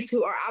ladies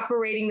who are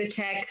operating the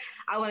tech,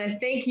 I want to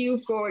thank you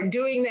for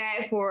doing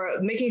that, for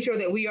making sure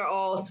that we are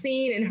all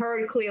seen and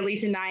heard clearly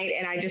tonight.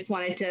 And I just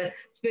wanted to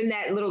spend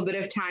that little bit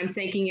of time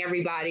thanking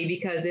everybody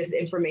because this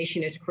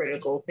information is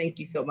critical. Thank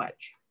you so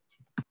much.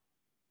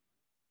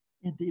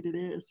 Indeed it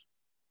is.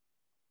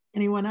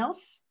 Anyone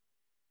else?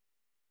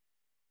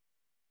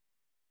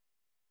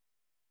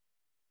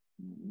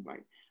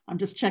 Right. I'm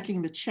just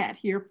checking the chat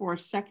here for a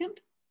second.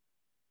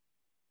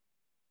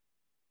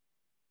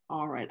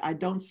 All right. I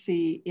don't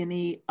see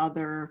any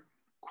other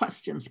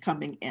questions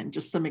coming in,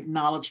 just some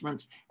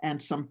acknowledgements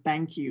and some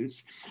thank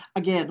yous.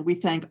 Again, we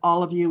thank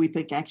all of you. We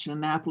thank Action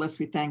Annapolis.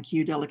 We thank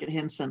you, Delegate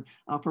Henson,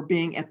 for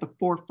being at the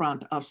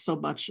forefront of so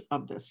much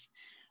of this.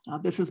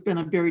 This has been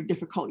a very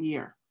difficult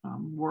year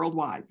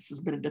worldwide. This has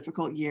been a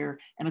difficult year,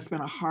 and it's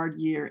been a hard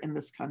year in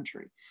this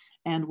country.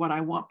 And what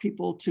I want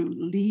people to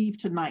leave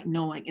tonight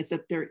knowing is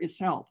that there is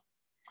help.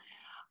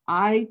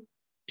 I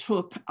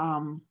took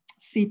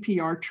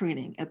CPR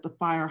training at the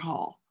fire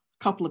hall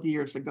a couple of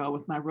years ago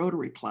with my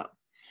Rotary Club.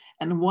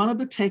 And one of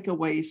the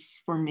takeaways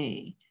for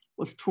me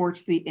was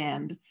towards the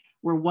end,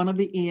 where one of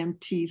the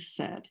EMTs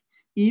said,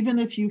 even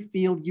if you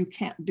feel you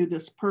can't do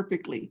this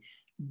perfectly,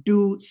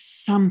 do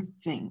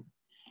something.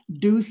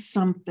 Do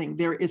something.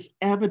 There is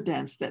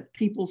evidence that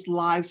people's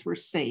lives were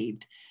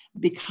saved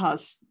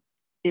because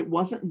it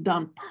wasn't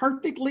done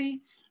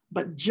perfectly,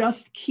 but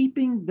just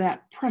keeping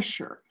that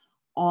pressure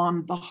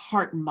on the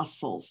heart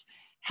muscles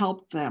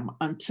helped them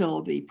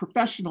until the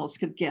professionals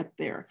could get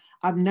there.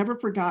 I've never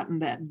forgotten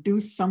that.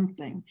 Do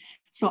something.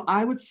 So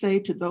I would say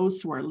to those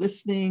who are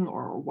listening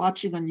or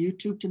watching on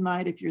YouTube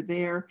tonight, if you're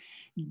there,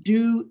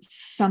 do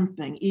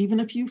something. Even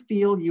if you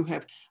feel you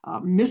have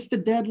missed the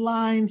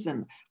deadlines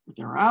and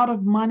they're out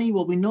of money,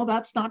 well, we know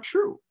that's not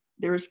true.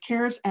 There is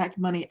CARES Act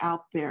money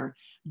out there.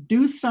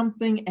 Do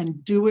something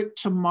and do it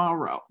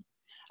tomorrow.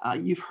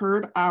 You've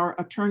heard our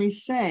attorney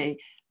say,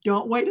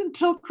 don't wait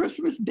until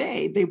Christmas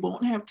Day. They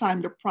won't have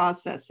time to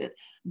process it.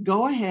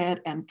 Go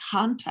ahead and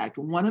contact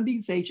one of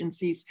these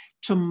agencies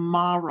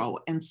tomorrow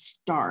and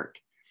start.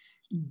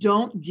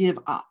 Don't give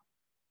up.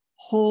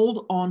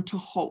 Hold on to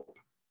hope.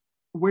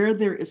 Where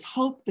there is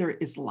hope, there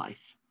is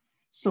life.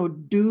 So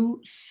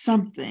do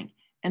something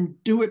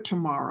and do it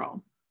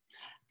tomorrow.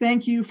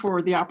 Thank you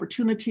for the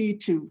opportunity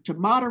to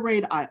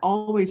moderate. I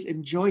always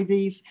enjoy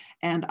these,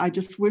 and I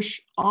just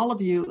wish all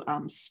of you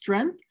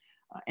strength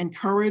and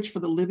courage for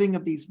the living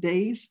of these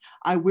days.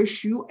 I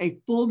wish you a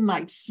full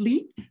night's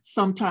sleep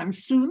sometime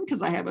soon,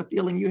 because I have a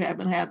feeling you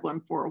haven't had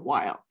one for a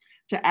while.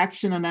 To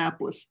Action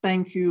Annapolis,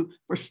 thank you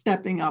for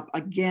stepping up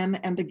again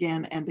and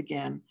again and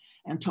again.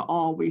 And to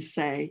all we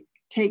say,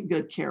 take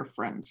good care,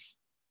 friends.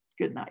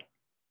 Good night.